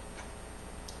 Medalco.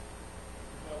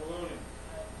 Mr. Cavalloni.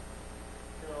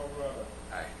 Carol Bravo.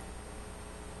 Aye.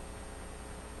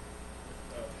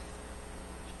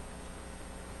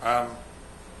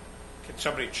 Can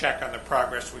somebody check on the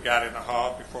progress we got in the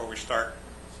hall before we start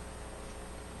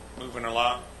moving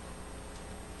along?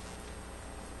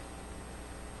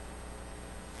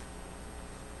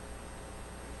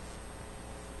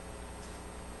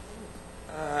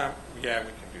 Yeah,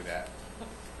 we can do that.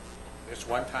 This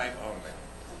one time only.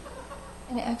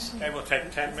 And actually, Okay, we'll take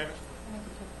 10 minutes.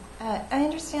 I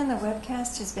understand the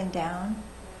webcast has been down.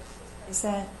 Is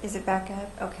it back up?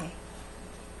 Okay.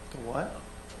 The what?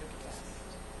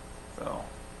 Oh.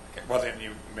 Okay, well, then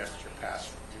you missed your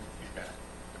pass. You missed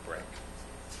the break.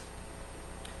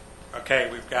 Okay,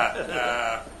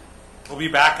 we'll be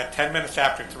back at 10 minutes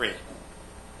after 3.